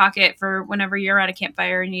back pocket for whenever you're around a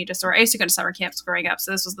campfire and you need a story. I used to go to summer camps growing up,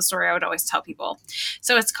 so this was the story I would always tell people.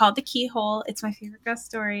 So it's called The Keyhole. It's my favorite ghost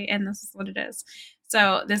story, and this is what it is.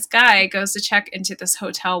 So this guy goes to check into this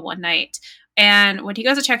hotel one night, and when he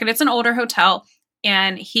goes to check in, it's an older hotel,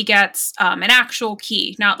 and he gets an actual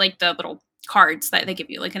key, not like the little cards that they give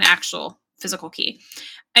you, like an actual physical key.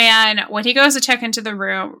 And when he goes to check into the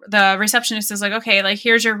room, the receptionist is like, okay, like,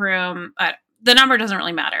 here's your room. The number doesn't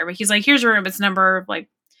really matter, but he's like, here's your room. It's number like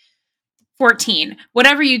 14.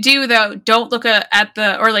 Whatever you do, though, don't look at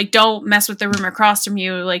don't mess with the room across from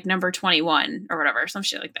you, like number 21 or whatever, some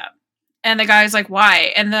shit like that. And the guy's like,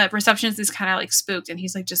 why? And the receptionist is kind of like spooked. And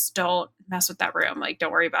he's like, just don't mess with that room. Like,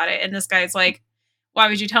 don't worry about it. And this guy's like, why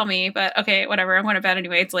would you tell me? But okay, whatever. I'm going to bed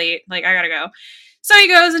anyway. It's late. Like, I gotta go. So he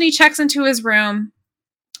goes and he checks into his room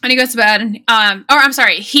and he goes to bed.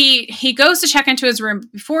 He goes to check into his room.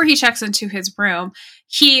 Before he checks into his room,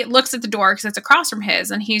 he looks at the door because it's across from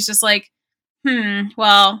his. And he's just like,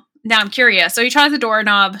 well, now I'm curious. So he tries the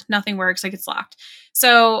doorknob. Nothing works. Like, it's locked.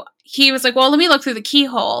 So he was like, well, let me look through the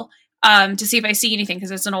keyhole to see if I see anything, because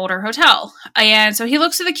it's an older hotel. And so he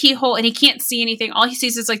looks through the keyhole and he can't see anything. All he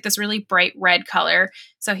sees is like this really bright red color.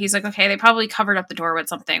 So he's like, okay, they probably covered up the door with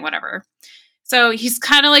something, whatever. So he's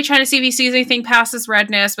kind of like trying to see if he sees anything past this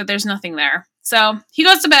redness, but there's nothing there. So he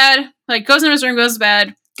goes to bed, like goes into his room, goes to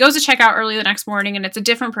bed, goes to check out early the next morning, and it's a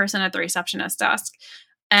different person at the receptionist desk.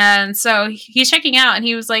 And so he's checking out and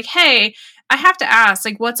he was like, hey, I have to ask,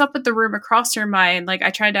 like, what's up with the room across from mine? Like, I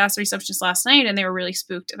tried to ask the receptionist last night and they were really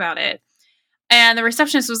spooked about it. And the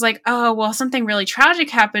receptionist was like, oh, well, something really tragic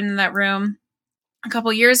happened in that room. A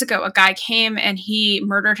couple years ago, a guy came and he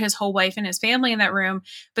murdered his whole wife and his family in that room.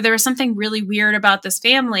 But there was something really weird about this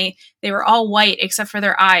family. They were all white except for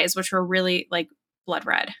their eyes, which were really like blood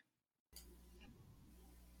red.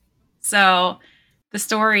 So the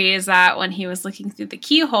story is that when he was looking through the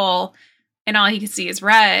keyhole and all he could see is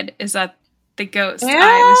red, is that the ghost eye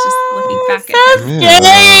was just looking back at him. So On the other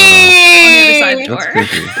side scary! door.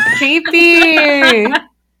 Creepy.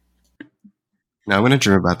 No, I'm going to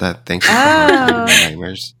dream about that. Thank you for Oh. my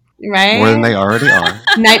nightmares. Right? More than they already are.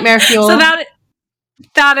 Nightmare fuel. So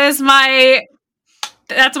that's my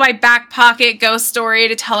back pocket ghost story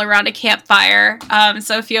to tell around a campfire.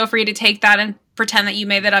 So feel free to take that and pretend that you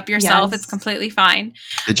made that up yourself. Yes. It's completely fine.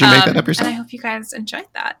 Did you make that up yourself? And I hope you guys enjoyed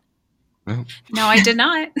that. Oh. No, I did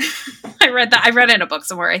not. I read it in a book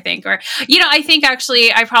somewhere, I think. Or, I think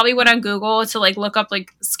actually I probably went on Google to like look up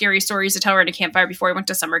like scary stories to tell around a campfire before I went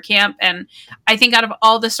to summer camp. And I think out of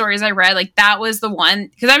all the stories I read, like that was the one,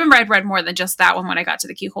 because I remember I'd read more than just that one when I got to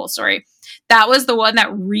the keyhole story. That was the one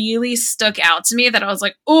that really stuck out to me, that I was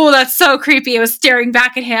like, oh, that's so creepy. I was staring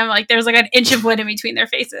back at him. Like there was like an inch of wood in between their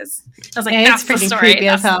faces. I was like, that's the pretty story. creepy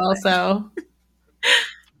as hell, so...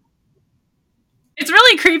 It's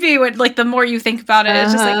really creepy when, like, the more you think about it,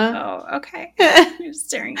 it's just like, oh, okay. You're just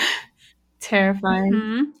staring. Terrifying.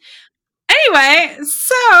 Mm-hmm. Anyway,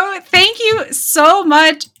 so thank you so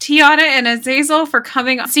much, Tiana and Azazel, for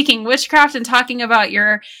coming on Seeking Witchcraft and talking about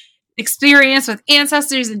your experience with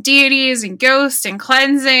ancestors and deities and ghosts and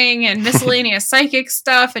cleansing and miscellaneous psychic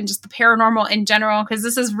stuff and just the paranormal in general, because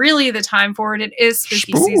this is really the time for it. It is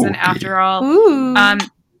spooky season after all. Ooh.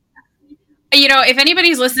 If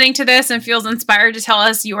anybody's listening to this and feels inspired to tell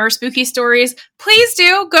us your spooky stories, please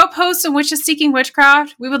do go post on Witches Seeking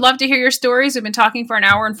Witchcraft. We would love to hear your stories. We've been talking for an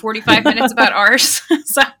hour and 45 minutes about ours.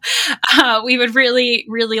 So we would really,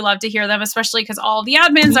 really love to hear them, especially because all the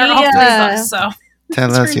admins are all three of us. So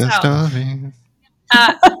tell us your stories.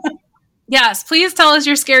 Yes, please tell us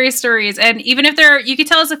your scary stories. And even if you could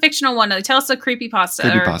tell us a fictional one, like tell us a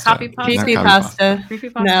creepypasta or copypasta.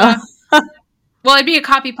 Creepypasta. No. Well, it'd be a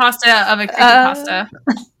copy pasta of a creepypasta.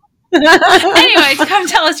 Anyway, come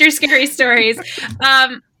tell us your scary stories. But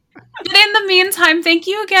in the meantime, thank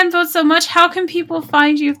you again both so much. How can people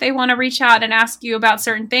find you if they want to reach out and ask you about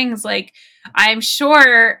certain things? Like, I'm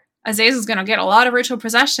sure Azazel's going to get a lot of ritual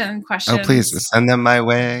possession questions. Oh, please send them my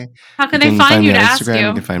way. How can they find you to ask you?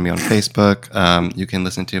 You can find me on Facebook. You can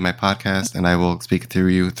listen to my podcast, and I will speak through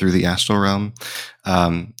you through the astral realm.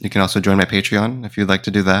 You can also join my Patreon if you'd like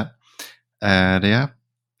to do that. And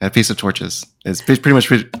at Feast of Torches. It's pretty much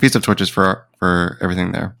Feast of Torches for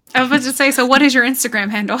everything there. I was about to say, so what is your Instagram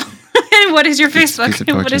handle? And what is your Facebook?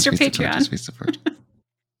 And what is your Patreon? Feast of Torches.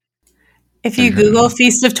 If you Google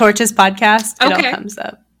Feast of Torches podcast, it all comes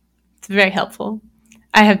up. It's very helpful.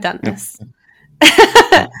 I have done this.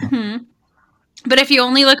 But if you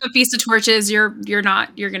only look up Feast of Torches, you're going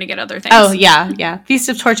to get other things. Oh, yeah. Feast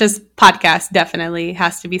of Torches podcast definitely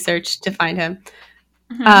has to be searched to find him.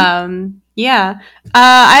 I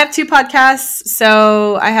have 2 podcasts.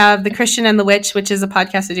 So I have The Christian and the Witch, which is a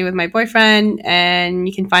podcast I do with my boyfriend, and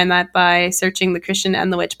you can find that by searching The Christian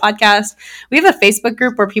and the Witch podcast. We have a Facebook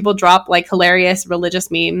group where people drop like hilarious religious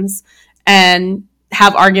memes and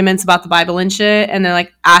have arguments about the Bible and shit, and then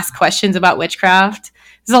like ask questions about witchcraft.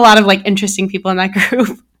 There's a lot of like interesting people in that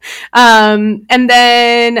group. And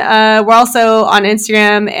then we're also on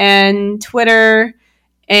Instagram and Twitter,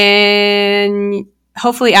 and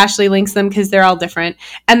hopefully Ashley links them because they're all different.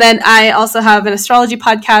 And then I also have an astrology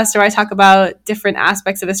podcast where I talk about different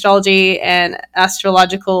aspects of astrology and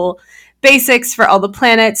astrological basics for all the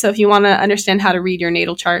planets. So if you want to understand how to read your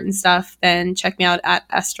natal chart and stuff, then check me out at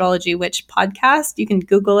Astrology Witch Podcast. You can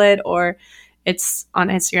Google it, or it's on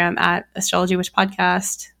Instagram at Astrology Witch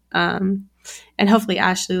Podcast. And hopefully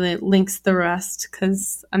Ashley links the rest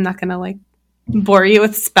because I'm not going to like bore you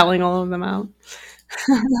with spelling all of them out.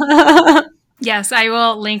 Yes, I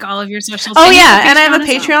will link all of your socials. Oh, yeah. And I have a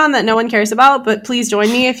Patreon that no one cares about, but please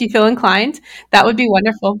join me if you feel inclined. That would be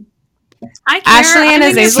wonderful. Ashley and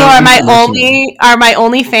Azazel are my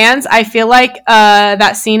only fans. I feel like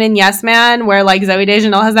that scene in Yes Man where like Zooey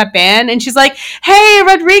Deschanel has that band and she's like, "Hey,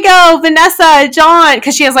 Rodrigo, Vanessa, John,"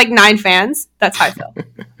 because she has like 9 fans. That's how I feel.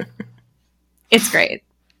 It's great.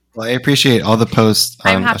 Well, I appreciate all the posts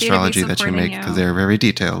on astrology that you make because they're very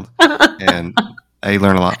detailed, and I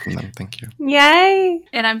learn a lot from them. Thank you. Yay.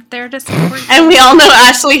 And I'm there to support you. And we all know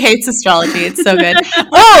Ashley hates astrology. It's so good.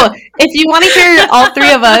 Oh, if you want to hear all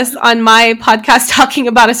 3 of us on my podcast talking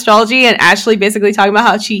about astrology and Ashley basically talking about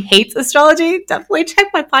how she hates astrology, definitely check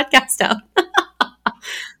my podcast out.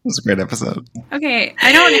 It's a great episode. Okay,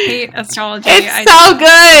 I don't hate astrology. It's so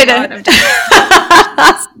good.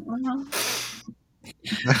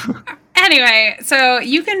 Anyway, so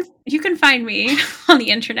you can find me on the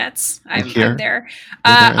internets. I'm there.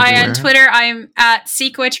 On Twitter, I'm at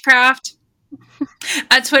Seek Witchcraft.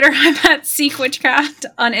 At Twitter, I'm at Seek Witchcraft.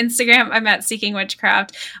 On Instagram, I'm at Seeking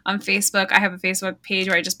Witchcraft. On Facebook, I have a Facebook page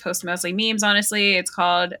where I just post mostly memes, honestly. It's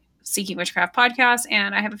called Seeking Witchcraft Podcast,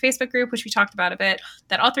 and I have a Facebook group, which we talked about a bit,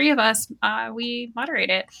 that all 3 of us, we moderate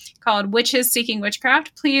it, called Witches Seeking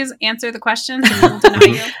Witchcraft. Please answer the questions and we will deny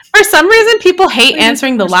you. For some reason, people hate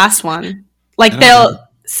answering the last one. Like, they'll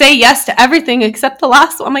say yes to everything except the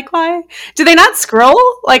last one. I'm like, why? Do they not scroll?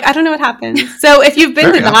 Like, I don't know what happens. So if you've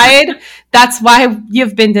been denied, that's why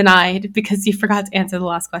you've been denied, because you forgot to answer the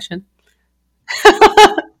last question.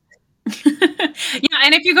 Yeah,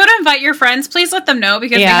 and if you go to invite your friends, please let them know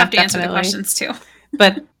because they have to answer the questions too.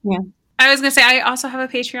 But yeah, I was gonna say I also have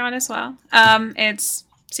a Patreon as well. It's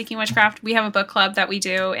Seeking Witchcraft. We have a book club that we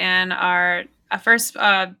do, and our first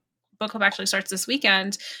book club actually starts this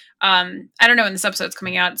weekend. I don't know when this episode's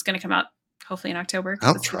coming out. It's going to come out hopefully in October.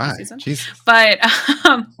 I'll try. Jesus. But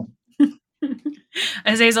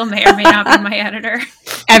Azazel may or may not be my editor.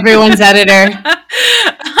 Everyone's editor.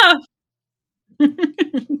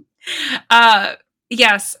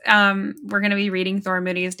 Yes, we're going to be reading Thor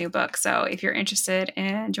Moody's new book. So if you're interested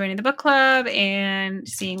in joining the book club and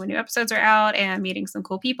seeing when new episodes are out and meeting some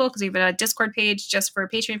cool people, because we have a Discord page just for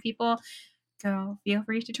Patreon people, go feel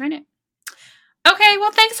free to join it. Okay,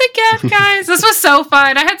 well, thanks again, guys. This was so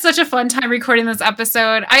fun. I had such a fun time recording this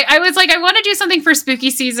episode. I was like, I want to do something for spooky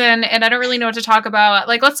season, and I don't really know what to talk about.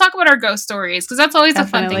 Like, let's talk about our ghost stories, because that's always a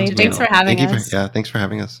fun thing to do. Thanks for having us. Thanks for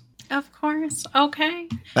having us. Of course. Okay.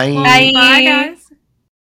 Bye. Well, bye, guys.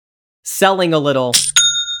 Selling a little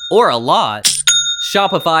or a lot,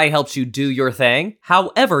 Shopify helps you do your thing,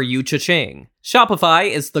 however you cha-ching. Shopify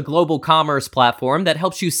is the global commerce platform that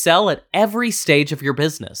helps you sell at every stage of your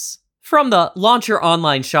business. From the launch your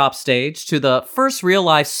online shop stage to the first real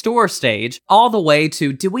life store stage, all the way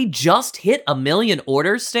to did we just hit 1 million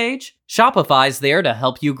orders stage? Shopify's there to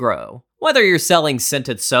help you grow. Whether you're selling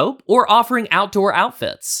scented soap or offering outdoor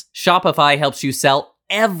outfits, Shopify helps you sell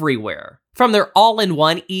everywhere. From their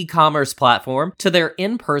all-in-one e-commerce platform to their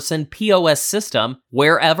in-person POS system,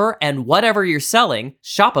 wherever and whatever you're selling,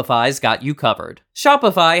 Shopify's got you covered.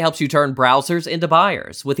 Shopify helps you turn browsers into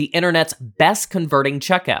buyers with the internet's best converting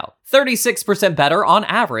checkout, 36% better on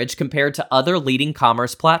average compared to other leading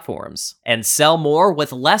commerce platforms. And sell more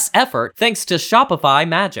with less effort thanks to Shopify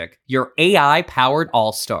Magic, your AI-powered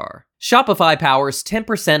all-star. Shopify powers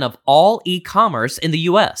 10% of all e-commerce in the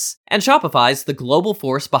US, and Shopify's the global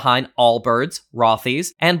force behind Allbirds,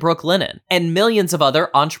 Rothy's, and Brooklinen, and millions of other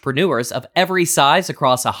entrepreneurs of every size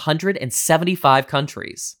across 175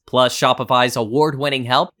 countries. Plus, Shopify's award-winning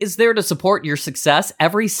help is there to support your success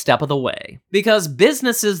every step of the way. Because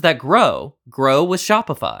businesses that grow with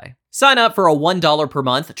Shopify. Sign up for a $1 per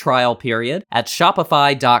month trial period at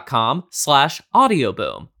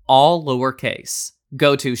shopify.com/audioboom, all lowercase.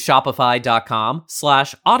 Go to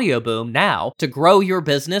shopify.com/audioboom now to grow your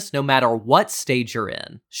business no matter what stage you're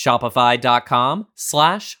in.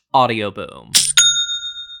 Shopify.com/audioboom.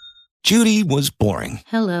 Judy was boring.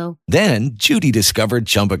 Hello. Then Judy discovered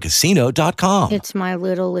ChumbaCasino.com. It's my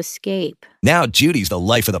little escape. Now Judy's the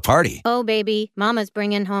life of the party. Oh, baby, mama's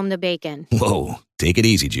bringing home the bacon. Whoa, take it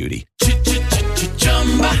easy, Judy.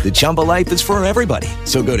 The Chumba life is for everybody.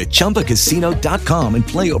 So go to ChumbaCasino.com and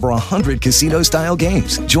play over 100 casino-style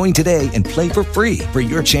games. Join today and play for free for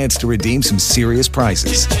your chance to redeem some serious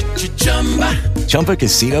prizes.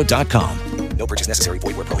 ChumbaCasino.com. No purchase necessary.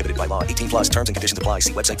 Void where prohibited by law. 18+ terms and conditions apply.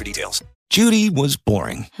 See website for details. Judy was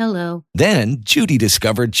boring. Hello. Then Judy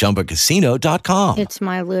discovered ChumbaCasino.com. It's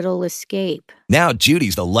my little escape. Now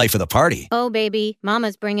Judy's the life of the party. Oh, baby,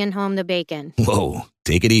 mama's bringing home the bacon. Whoa,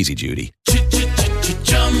 take it easy, Judy.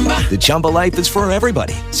 The Chumba life is for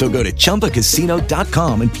everybody. So go to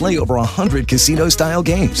ChumbaCasino.com and play over 100 casino-style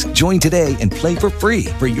games. Join today and play for free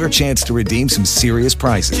for your chance to redeem some serious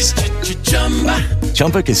prizes.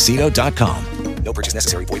 ChumbaCasino.com. No purchase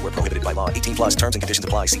necessary. Void where prohibited by law. 18+ terms and conditions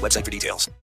apply. See website for details.